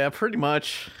 Yeah, pretty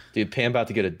much. Dude, Pam about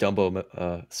to get a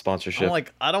Dumbo sponsorship. I'm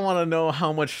like, I don't want to know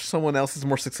how much someone else is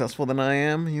more successful than I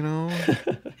am, you know?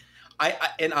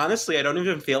 And honestly, I don't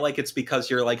even feel like it's because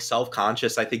you're like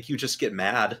self-conscious. I think you just get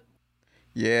mad.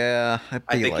 Yeah, I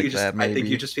think like you just that, maybe. I think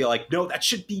you just feel like, no, that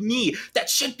should be me. That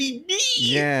should be me.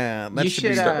 Yeah, that You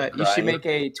should should be you should make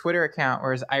a Twitter account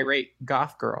where it's I rate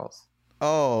goth girls.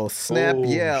 Oh, snap. Oh,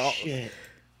 yeah. shit.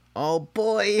 Oh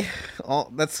boy.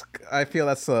 I feel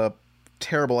that's a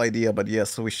terrible idea, but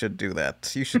yes, we should do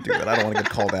that. You should do it. I don't want to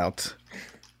get called out.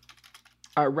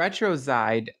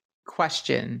 Retrozide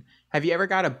question. Have you ever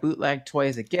got a bootleg toy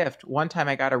as a gift? One time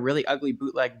I got a really ugly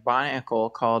bootleg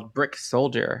Bionicle called Brick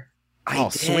Soldier. I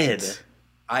did. Sweet.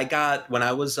 I got, when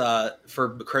I was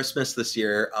for Christmas this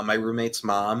year, my roommate's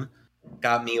mom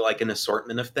got me like an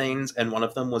assortment of things, and one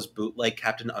of them was bootleg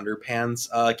Captain Underpants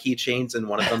keychains, and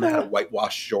one of them had a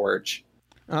whitewashed George.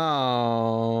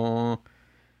 Oh.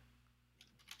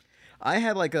 I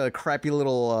had like a crappy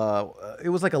little it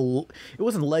wasn't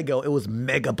Lego, it was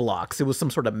Mega Blocks. It was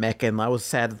some sort of mech, and I was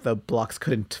sad that the blocks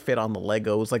couldn't fit on the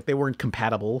Legos. Like they weren't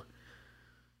compatible.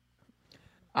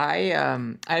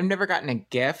 I've never gotten a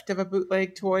gift of a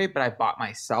bootleg toy, but I bought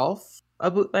myself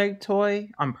a bootleg toy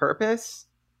on purpose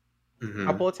a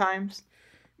couple of times.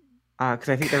 Because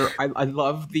I think I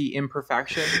love the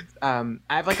imperfections. I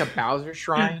have like a Bowser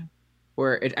shrine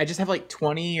where I just have like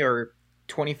 20 or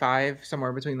 25,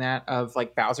 somewhere between that, of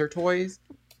like Bowser toys.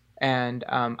 And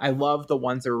I love the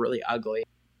ones that are really ugly.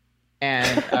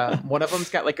 And one of them's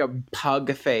got like a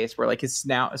pug face where like his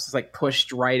snout is just like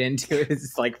pushed right into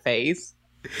his like face.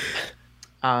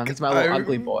 It's my little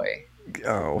ugly boy.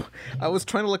 Oh, I was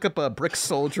trying to look up a Brick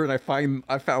Soldier, and I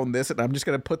found this, and I'm just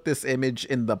gonna put this image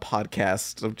in the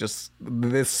podcast of just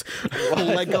this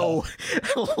Lego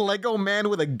man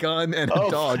with a gun and a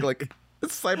dog, like a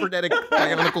cybernetic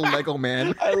bionicle Lego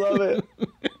man. I love it.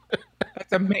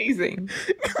 It's amazing.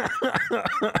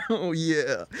 Oh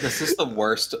yeah. This is the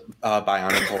worst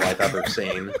Bionicle I've ever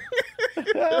seen.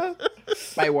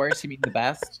 By worst, you mean the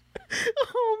best?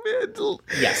 Oh man.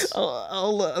 Yes.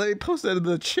 I'll let me post that in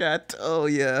the chat. Oh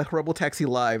yeah, Rebel Taxi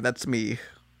Live. That's me.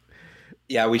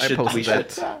 Yeah, we should.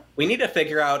 that. We need to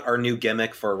figure out our new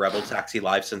gimmick for Rebel Taxi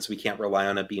Live since we can't rely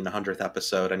on it being the 100th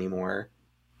episode anymore.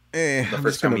 The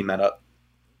first time we met up.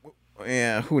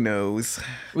 Yeah, who knows?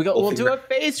 We'll do a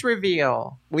face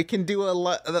reveal. We can do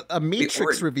a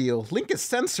Matrix reveal. Link is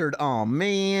censored. Oh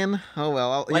man. Oh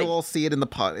well. You'll all see it in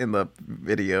the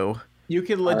video. You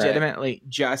could legitimately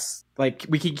just like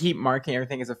we could keep marking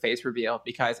everything as a face reveal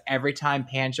because every time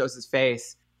Pan shows his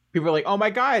face, people are like, "Oh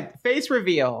my god, face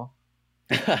reveal!"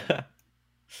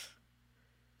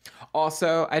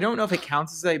 Also, I don't know if it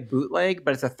counts as a bootleg,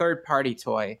 but it's a third-party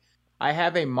toy. I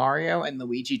have a Mario and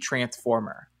Luigi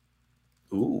Transformer.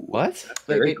 Ooh, what?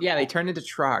 They turn into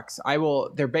trucks.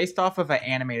 They're based off of an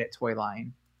animated toy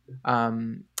line.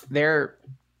 They're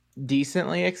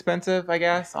decently expensive, I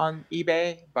guess, on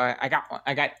eBay, but I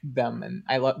got them, and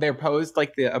they're posed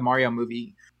like a Mario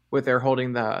movie, with they're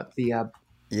holding the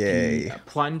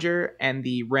plunger and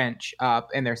the wrench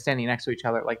up, and they're standing next to each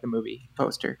other like the movie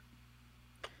poster.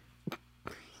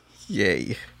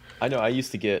 Yay! I know. I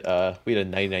used to get. We had a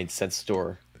 99-cent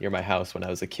store near my house when I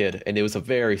was a kid, and it was a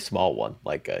very small one,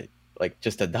 like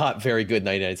just a not very good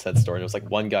 99-cent store, and it was like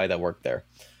one guy that worked there,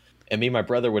 and me and my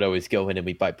brother would always go in and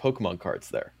we'd buy Pokemon cards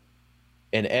there.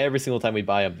 And every single time we'd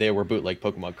buy them, they were bootleg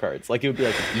Pokemon cards. Like, it would be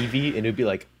like an Eevee, and it would be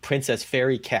like Princess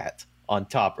Fairy Cat on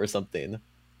top or something.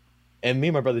 And me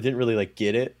and my brother didn't really,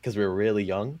 get it because we were really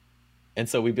young. And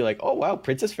so we'd be like, oh, wow,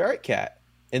 Princess Fairy Cat.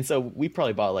 And so we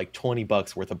probably bought,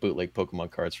 $20 worth of bootleg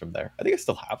Pokemon cards from there. I think I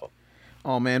still have them.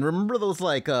 Oh, man. Remember those,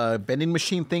 vending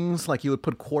machine things? Like, you would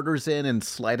put quarters in and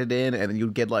slide it in, and then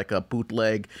you'd get, a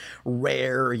bootleg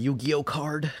rare Yu-Gi-Oh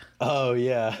card? Oh,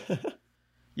 yeah.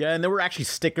 Yeah, and there were actually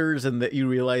stickers, and that you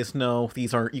realize, no,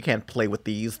 these aren't. You can't play with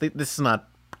these. This is not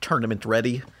tournament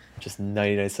ready. Just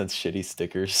 99-cent shitty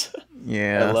stickers.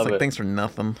 Yeah, I love it. Thanks for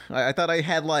nothing. I thought I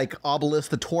had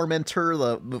Obelisk the Tormentor,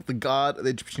 the god, the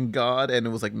Egyptian god, and it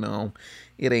was like, no,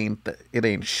 it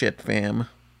ain't shit, fam.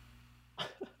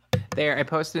 There, I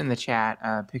posted in the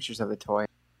chat pictures of the toy.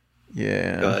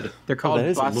 Yeah, good. They're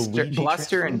called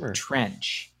Bluster and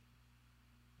Trench.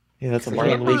 Yeah, that's a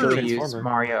Mario Transformer.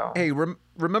 Mario. Hey,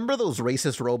 remember those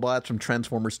racist robots from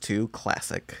Transformers 2?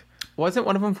 Classic. Wasn't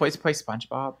one of them voiced by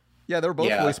SpongeBob? Yeah, they were both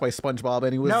voiced by SpongeBob,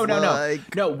 and he was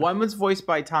No, one was voiced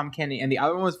by Tom Kenny, and the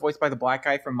other one was voiced by the black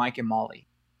guy from Mike and Molly.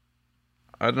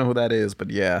 I don't know who that is, but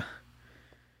yeah.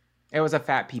 It was a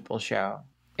fat people show.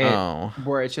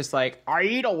 Where it's just like, I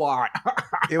eat a lot.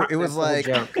 It was like,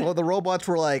 well, the robots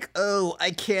were like, oh, I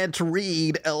can't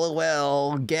read,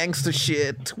 LOL, gangsta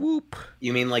shit, whoop.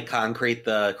 You mean like Concrete,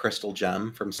 the crystal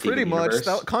gem from Steven Universe?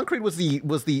 Pretty much. Concrete was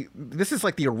this is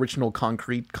like the original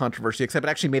Concrete controversy, except it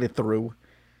actually made it through.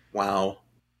 Wow.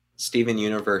 Steven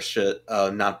Universe shit,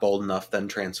 not bold enough than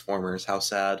Transformers. How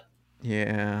sad.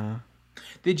 Yeah.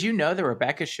 Did you know that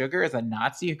Rebecca Sugar is a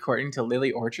Nazi according to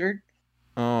Lily Orchard?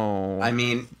 Oh. I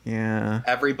mean, yeah.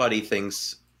 Everybody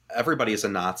is a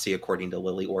Nazi according to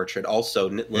Lily Orchard. Also,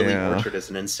 Lily Orchard is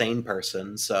an insane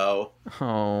person, so...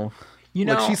 Oh. You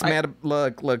know, she's mad.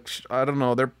 Look. I don't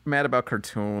know. They're mad about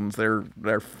cartoons. They don't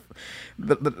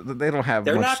have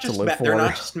much to live for. They're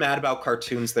not just mad about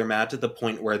cartoons. They're mad to the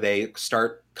point where they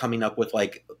start coming up with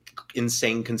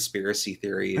insane conspiracy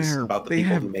theories about the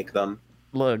people who make them.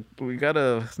 Look, we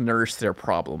gotta nurse their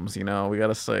problems. We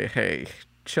gotta say, hey,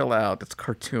 chill out. It's a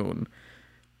cartoon.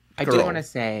 I do want to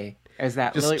say is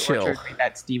that Lily Orchard made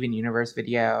that Steven Universe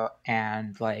video,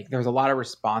 and there was a lot of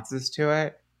responses to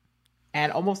it.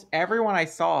 And almost everyone I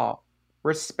saw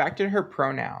respected her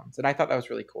pronouns, and I thought that was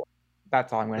really cool.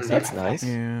 That's all I'm going to say. That's nice.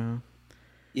 Yeah.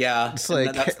 Yeah. It's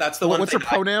that's the one. What's her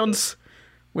pronouns?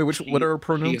 Wait, what are her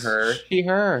pronouns? She,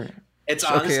 her. It's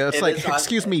honest, okay. It's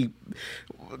excuse me.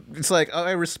 It's like, oh,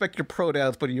 I respect your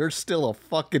pronouns, but you're still a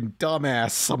fucking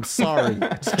dumbass. I'm sorry.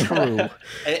 It's true.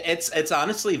 It's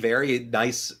honestly very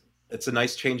nice. It's a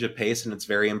nice change of pace, and it's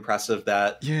very impressive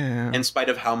that, in spite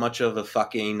of how much of a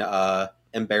fucking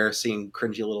embarrassing,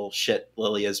 cringy little shit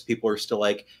Lily is, people are still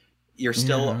like, you're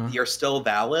still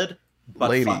valid, but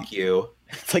lady, fuck you.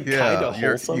 It's kind of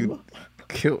wholesome.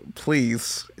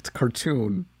 Please, it's a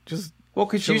cartoon. Just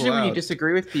because usually when you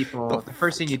disagree with people, the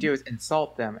first thing you do is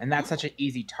insult them, and that's such an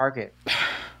easy target.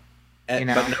 But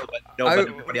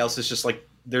everybody else is just like,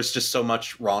 there's just so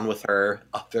much wrong with her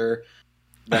other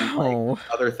than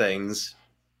other things.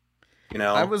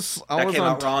 That came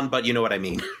out wrong, but you know what I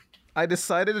mean. I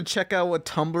decided to check out what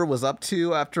Tumblr was up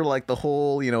to after like the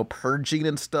whole, purging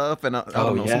and stuff. And I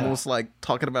don't know, someone was like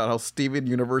talking about how Steven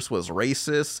Universe was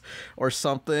racist or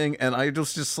something. And I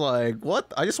was just like,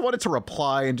 what? I just wanted to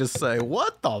reply and just say,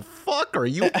 what the fuck are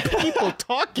you people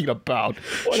talking about?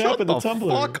 What happened to Tumblr?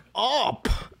 Fuck up.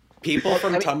 People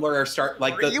from Tumblr are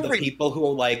the people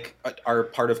who like are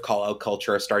part of call out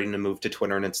culture are starting to move to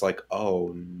Twitter, and it's like,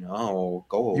 oh no,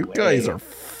 go away. You guys are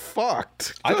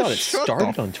fucked. I thought it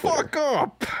started on Twitter. Fuck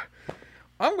up.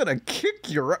 I'm gonna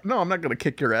kick your. No, I'm not gonna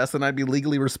kick your ass, and I'd be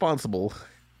legally responsible.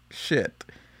 Shit.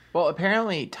 Well,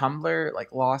 apparently Tumblr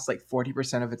like lost like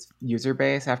 40% of its user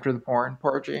base after the porn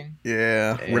purging.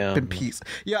 Yeah, rip in peace.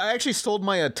 Yeah, I actually sold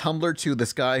my Tumblr to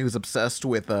this guy who's obsessed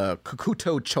with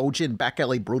Kakuto Chojin Back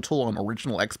Alley Brutal on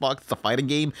original Xbox. It's a fighting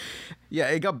game.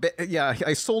 Yeah,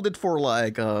 I sold it for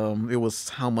like it was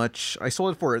how much? I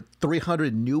sold it for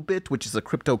 300 Nubit, which is a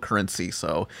cryptocurrency.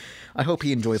 So, I hope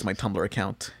he enjoys my Tumblr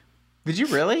account. Did you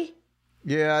really?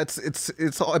 Yeah,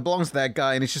 it belongs to that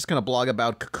guy, and he's just gonna blog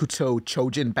about Kakuto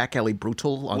Chojin Back Alley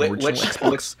Brutal on original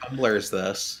Xbox. Which Tumblr is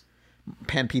this?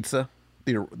 Pan Pizza,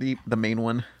 the main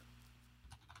one.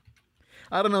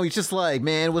 I don't know. He's just like,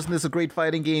 man, wasn't this a great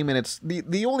fighting game? And it's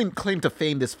the only claim to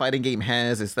fame this fighting game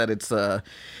has is that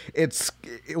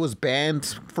it was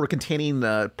banned for containing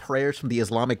prayers from the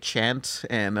Islamic chant,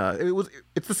 and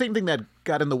it's the same thing that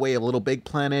got in the way of Little Big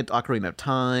Planet, Ocarina of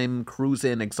Time,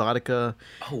 Cruisin', Exotica.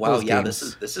 Oh wow, yeah, this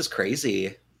is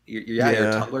crazy. Your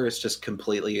Tumblr is just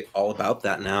completely all about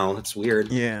that now. It's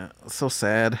weird. Yeah, so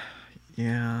sad.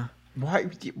 Yeah.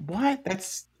 What?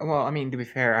 That's well. I mean, to be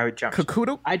fair, I jumped off of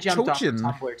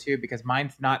Tumblr too because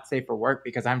mine's not safe for work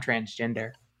because I'm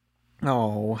transgender.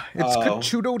 Oh, it's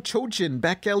Kakuto Chojin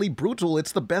Back Alley Brutal.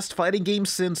 It's the best fighting game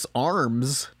since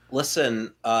ARMS.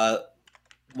 Listen,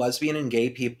 lesbian and gay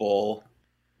people,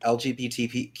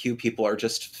 LGBTQ people are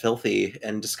just filthy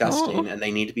and disgusting, and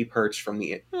they need to be purged from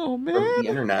the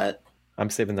internet. I'm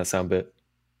saving that sound bit.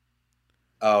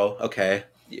 Oh, okay.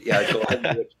 Yeah, go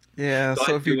ahead. Yeah,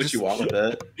 so if you do what you want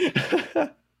with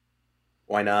it,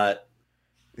 why not?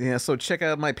 Yeah, so check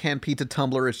out my Pan Pizza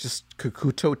Tumblr. It's just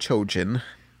Kakuto Chojin.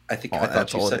 I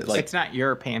thought you said it's not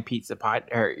your Pan Pizza pod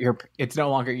or it's no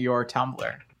longer your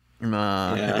Tumblr.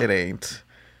 Nah, it ain't.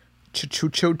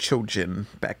 Chuchucho Chojin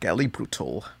Back Alley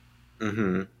Brutal.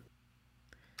 Mm-hmm.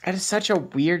 That is such a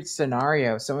weird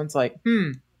scenario. Someone's like,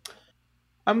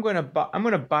 I'm gonna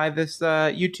buy this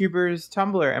YouTuber's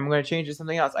Tumblr. I'm gonna change it to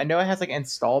something else. I know it has like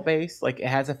install base, like it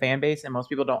has a fan base, and most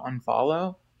people don't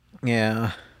unfollow.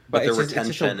 Yeah, but the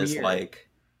retention is like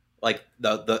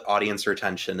the audience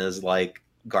retention is like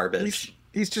garbage.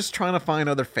 He's just trying to find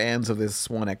other fans of this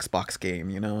one Xbox game.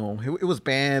 It was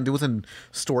banned. It was in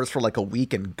stores for like a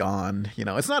week and gone.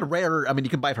 It's not rare. I mean, you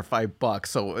can buy it for $5,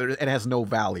 so it has no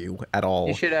value at all.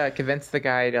 You should convince the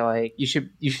guy to like. You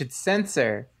should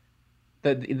censor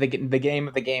the game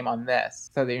of the game on this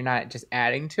so that you're not just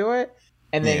adding to it,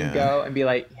 and then go and be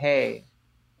like, hey,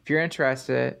 if you're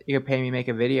interested, you can pay me to make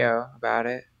a video about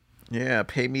it. Yeah,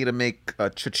 pay me to make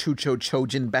Chuchucho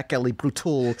Chojin Back Alley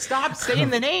Brutal. Stop saying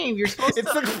the name. You're supposed to.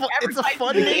 It's a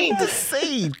fun name to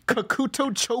say.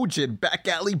 Kakuto Chojin Back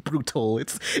Alley Brutal.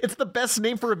 It's the best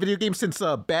name for a video game since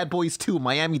Bad Boys 2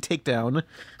 Miami Takedown.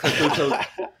 Kakuto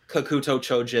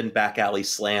Chojin Back Alley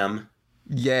Slam.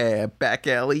 Yeah, Back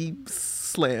Alley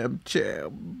Slam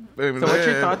Jam. So what's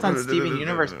your thoughts on Steven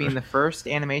Universe being the first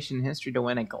animation in history to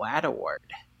win a GLAAD award?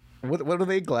 What are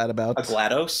they glad about? A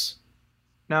GLaDOS?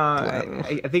 No,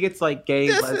 I think it's like gay,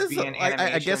 lesbian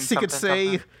animation. I guess you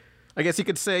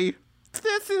could say,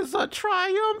 this is a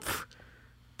triumph.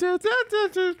 I'm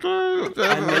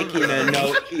making a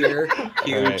note here.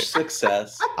 Huge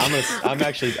success.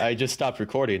 I just stopped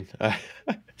recording.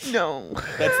 No.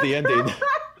 That's the ending.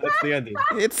 That's the ending.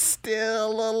 It's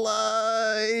still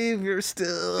alive. You're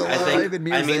still alive in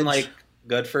music. I mean, like,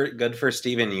 good for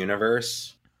Steven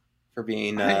Universe for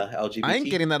being LGBT. I ain't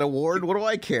getting that award. What do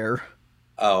I care?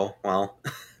 Oh, well,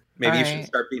 maybe you should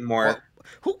start being more...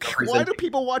 Why do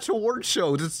people watch award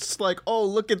shows? It's just like, oh,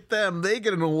 look at them. They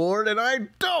get an award and I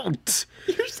don't.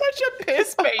 You're such a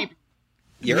piss baby.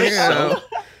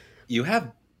 You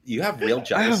have real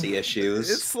jealousy issues.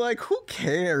 It's like, who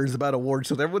cares about award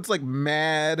shows? Everyone's like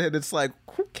mad and it's like,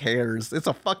 who cares? It's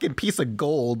a fucking piece of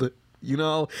gold.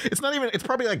 It's not even, it's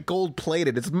probably like gold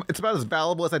plated. It's about as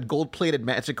valuable as that gold plated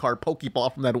Magikarp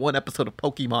Pokeball from that one episode of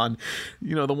Pokemon.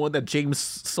 The one that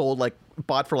James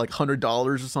bought for like $100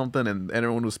 or something, and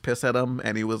everyone was pissed at him,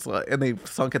 and he was like, and they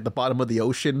sunk at the bottom of the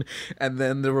ocean, and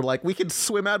then they were like, we can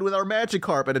swim out with our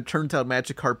Magikarp, and it turns out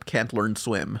Magikarp can't learn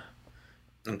swim.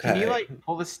 Okay. Can you like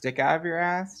pull the stick out of your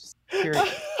ass?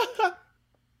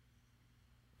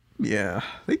 Yeah,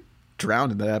 they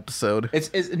drowned in that episode. Is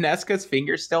Nesca's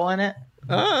finger still in it?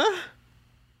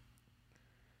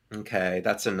 Okay,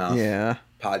 that's enough. Yeah.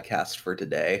 Podcast for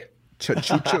today.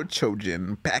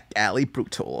 Chojin, back alley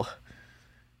brutal.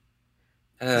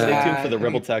 Stay tuned for the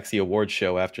Rebel Taxi Awards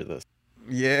show after this.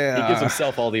 Yeah. He gives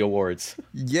himself all the awards.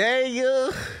 Yeah.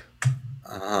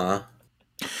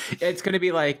 It's going to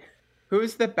be like,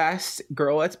 who's the best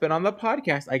girl that's been on the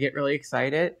podcast? I get really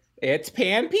excited. It's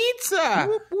Pan Pizza.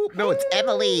 Whoop, whoop. No, it's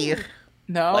Emily.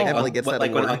 No. Like, Emily gets that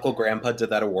like award. when Uncle Grandpa did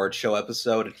that award show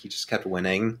episode and he just kept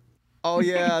winning. Oh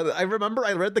yeah, I remember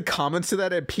I read the comments to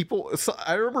that, and people. So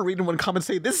I remember reading one comment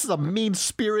saying, "This is a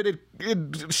mean-spirited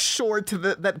short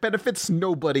that benefits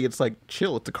nobody." It's like,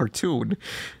 chill. It's a cartoon.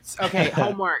 Okay,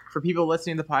 homework for people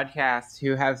listening to the podcast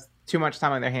who have too much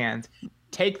time on their hands.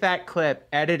 Take that clip,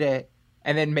 edit it,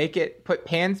 and then put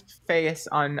Pan's face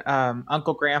on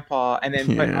Uncle Grandpa, and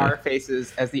then put our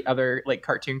faces as the other like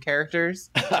cartoon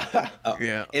characters.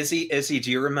 Yeah. Izzy,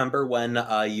 do you remember when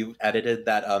you edited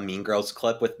that Mean Girls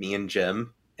clip with me and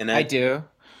Jim in it? I do.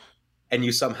 And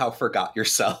you somehow forgot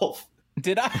yourself.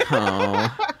 Did I?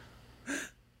 Oh.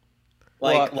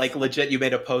 Like legit, you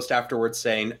made a post afterwards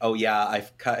saying, "Oh yeah,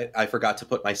 I forgot to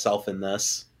put myself in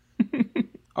this."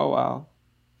 Oh wow.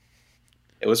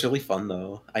 It was really fun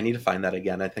though. I need to find that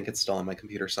again. I think it's still on my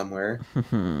computer somewhere.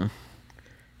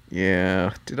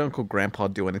 Yeah. Did Uncle Grandpa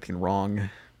do anything wrong?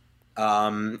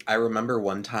 I remember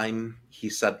one time he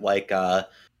said like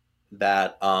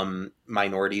that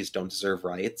minorities don't deserve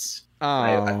rights. Oh.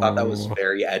 I thought that was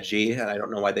very edgy, and I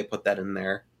don't know why they put that in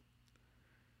there.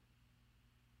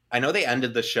 I know they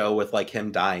ended the show with like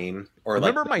him dying, or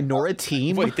Remember like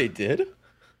Minority? Wait, they did?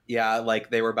 yeah, like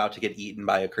they were about to get eaten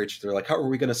by a creature. They're like, "How are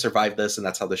we going to survive this?" And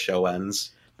that's how the show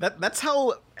ends. That's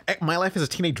how My Life as a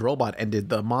Teenage Robot ended.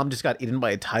 The mom just got eaten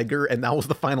by a tiger, and that was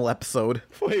the final episode.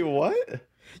 Wait, what?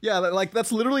 Yeah, like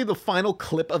that's literally the final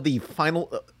clip of the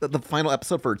final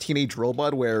episode for Teenage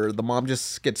Robot, where the mom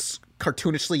just gets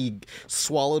cartoonishly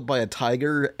swallowed by a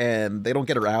tiger, and they don't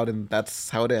get her out, and that's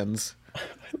how it ends.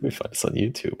 Let me find this on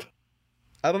YouTube.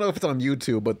 I don't know if it's on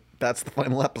YouTube, but that's the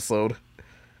final episode.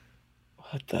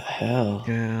 What the hell?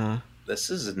 Yeah. This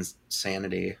is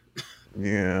insanity.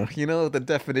 Yeah. You know what the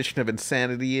definition of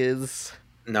insanity is?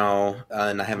 No,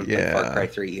 and I haven't played Far Cry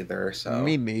 3 either, so...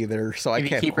 Me neither, so I You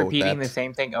can't keep quote repeating that. the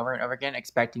same thing over and over again,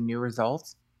 expecting new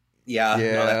results. Yeah,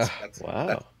 Yeah. no, that's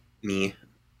Wow. me.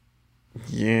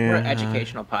 Yeah. We're an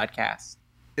educational podcast.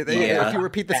 If you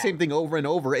repeat the same thing over and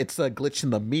over, it's a glitch in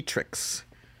the Matrix.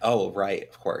 Oh, right,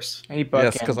 of course.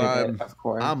 Yes, because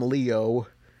I'm Leo.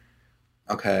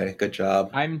 Okay, good job.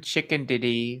 I'm Chicken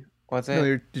Diddy. What's it? No,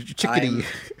 you're Chickadee.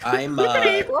 I'm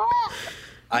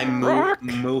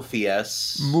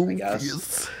Moofius, I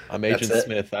guess. I'm That's Agent it.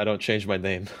 Smith. I don't change my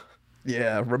name.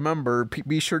 Yeah, remember,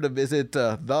 be sure to visit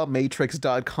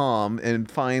thematrix.com and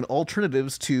find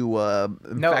alternatives to No,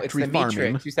 it's factory the farming.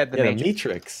 Matrix. You said the Yeah, Matrix. the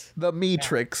Matrix. The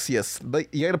Matrix, yes.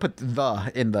 You gotta put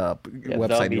the in the Yeah,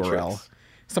 website the URL. Matrix.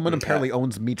 Someone Okay. apparently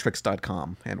owns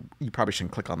Matrix.com, and you probably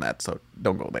shouldn't click on that, so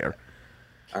don't go there.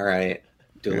 All right,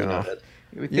 duly Yeah. noted.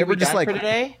 We think Yeah, we're we're just done like- for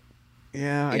today.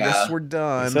 Yeah, I Yeah. guess we're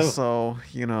done, So- so,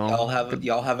 you know.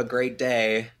 Y'all have a great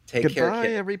day. Take care, Goodbye,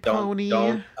 kid. every Don't pony. use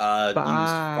farm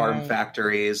Bye.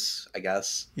 factories, I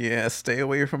guess. Yeah, stay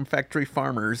away from factory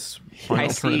farmers. Find I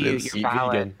see you. alternatives. You're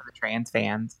valid vegan. for the trans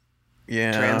fans.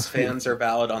 Yeah. Trans fans are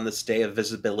valid on this day of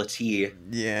visibility.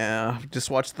 Yeah, just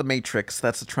watch The Matrix.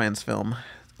 That's a trans film.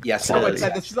 Yes, Someone it is.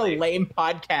 said this is a lame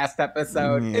podcast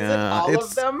episode. Is it Yeah, all it's-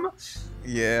 of them?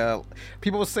 Yeah.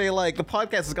 People will say, like, the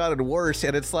podcast has gotten worse,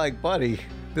 and it's like, buddy,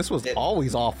 this was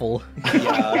always awful.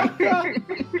 Yeah.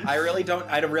 I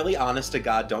really honest to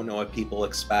God don't know what people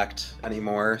expect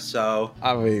anymore. So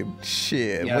I mean,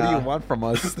 shit. What do Yeah. you want from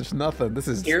us? There's nothing. This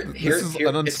is here an it's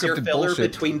your unscripted filler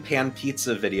bullshit. between Pan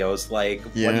Pizza videos. Like,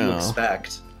 what do you Yeah.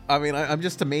 expect? I mean, I'm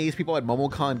just amazed people at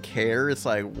MomoCon care. It's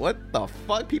like, what the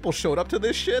fuck? People showed up to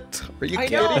this shit? Are you I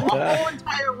kidding? know, a whole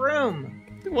entire room.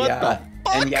 What Yeah. the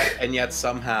fuck? And yet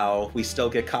somehow we still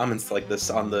get comments like this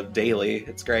on the daily.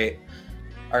 It's great.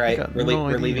 All right, got we're no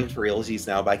leaving idea. for realsies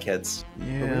now. Bye, kids.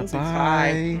 Yeah,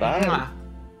 Bye. bye. Bye. Mwah.